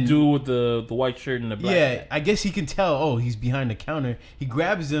 The dude with the white shirt and the black hat. I guess he can tell, he's behind the counter. He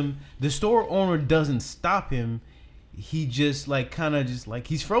grabs him. The store owner doesn't stop him. He just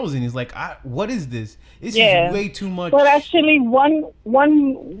he's frozen. He's like, what is this? This is way too much. But actually,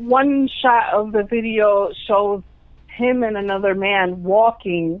 one shot of the video shows him and another man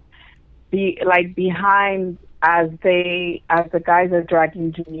walking behind as the guys are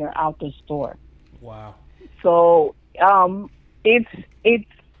dragging Junior out the store. Wow. So it's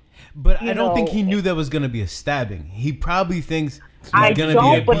but I don't think he knew that was going to be a stabbing. He probably thinks it's going to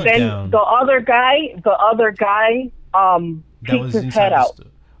be a but then down. the other guy peeked his head out.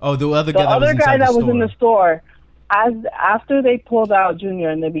 The other guy that was in the store, after they pulled out Junior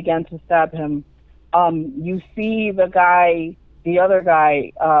and they began to stab him, you see the other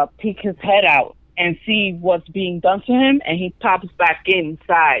guy, peek his head out and see what's being done to him, and he pops back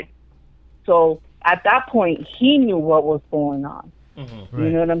inside. So at that point, he knew what was going on. Mm-hmm. Right.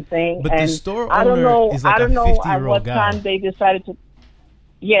 You know what I'm saying? But and the store owner is like I don't a 50-year-old know at what guy. time they decided to.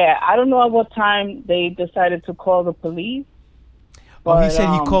 Yeah, I don't know at what time they decided to call the police. But, he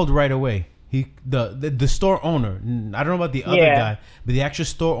said he called right away. The store owner. I don't know about the other guy, but the actual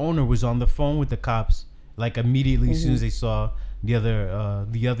store owner was on the phone with the cops like immediately as soon as they saw the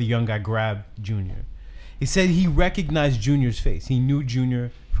other young guy grab Junior. He said he recognized Junior's face. He knew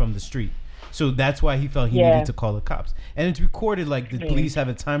Junior from the street. So that's why he felt he needed to call the cops. And it's recorded like the police have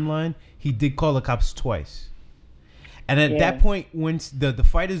a timeline. He did call the cops twice. And at that point, when the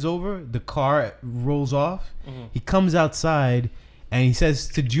fight is over, the car rolls off. He comes outside, and he says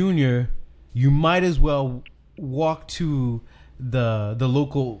to Junior, "You might as well walk to the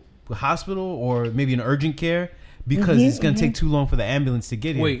local hospital or maybe an urgent care because it's gonna take too long for the ambulance to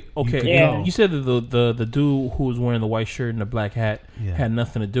get here." Wait, okay. Yeah. You said that the dude who was wearing the white shirt and the black hat had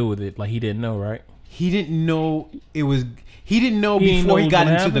nothing to do with it. Like he didn't know, right? He didn't know it was. He didn't know He didn't before know he it got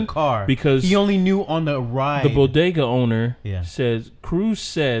was into gonna the happen? car Because he only knew on the ride. The bodega owner Yeah. says Cruz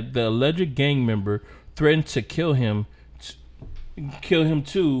said the alleged gang member threatened to kill him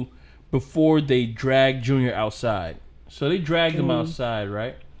too before they dragged Junior outside. So they dragged him outside,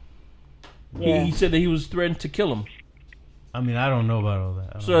 right? Yeah. He said that he was threatened to kill him. I mean, I don't know about all that.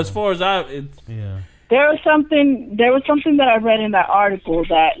 I don't So know. as far as it's yeah, There was something that I read in that article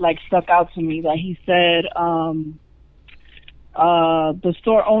that like stuck out to me, that he said the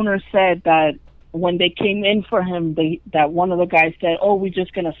store owner said that when they came in for him, that one of the guys said, "Oh, we're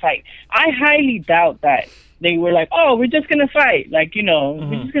just gonna fight." I highly doubt that they were like, "Oh, we're just gonna fight," like, you know,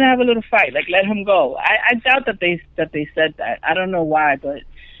 we're just gonna have a little fight, like let him go. I doubt that they said that. I don't know why, but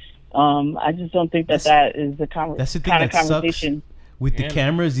I just don't think that is the that's the thing kind of that conversation. sucks with the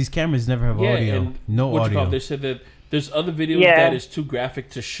cameras. These cameras never have audio. and No what you audio. call it, they said that there's other videos Yeah. that is too graphic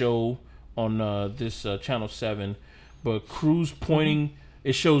to show on this Channel 7, but Cruz pointing.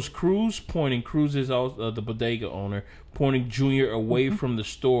 It shows Cruz pointing. Cruz is also the bodega owner, pointing Junior away from the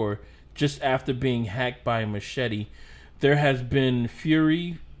store just after being hacked by a machete. There has been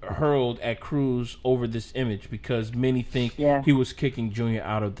fury hurled at Cruz over this image because many think he was kicking Junior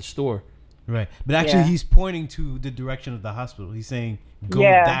out of the store. Right, but actually, he's pointing to the direction of the hospital. He's saying, "Go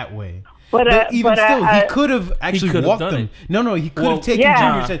that way." But even still, he could have actually walked them. No, he could have taken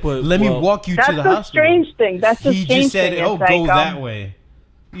Junior and said, "Let me walk you to the hospital." That's the strange thing. That's the he strange just said, thing. "Oh, It's go like, that way."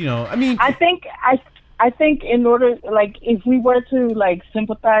 You know, I mean, I think in order, like, if we were to like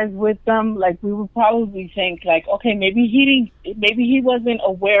sympathize with them, like, we would probably think like, okay, maybe he wasn't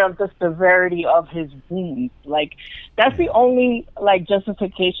aware of the severity of his wounds. Like, that's the only like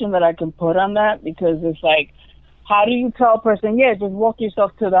justification that I can put on that, because it's like, how do you tell a person, yeah, just walk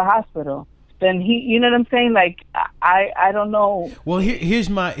yourself to the hospital? Then you know what I'm saying? Like, I don't know. Well, here's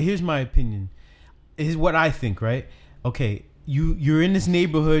my opinion. Is what I think, right? Okay. You're in this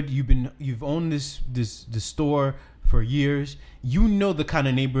neighborhood. You've owned this store for years. You know the kind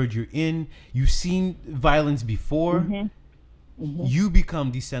of neighborhood you're in. You've seen violence before. You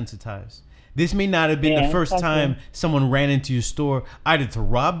become desensitized. This may not have been the first time someone ran into your store, either to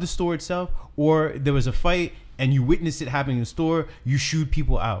rob the store itself or there was a fight and you witnessed it happening in the store. You shooed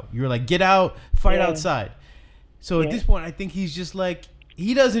people out. You're like, get out, fight outside. So at this point, I think he's just like,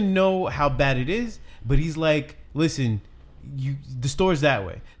 he doesn't know how bad it is, but he's like, listen, the store's that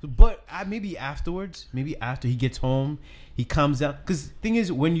way. But maybe afterwards, maybe after he gets home, he calms down. Because the thing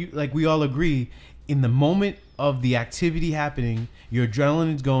is, when you, like we all agree, in the moment of the activity happening, your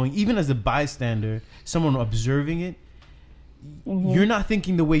adrenaline is going, even as a bystander, someone observing it, you're not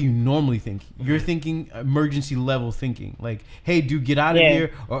thinking the way you normally think. You're thinking emergency level thinking. Like, hey, dude, get out of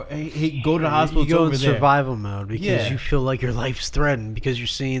here. Or, hey, go to the hospital. You go in over there. survival mode because you feel like your life's threatened because you're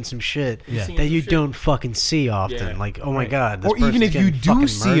seeing some shit that you don't fucking see often. Like, oh my God. This or even if you do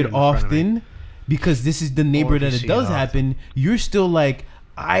see it often, because this is the neighborhood that it does happen, you're still like,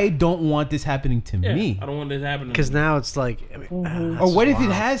 I don't want this happening to me. I don't want this happening. Because now it's like, or what if it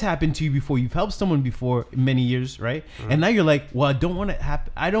has happened to you before? You've helped someone before many years, right? And now you're like, well, I don't want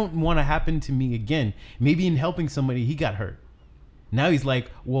to happen to me again. Maybe in helping somebody, he got hurt. Now he's like,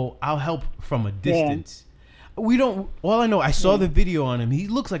 well, I'll help from a distance. We don't. All I know, I saw the video on him. He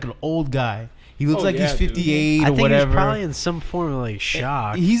looks like an old guy. He looks like he's 58 or whatever. I think he's probably in some form of like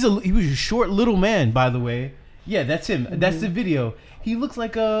shock. He was a short little man, by the way. Yeah, that's him. That's the video. He looks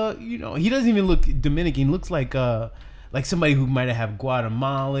like he doesn't even look Dominican. He looks like somebody who might have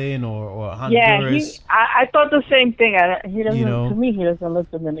Guatemalan or Honduras. Yeah, I thought the same thing. He doesn't. To me, he doesn't look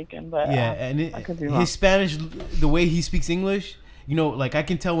Dominican. But and I could be wrong. His Spanish, the way he speaks English, like I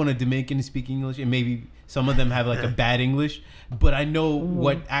can tell when a Dominican is speaking English, and maybe some of them have like a bad English, but I know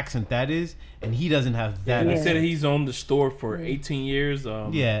what accent that is, and he doesn't have that. He said he's owned the store for 18 years.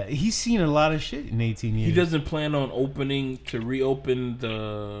 He's seen a lot of shit in 18 years. He doesn't plan on reopen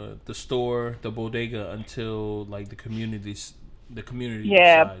the store, the bodega, until like the community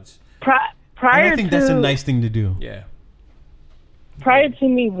decides. I think that's a nice thing to do. Yeah. Prior to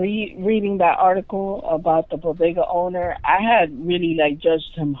me reading that article about the bodega owner, I had really like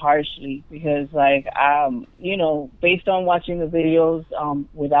judged him harshly because based on watching the videos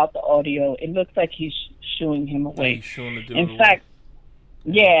without the audio, it looks like he's shooing him away. In fact,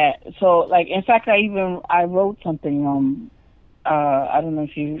 so like in fact I wrote something I don't know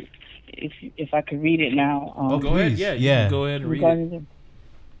if if I could read it now. Go ahead. Please. Yeah, you Yeah. can go ahead and read it. regarding the-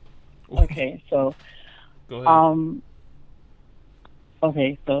 Okay, so Go ahead.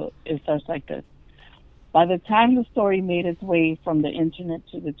 Okay, so it starts like this. By the time the story made its way from the internet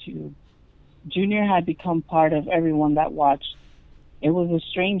to the tube, Junior had become part of everyone that watched. It was a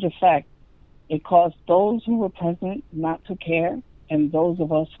strange effect. It caused those who were present not to care, and those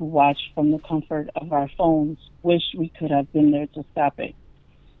of us who watched from the comfort of our phones wish we could have been there to stop it.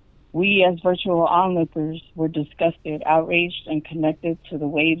 We, as virtual onlookers, were disgusted, outraged, and connected to the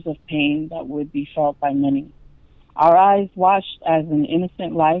waves of pain that would be felt by many. Our eyes watched as an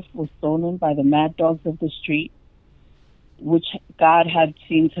innocent life was stolen by the mad dogs of the street, which God had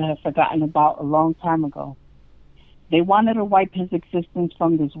seemed to have forgotten about a long time ago. They wanted to wipe his existence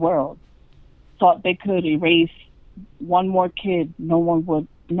from this world, thought they could erase one more kid no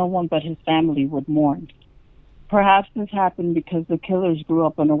one but his family would mourn. Perhaps this happened because the killers grew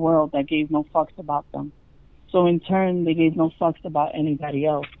up in a world that gave no fucks about them. So in turn, they gave no fucks about anybody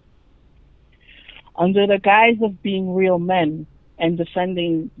else. Under the guise of being real men and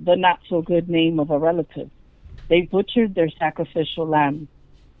defending the not-so-good name of a relative, they butchered their sacrificial lamb.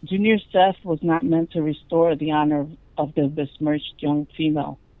 Junior's death was not meant to restore the honor of the besmirched young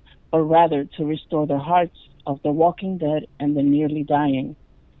female, but rather to restore the hearts of the walking dead and the nearly dying.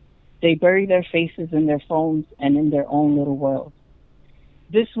 They buried their faces in their phones and in their own little world.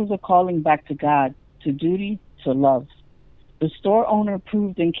 This was a calling back to God, to duty, to love. The store owner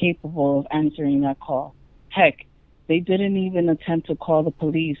proved incapable of answering that call. Heck, they didn't even attempt to call the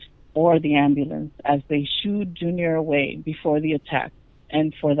police or the ambulance as they shooed Junior away before the attack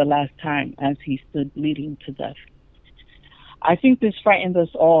and for the last time as he stood bleeding to death. I think this frightened us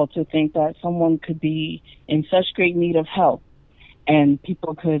all to think that someone could be in such great need of help and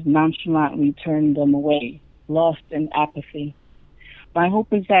people could nonchalantly turn them away, lost in apathy. My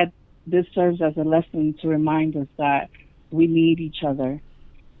hope is that this serves as a lesson to remind us that we need each other,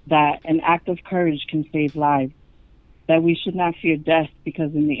 that an act of courage can save lives, that we should not fear death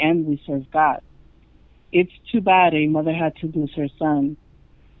because in the end we serve God. It's too bad a mother had to lose her son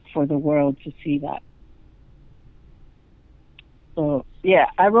for the world to see that. So, yeah,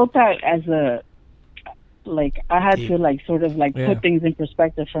 I wrote that as a, I had to, sort of, put things in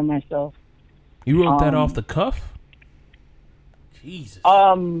perspective for myself. You wrote that off the cuff? Jesus.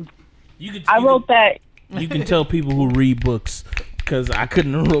 I wrote that. You can tell people who read books, because I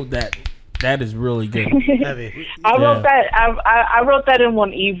couldn't have wrote that. That is really good. Heavy. I wrote that. I wrote that in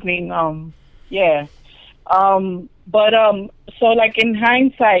one evening. So in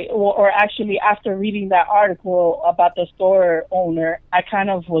hindsight, or actually after reading that article about the store owner, I kind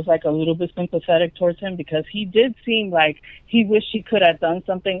of was a little bit sympathetic towards him because he did seem like he wished he could have done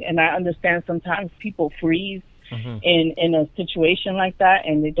something. And I understand sometimes people freeze in a situation like that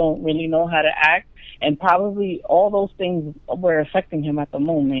and they don't really know how to act. And probably all those things were affecting him at the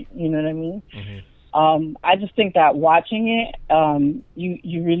moment. You know what I mean? I just think that watching it,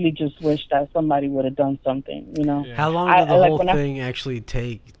 you really just wish that somebody would have done something, you know? Yeah. How long did the whole thing actually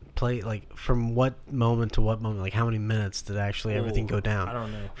take place? From what moment to what moment? How many minutes did actually everything go down? I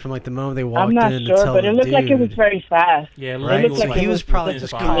don't know. From the moment they walked I'm not in sure, to tell but it looked like it was very fast. Yeah, right. It looked like he was probably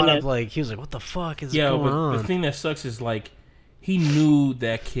just caught up. minutes. He was like, "What the fuck is going but on?" The thing that sucks is he knew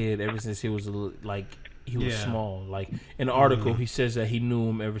that kid ever since he was he was small. In the article, he says that he knew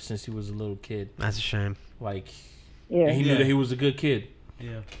him ever since he was a little kid. That's a shame. And he knew that he was a good kid.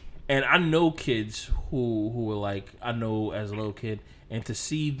 Yeah. And I know kids who were I know as a little kid, and to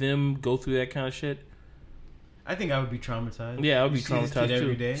see them go through that kind of shit, I think I would be traumatized. Yeah, I would be traumatized too.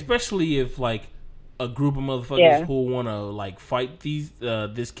 Every day. Especially if a group of motherfuckers who want to fight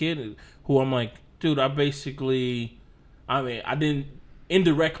this kid, who I'm like, dude, I didn't.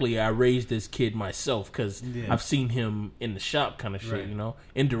 Indirectly, I raised this kid myself because I've seen him in the shop, kind of shit. You know,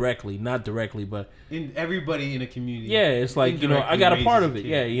 indirectly, not directly, but everybody in a community. Yeah, it's I got a part of it.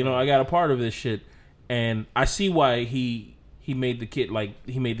 Yeah, I got a part of this shit, and I see why he made the kid say,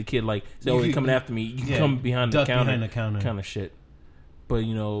 "Oh, you're coming after me. You can come behind the counter, kind of shit." But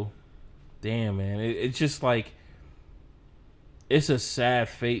damn man, it's just it's a sad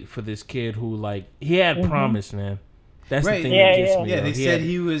fate for this kid who he had promise, man. That's the thing that gets me. Yeah, they said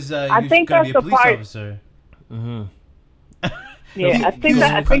he was. I think going to be a that's the police part. Officer. Yeah, I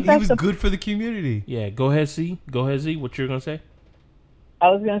think he was good for the community. Yeah, go ahead, Z. What you're gonna say? I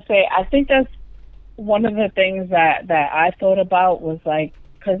was gonna say I think that's one of the things that I thought about was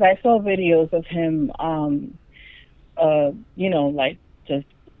because I saw videos of him, just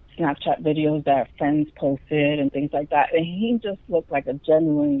Snapchat videos that friends posted and things like that, and he just looked like a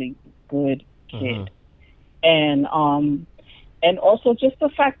genuinely good kid. And And also just the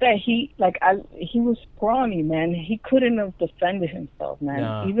fact that he was scrawny, man. He couldn't have defended himself, man.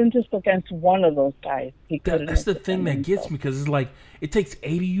 Nah. Even just against one of those guys, he couldn't. That's the have thing that defended gets himself. me, because it's like it takes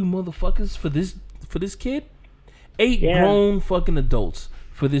 80 you motherfuckers for this kid. 8 Yeah. grown fucking adults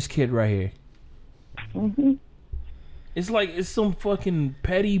for this kid right here. Mhm. It's like it's some fucking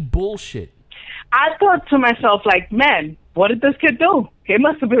petty bullshit. I thought to myself, like, man, what did this kid do? It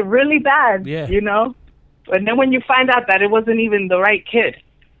must have been really bad, Yeah. you know? And then when you find out that it wasn't even the right kid.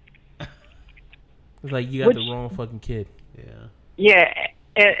 It's like you got the wrong fucking kid. Yeah. Yeah,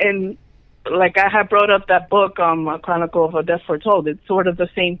 and like I had brought up that book, A Chronicle of a Death Foretold. It's sort of the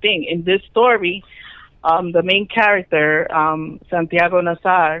same thing. In this story, the main character, Santiago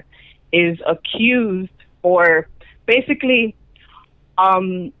Nazar, is accused, or basically,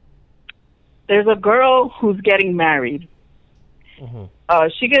 there's a girl who's getting married. Mhm.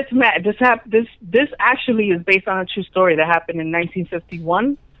 She gets married. This actually is based on a true story that happened in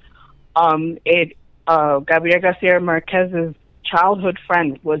 1951. Gabriel Garcia Marquez's childhood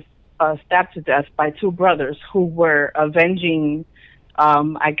friend was stabbed to death by 2 brothers who were avenging,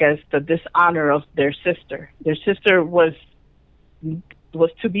 I guess, the dishonor of their sister. Their sister was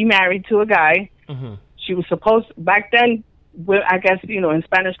to be married to a guy. Mhm. She was supposed, back then, I guess, in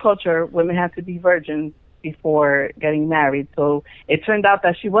Spanish culture, women had to be virgins before getting married. So it turned out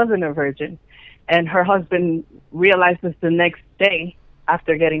that she wasn't a virgin. And her husband realized this the next day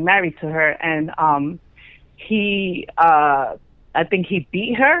after getting married to her. And I think he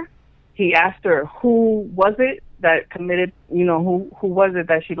beat her. He asked her, who was it that committed, who was it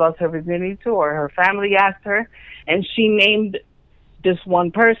that she lost her virginity to, or her family asked her. And she named this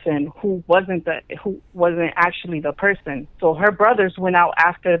one person who wasn't actually the person. So her brothers went out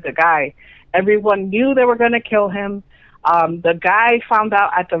after the guy. Everyone knew they were going to kill him. The guy found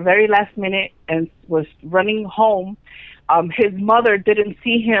out at the very last minute and was running home. His mother didn't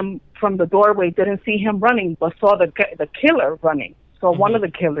see him from the doorway, didn't see him running, but saw the killer running. So one of the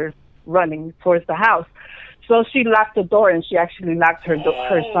killers running towards the house. So she locked the door, and she actually locked her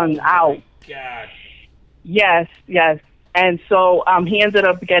son out. God. Yes. And so he ended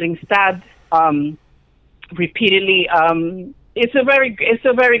up getting stabbed repeatedly. It's a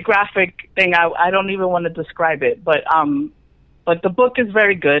very graphic thing. I don't even want to describe it, but the book is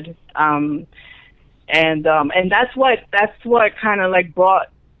very good. And that's what kind of like brought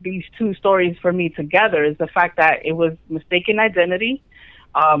these 2 stories for me together, is the fact that it was mistaken identity.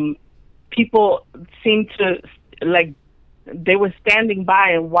 People seemed to like they were standing by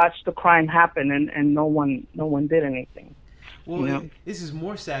and watched the crime happen, and no one did anything. Well, this is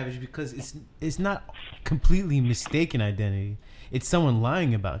more savage because it's not completely mistaken identity. It's someone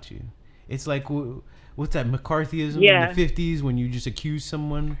lying about you. It's like what's that, McCarthyism in the 50s when you just accuse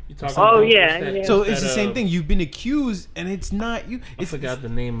someone? Oh yeah. So it's the same thing. You've been accused, and it's not you. I forgot the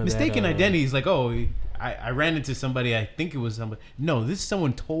name of mistaken that, identity is like, I ran into somebody. I think it was somebody. No, this is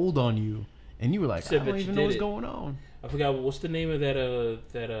someone told on you, and you were like, I don't even know what's going on. I forgot what's the name of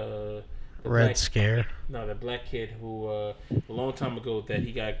that Red Scare. No, the black kid who a long time ago that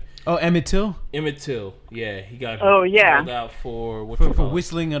he got. Oh, Emmett Till. Emmett Till, yeah, he got. called out for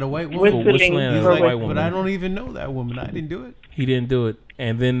whistling at a white woman. Whistling at a white woman. But I don't even know that woman. I didn't do it. He didn't do it,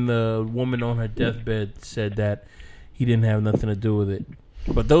 and then the woman on her deathbed said that he didn't have nothing to do with it.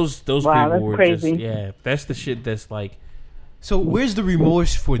 But those people were crazy. just that's the shit that's like. So where's the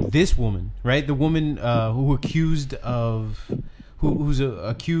remorse for this woman, right? The woman who accused of, who's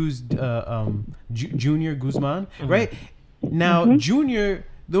accused Junior Guzman, right? Now Junior,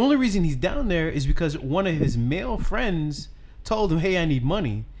 the only reason he's down there is because one of his male friends told him, "Hey, I need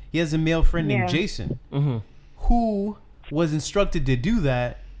money." He has a male friend named Jason, who was instructed to do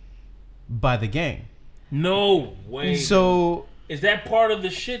that by the gang. No way. So is that part of the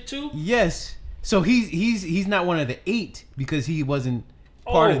shit too? Yes. So he's not one of the 8 because he wasn't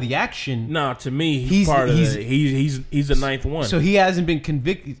part of the action. No, to me he's part of it. He's the 9th one. So he hasn't been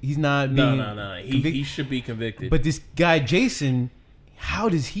convicted. He's not being No. He should be convicted. But this guy Jason, how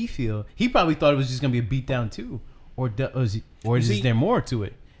does he feel? He probably thought it was just gonna be a beatdown too, or is there more to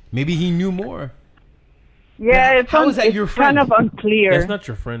it? Maybe he knew more. Yeah, how is that your friend? Kind of unclear. That's not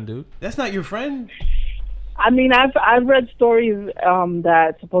your friend, dude. That's not your friend. I mean, I've read stories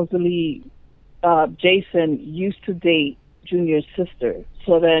that supposedly Jason used to date Junior's sister.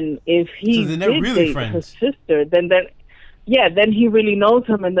 So then, if he did really date friends. his sister, then he really knows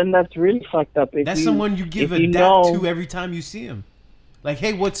him, and then that's really fucked up. That's someone you give a dap to every time you see him. Like,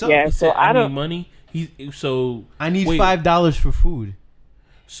 hey, what's up? Yeah, He so said, I don't. need money. I need $5 for food.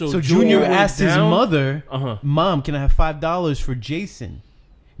 So Junior asked his mother, "Mom, can I have $5 for Jason?"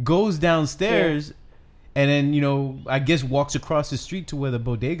 Goes downstairs and then I guess walks across the street to where the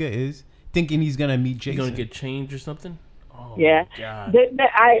bodega is, thinking he's gonna meet Jason. He's gonna get change or something. Oh, yeah. my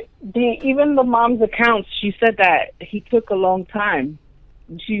God. Even the mom's accounts, she said that he took a long time.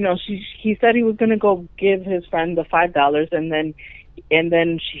 He said he was gonna go give his friend the $5, and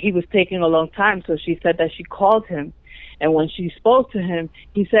then he was taking a long time. So she said that she called him, and when she spoke to him,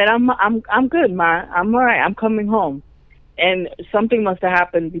 he said, "I'm good, ma. I'm all right. I'm coming home." And something must have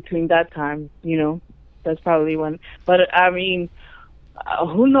happened between that time. That's probably when. But I mean,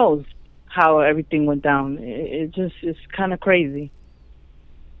 who knows how everything went down? It's kind of crazy.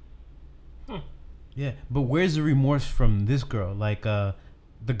 Yeah, but where's the remorse from this girl? Like,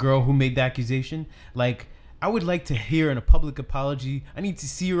 the girl who made the accusation? Like, I would like to hear a public apology. I need to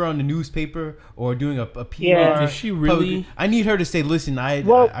see her on the newspaper or doing a PR. Yeah. Is she really? I need her to say, "Listen, I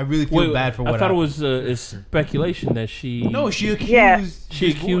really feel bad for what I thought it was it's speculation that she. No, she accused. Yeah.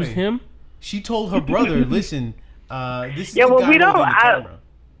 She accused him. She told her brother, "Listen, this is Yeah, the well, guy we don't- holding the camera."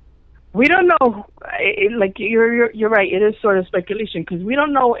 We don't know. Like you're right. It is sort of speculation because we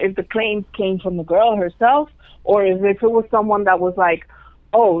don't know if the claims came from the girl herself or if it was someone that was like,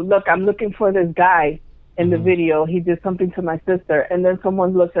 "Oh, look, I'm looking for this guy in the video. He did something to my sister," and then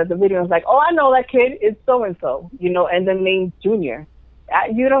someone looks at the video and is like, "Oh, I know that kid. It's so and so," and then names Junior.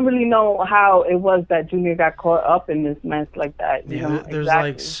 You don't really know how it was that Junior got caught up in this mess like that. There's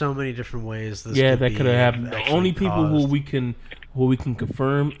like so many different ways. This Yeah, could that could have happened. The actually only people caused. who we can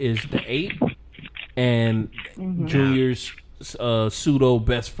confirm is the 8 and Junior's pseudo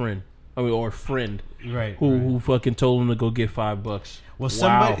best friend. Or friend. Right. Who fucking told him to go get $5. Well,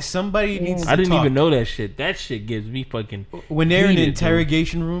 Wow. somebody needs to I didn't talk. even know that shit. That shit gives me fucking. When they're in the heated, dude.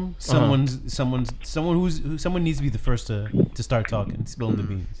 interrogation room, someone needs to be the first to start talking, spilling the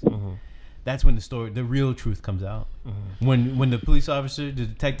beans. That's when the real truth comes out. When the police officer, the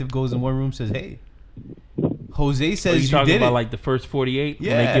detective goes in one room, says, "Hey, Jose says you you talking did about it." like the first 48 when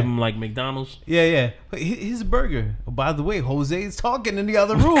Yeah. they give him like McDonald's. Yeah. Here's a burger. Oh, by the way, Jose is talking in the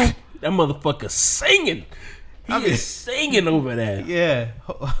other room. That motherfucker singing. He is singing over there. Yeah.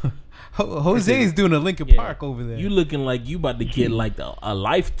 Jose is doing a Lincoln Yeah. Park over there. You looking like you about to get like a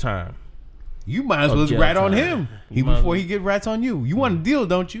lifetime. You might as well jail rat on time. him You might as before well. he get rats on you. You want a deal,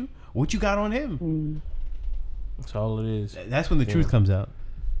 don't you? What you got on him? That's all it is. That's when the truth comes out.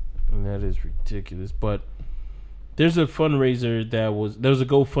 And that is ridiculous. But there's a fundraiser there was a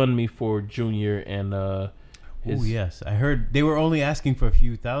GoFundMe for Junior and Oh yes, I heard they were only asking for a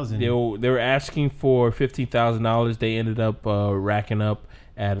few thousand. they were asking for $15,000. They ended up racking up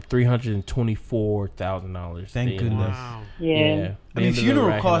at $324,000. Thank goodness. Wow. Yeah. Yeah. I They mean, ended up funeral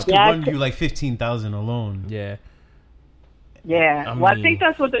racking costs up- could Yeah, run you like 15,000 alone. Yeah. Yeah. I Well, I mean- think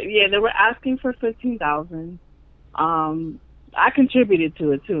that's what. They were asking for 15,000. I contributed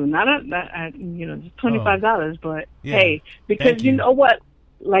to it too. Just $25. But Yeah. hey, because Thank you. you know what,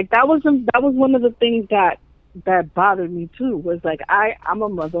 like that was one of the things that bothered me too. Was like I'm a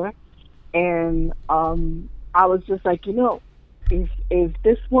mother, and I was just like, if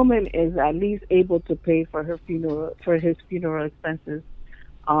this woman is at least able to pay for his funeral expenses,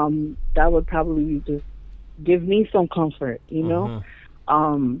 that would probably just give me some comfort,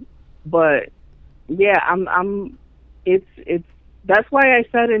 But yeah, it's that's why I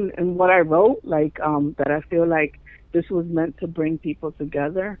said in what I wrote, like that I feel like this was meant to bring people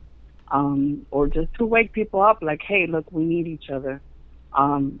together, or just to wake people up, like, hey, look, we need each other,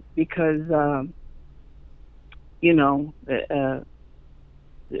 because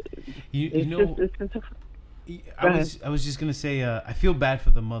it's just I was just gonna say I feel bad for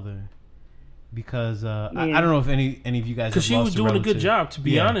the mother because I don't know if any of you guys Because she was doing a good job, to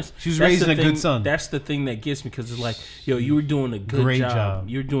be honest. She was That's raising the a thing- good son. That's the thing that gets me, because it's like, yo, you were doing a good Great job. job.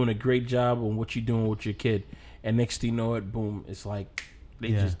 You're doing a great job on what you're doing with your kid. And next thing you know it, boom, it's like they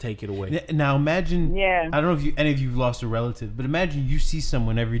Yeah. just take it away. Now imagine, Yeah. I don't know if any of you've lost a relative, but imagine you see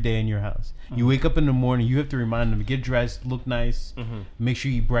someone every day in your house. You wake up in the morning, you have to remind them to get dressed, look nice, make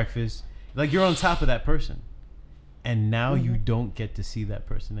sure you eat breakfast. Like you're on top of that person. And now you don't get to see that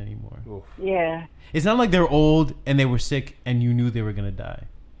person anymore. Oof. yeah. It's not like they're old and they were sick and you knew they were going to die.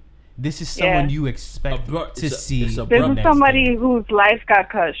 This is someone you expect Abrupt- to it's a- see. it's a This abrupt is somebody whose life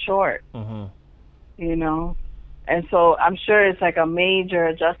got cut short, and so I'm sure it's like a major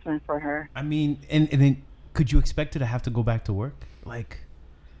adjustment for her. I mean, and then could you expect her to have to go back to work? Like,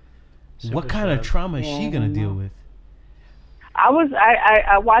 what kind of sad. trauma is she Yeah, going to I deal know. with?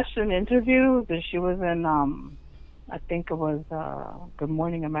 I watched an interview that she was in. I think it was Good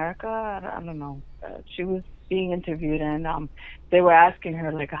Morning America. I don't know. She was being interviewed, and they were asking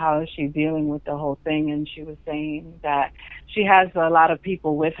her like, how is she dealing with the whole thing? And she was saying that she has a lot of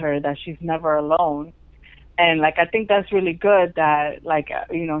people with her, that she's never alone, And like, I think that's really good that, like,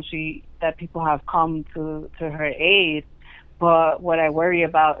 that people have come to her aid. But what I worry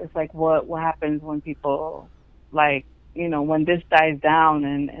about is like what happens when people, like, when this dies down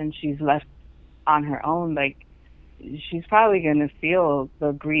and she's left on her own. Like, she's probably gonna feel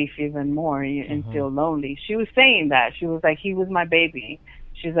the grief even more and feel lonely. She was saying that. She was like, he was my baby.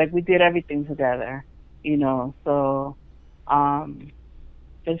 She's like, we did everything together, So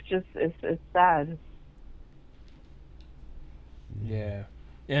it's sad. Yeah,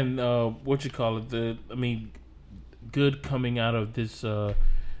 and what you call it? Good coming out of this evil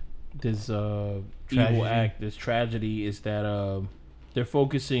act, this tragedy, is that they're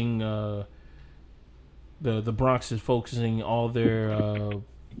focusing. The Bronx is focusing all their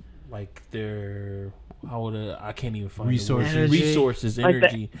I can't even find resources,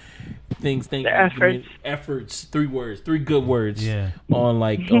 energy, efforts. 3 good words. Yeah.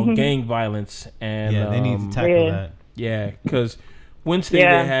 on gang violence, and they need to tackle that. Yeah, because Wednesday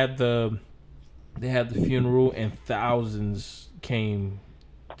they had the funeral, and thousands came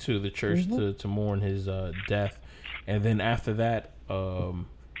to the church to mourn his death, and then after that,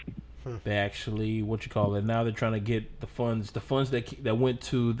 they actually now they're trying to get the funds that went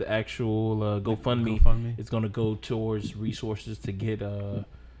to the actual GoFundMe. It's going to go towards resources to get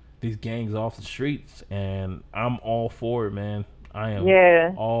these gangs off the streets, and I'm all for it, man. I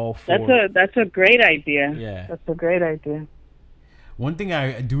am all for it. That's a great idea. Yeah, that's a great idea. One thing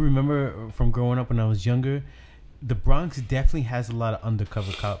I do remember from growing up when I was younger, the Bronx definitely has a lot of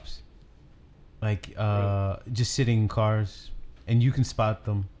undercover cops, like just sitting in cars, and you can spot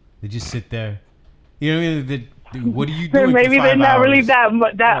them. They just sit there. You know what I mean? What are you doing? Maybe for 5 they're not hours? really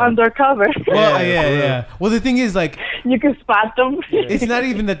that undercover. Well, yeah. Well, the thing is, like, you can spot them. It's not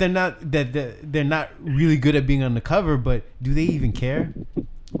even that they're not really good at being undercover, but do they even care?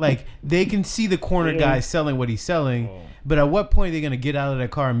 Like, they can see the corner guy selling what he's selling, but at what point are they gonna get out of their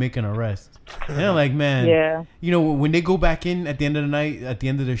car and make an arrest? And they're like, man, when they go back in at the end of the night, at the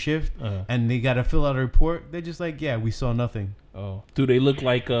end of their shift, and they gotta fill out a report, they're just like, yeah, we saw nothing. Oh, do they look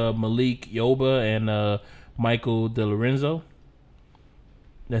like Malik Yoba and Michael DeLorenzo?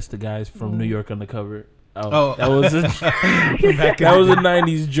 That's the guys from New York Undercover. Oh, that was a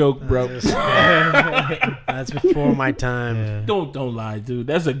 90s joke, bro. That's before my time. Yeah. Don't lie, dude.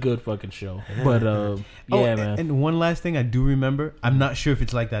 That's a good fucking show. But man. And one last thing I do remember, I'm not sure if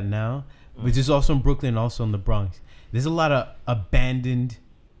it's like that now, but this is also in Brooklyn, also in the Bronx. There's a lot of abandoned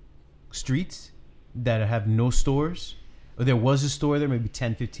streets that have no stores. Or there was a store there maybe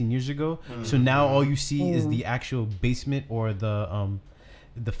 10, 15 years ago. So now all you see is the actual basement or the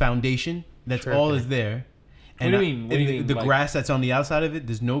foundation. That's all is there. And what do you mean? The grass that's on the outside of it,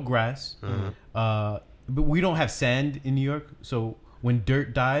 there's no grass. But we don't have sand in New York. So when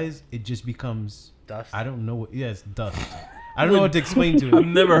dirt dies, it just becomes dust. I don't know. It's dust. I don't know what to explain to it. I've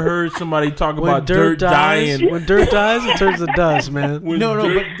never heard somebody talk about dirt dying. When dirt dies, it turns to dust, man.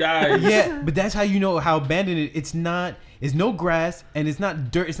 Dirt dies. Yeah, but that's how you know how abandoned it. It's not. It's no grass, and it's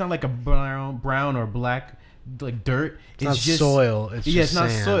not dirt. It's not like a brown or black like dirt. It's not just soil. It's just not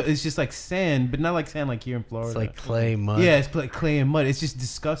sand. soil. It's just like sand, but not like sand like here in Florida. It's like clay, mud. Yeah, it's like clay and mud. It's just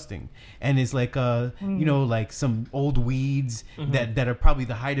disgusting, and it's like like some old weeds that are probably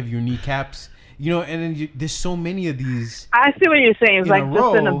the height of your kneecaps. And then there's so many of these. I see what you're saying. It's like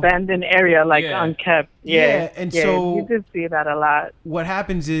just an abandoned area, like unkept. And so you did see that a lot. What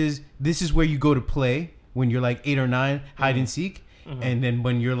happens is this is where you go to play when you're like 8 or 9, hide and seek, and then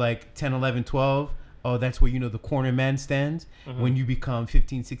when you're like 10, 11, 12, that's where the corner man stands. When you become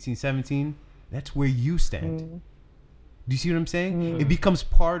 15, 16, 17, that's where you stand. Do you see what I'm saying? It becomes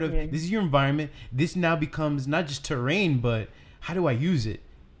part of this is your environment. This now becomes not just terrain, but how do I use it?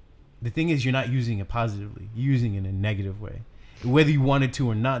 The thing is, you're not using it positively. You're using it in a negative way. Whether you wanted to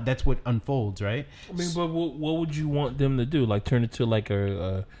or not, that's what unfolds, right? I mean, but what would you want them to do? Like turn it to like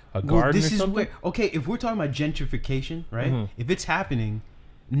a garden or something? If we're talking about gentrification, right? If it's happening,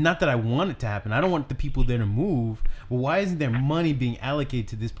 not that I want it to happen. I don't want the people there to move. But why isn't there money being allocated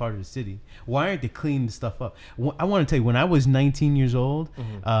to this part of the city? Why aren't they cleaning the stuff up? I want to tell you, when I was 19 years old,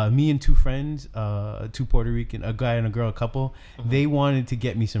 me and 2 friends, 2 Puerto Rican, a guy and a girl, a couple, they wanted to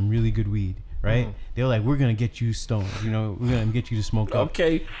get me some really good weed. Right? They were like, we're going to get you stoned. We're going to get you to smoke up.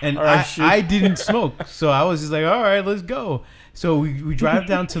 Okay. And I didn't smoke. So I was just like, all right, let's go. So we drive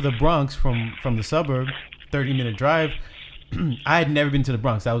down to the Bronx from the suburb, 30-minute drive. I had never been to the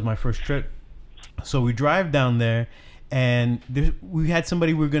Bronx. That was my first trip. So we drive down there, and we had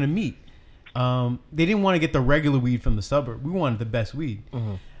somebody we were going to meet. They didn't want to get the regular weed from the suburb. We wanted the best weed.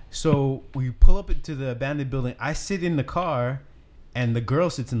 So we pull up into the abandoned building. I sit in the car, and the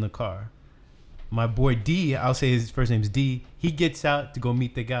girl sits in the car. my boy D, I'll say his first name's D. He gets out to go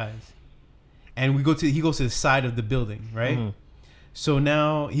meet the guys, and he goes to the side of the building, right? Mm-hmm. So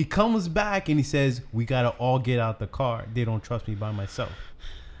now he comes back and he says, "We gotta all get out the car. They don't trust me by myself."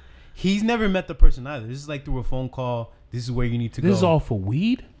 He's never met the person either. This is like through a phone call. This is where you need to go. This is all for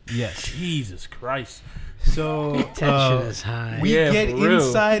weed? Yes. Jesus Christ. So tension is high. We get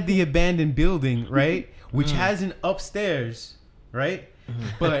inside the abandoned building, right? Which has an upstairs, right?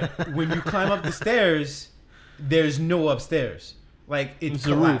 But when you climb up the stairs, there's no upstairs. Like it's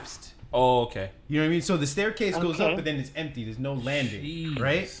collapsed. Oh, okay. You know what I mean? So the staircase goes up, but then it's empty. There's no landing,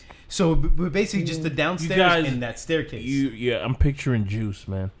 right? So we're basically just the downstairs and that staircase. Yeah, I'm picturing Juice,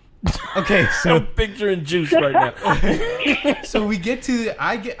 man. Okay, so I'm picturing Juice right now. So we get to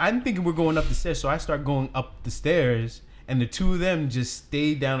I'm thinking we're going up the stairs, so I start going up the stairs, and the two of them just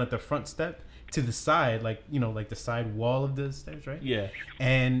stay down at the front step to the side, like the side wall of the stairs, right? Yeah.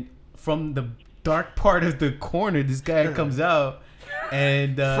 And from the dark part of the corner, this guy comes out,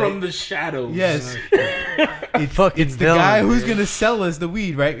 and from the shadows. Yes. It's the guy who's gonna sell us the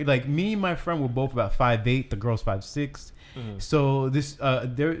weed, right? Like me and my friend were both about 5'8", the girl's 5'6". Mm-hmm. So this,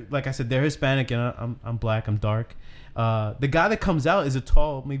 they're like I said, they're Hispanic and I'm black. I'm dark. The guy that comes out is a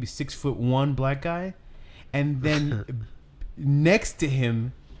tall, maybe 6'1" black guy, and then next to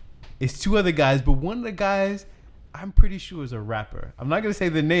him is two other guys. But one of the guys, I'm pretty sure is a rapper. I'm not gonna say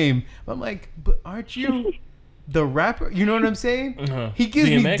the name. But I'm like, but aren't you the rapper? You know what I'm saying? Uh-huh. He gives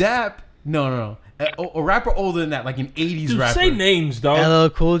DMX? me dap. No. A rapper older than that, like an 80s Dude, rapper. Say names, dog.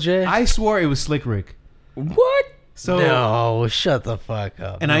 LL Cool J. I swore it was Slick Rick. What? So no, shut the fuck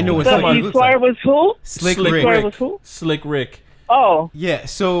up. And I know what So somebody you looks swore like. it was who? Slick You swore it Rick. was who? Slick Rick. Oh. Yeah.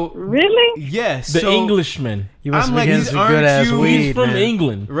 So really? yes. The so, Englishman. You must I'm be like, getting he's some good ass aren't you- weed, He's from man.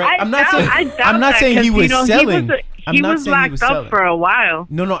 England. Right. I'm not I doubt saying that, he was 'cause, selling. He was locked up for a while.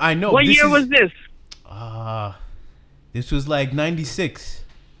 No, I know. What year was this? This was like 96.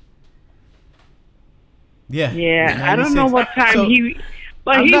 Yeah. Yeah, 96. I don't know what time So, he.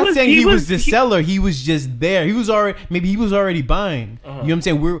 But I'm he not was, saying he was the seller. He was just there. He was already buying. You know what I'm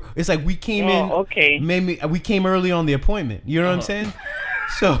saying? It's like we came in. Okay. Maybe we came early on the appointment. You know what I'm saying?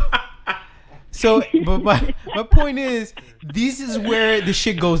 So, but my point is, this is where the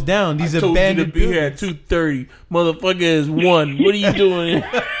shit goes down. These I told abandoned you to be here at 2:30. Motherfucker is 1. What are you doing?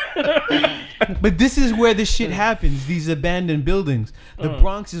 But this is where the shit happens. These abandoned buildings. The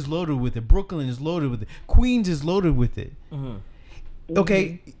Bronx is loaded with it. Brooklyn is loaded with it. Queens is loaded with it.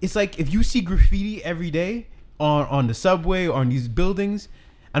 Okay, it's like if you see graffiti every day on the subway or on these buildings.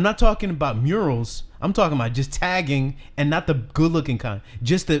 I'm not talking about murals. I'm talking about just tagging, and not the good-looking kind.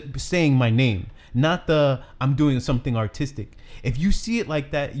 Just the saying my name, not the I'm doing something artistic. If you see it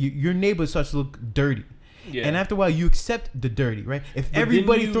like that, your neighbor starts to look dirty. Yeah. And after a while, you accept the dirty, right? If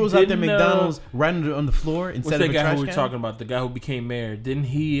everybody throws out their McDonald's right on the floor instead of a trash can. What's that guy who we're talking about? The guy who became mayor. Didn't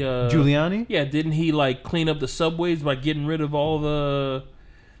he... Giuliani? Yeah, didn't he like clean up the subways by getting rid of all the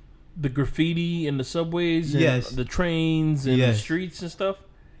graffiti in the subways and the trains and the streets and stuff?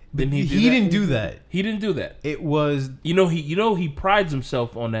 Didn't he didn't do that. He didn't do that. It was he prides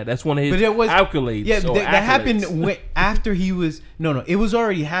himself on that. That's one of his accolades. Yeah, that happened after he was it was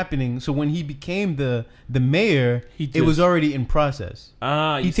already happening. So when he became the mayor, it was already in process.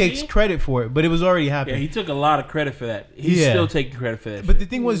 He takes credit for it, but it was already happening. Yeah, he took a lot of credit for that. He's still taking credit for that. But the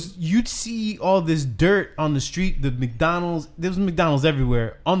thing was, you'd see all this dirt on the street. The McDonald's, there was McDonald's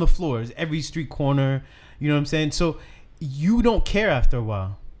everywhere on the floors, every street corner. You know what I'm saying? So you don't care after a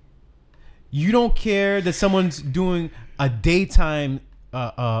while. You don't care that someone's doing a daytime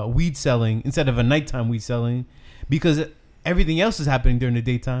weed selling instead of a nighttime weed selling, because everything else is happening during the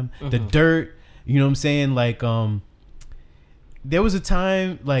daytime. The dirt, you know what I'm saying? Like, there was a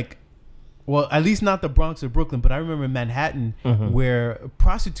time, like, well, at least not the Bronx or Brooklyn, but I remember Manhattan where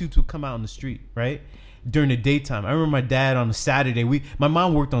prostitutes would come out on the street, right? During the daytime. I remember my dad on a Saturday. My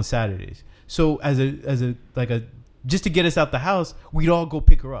mom worked on Saturdays. So just to get us out the house, we'd all go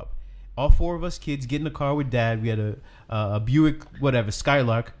pick her up. All 4 of us kids get in the car with Dad. We had a Buick, whatever,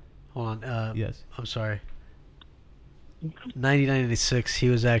 Skylark. Hold on. Yes. I'm sorry. 1996, he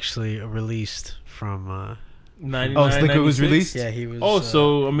was actually released from... 99, Slicker was released? Yeah, he was...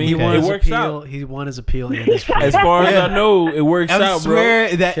 so, I mean, it works out. He won his appeal and his free. As far as I know, it works out, bro. I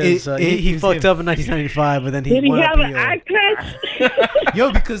swear that he fucked up in 1995, but then he won appeal. Did he have an eye test?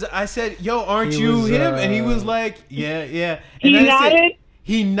 Yo, because I said, yo, aren't you him? And he was like, yeah. And he nodded?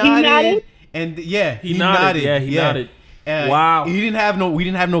 He nodded, and he nodded. Yeah, he nodded. Wow. We didn't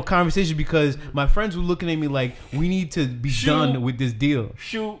have no conversation because my friends were looking at me like, we need to be done with this deal.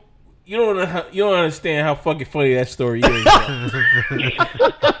 Shoot, You don't understand how fucking funny that story is. I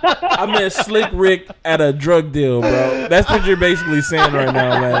met Slick Rick at a drug deal, bro. That's what you're basically saying right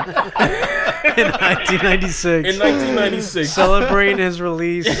now, man. In 1996. In 1996. Celebrating his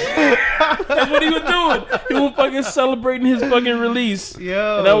release. That's what he was doing. He was fucking celebrating his fucking release.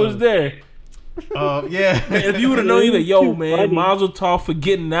 Yo. And I was there. Oh, yeah. If you would have known, you like, yo, man, Mazel Tov for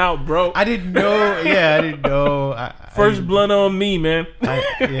getting out, bro. I didn't know. Yeah, I didn't know. First blunt on me, man.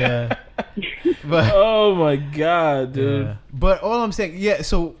 Yeah. But Oh my god, dude. yeah. But all I'm saying, yeah.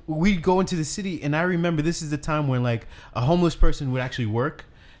 So we'd go into the city, and I remember this is the time when like a homeless person would actually work.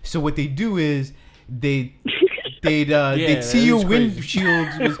 So what they do is they'd see your windshield.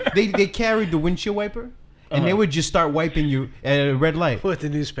 They carried the windshield wiper, and they would just start wiping you at a red light With the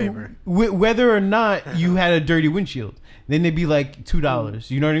newspaper. whether or not you had a dirty windshield. Then they'd be like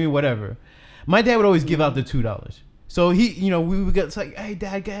 $2. You know what I mean? Whatever. My dad would always give out the $2. So we would get, it's like, hey,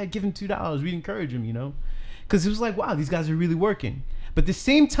 Dad, go ahead, give him $2. We'd encourage him, because it was like, wow, these guys are really working. But at the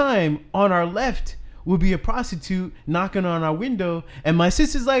same time, on our left would be a prostitute knocking on our window, and my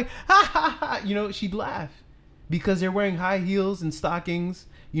sister's like, ha ha ha, she'd laugh because they're wearing high heels and stockings,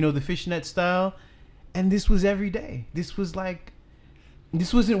 the fishnet style, and this was every day. This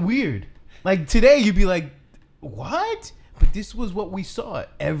wasn't weird. Like today, you'd be like, what? But this was what we saw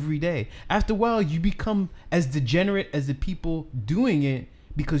every day. After a while, you become as degenerate as the people doing it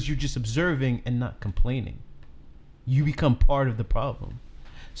because you're just observing and not complaining. You become part of the problem.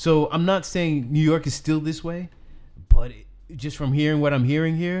 So I'm not saying New York is still this way, but just from hearing what I'm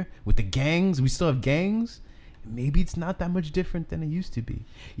hearing here with the gangs, we still have gangs. Maybe it's not that much different than it used to be.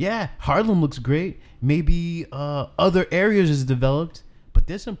 Yeah, Harlem looks great. Maybe other areas is developed, but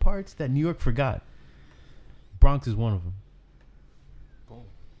there's some parts that New York forgot. Bronx is one of them.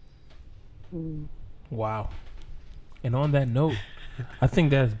 Wow. And on that note, I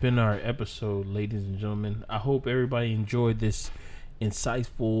think that's been our episode, ladies and gentlemen. I hope everybody enjoyed this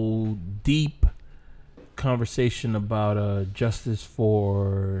insightful, deep conversation about justice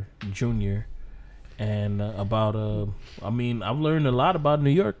for Junior, and about I've learned a lot about New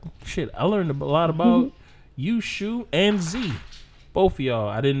York. Shit, I learned a lot about you, Shu, and Z. Both of y'all.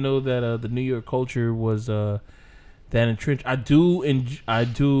 I didn't know that the New York culture was that entrenched. I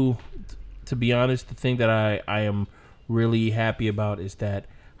do. To be honest, the thing that I am really happy about is that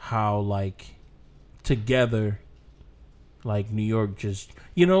how like together, like New York just,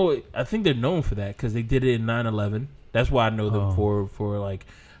 I think they're known for that because they did it in 9/11. That's why I know them for like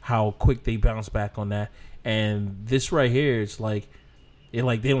how quick they bounce back on that. And this right here, it's like they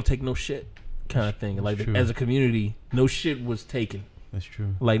don't take no shit kind of thing. Like as a community, no shit was taken. That's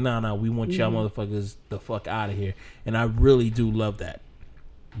true. Like nah, we want y'all motherfuckers the fuck out of here. And I really do love that.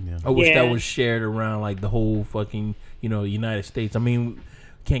 Yeah. I wish that was shared around like the whole fucking United States. I mean,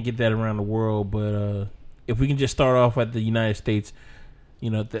 can't get that around the world, but if we can just start off at the United States,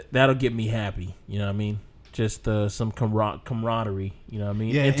 that'll get me happy. You know what I mean? Just some camaraderie. You know what I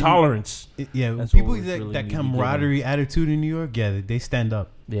mean? Yeah, and tolerance. That's people that camaraderie attitude in New York, they stand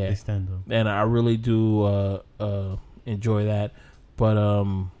up. Yeah, they stand up, and I really do enjoy that. But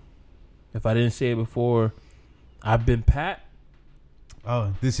if I didn't say it before, I've been Pat.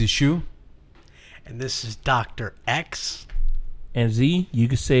 Oh, this is Shu. And this is Dr. X. And Z, you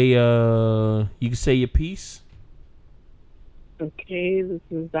can say your piece. Okay, this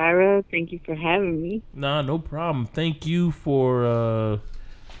is Zyra. Thank you for having me. Nah, no problem. Thank you for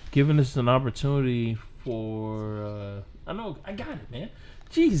giving us an opportunity for I know I got it, man.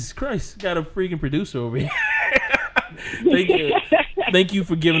 Jesus Christ, got a freaking producer over here. Thank you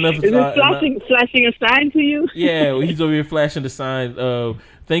for giving us. Is it flashing a sign to you? Yeah, well, he's over here flashing the sign.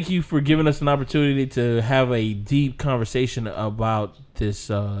 Thank you for giving us an opportunity to have a deep conversation about this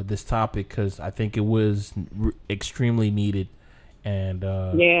topic because I think it was extremely needed, and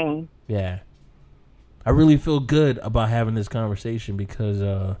yeah, I really feel good about having this conversation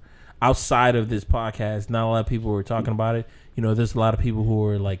because outside of this podcast, not a lot of people were talking about it. There's a lot of people who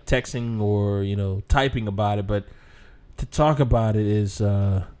are like texting or typing about it, but to talk about it is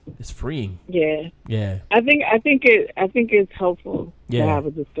freeing. Yeah. I think it's helpful to have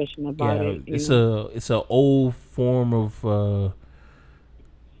a discussion about it. It's a old form of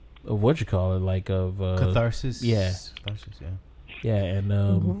what you call it, like of catharsis. Yeah. Catharsis, yeah. Yeah,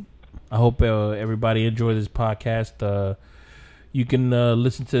 and I hope everybody enjoyed this podcast. You can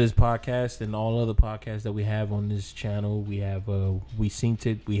listen to this podcast and all other podcasts that we have on this channel. We have We Seen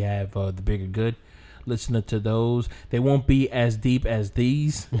It. We have The Bigger Good. Listen to those. They won't be as deep as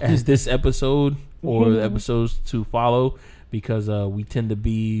as this episode or the episodes to follow because we tend to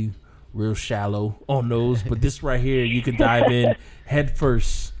be real shallow on those. But this right here, you can dive in head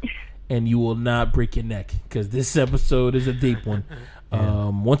first and you will not break your neck because this episode is a deep one.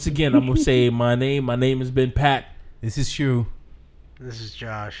 Once again, I'm gonna say my name. My name has been Pat. This is Shu. This is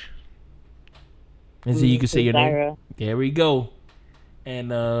Josh. And so you can say your name. Zaira. There we go. And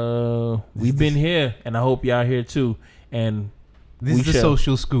we've been here, and I hope y'all here too. And This is the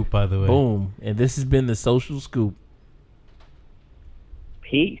social scoop, by the way. Boom. And this has been the Social Scoop.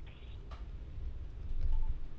 Peace.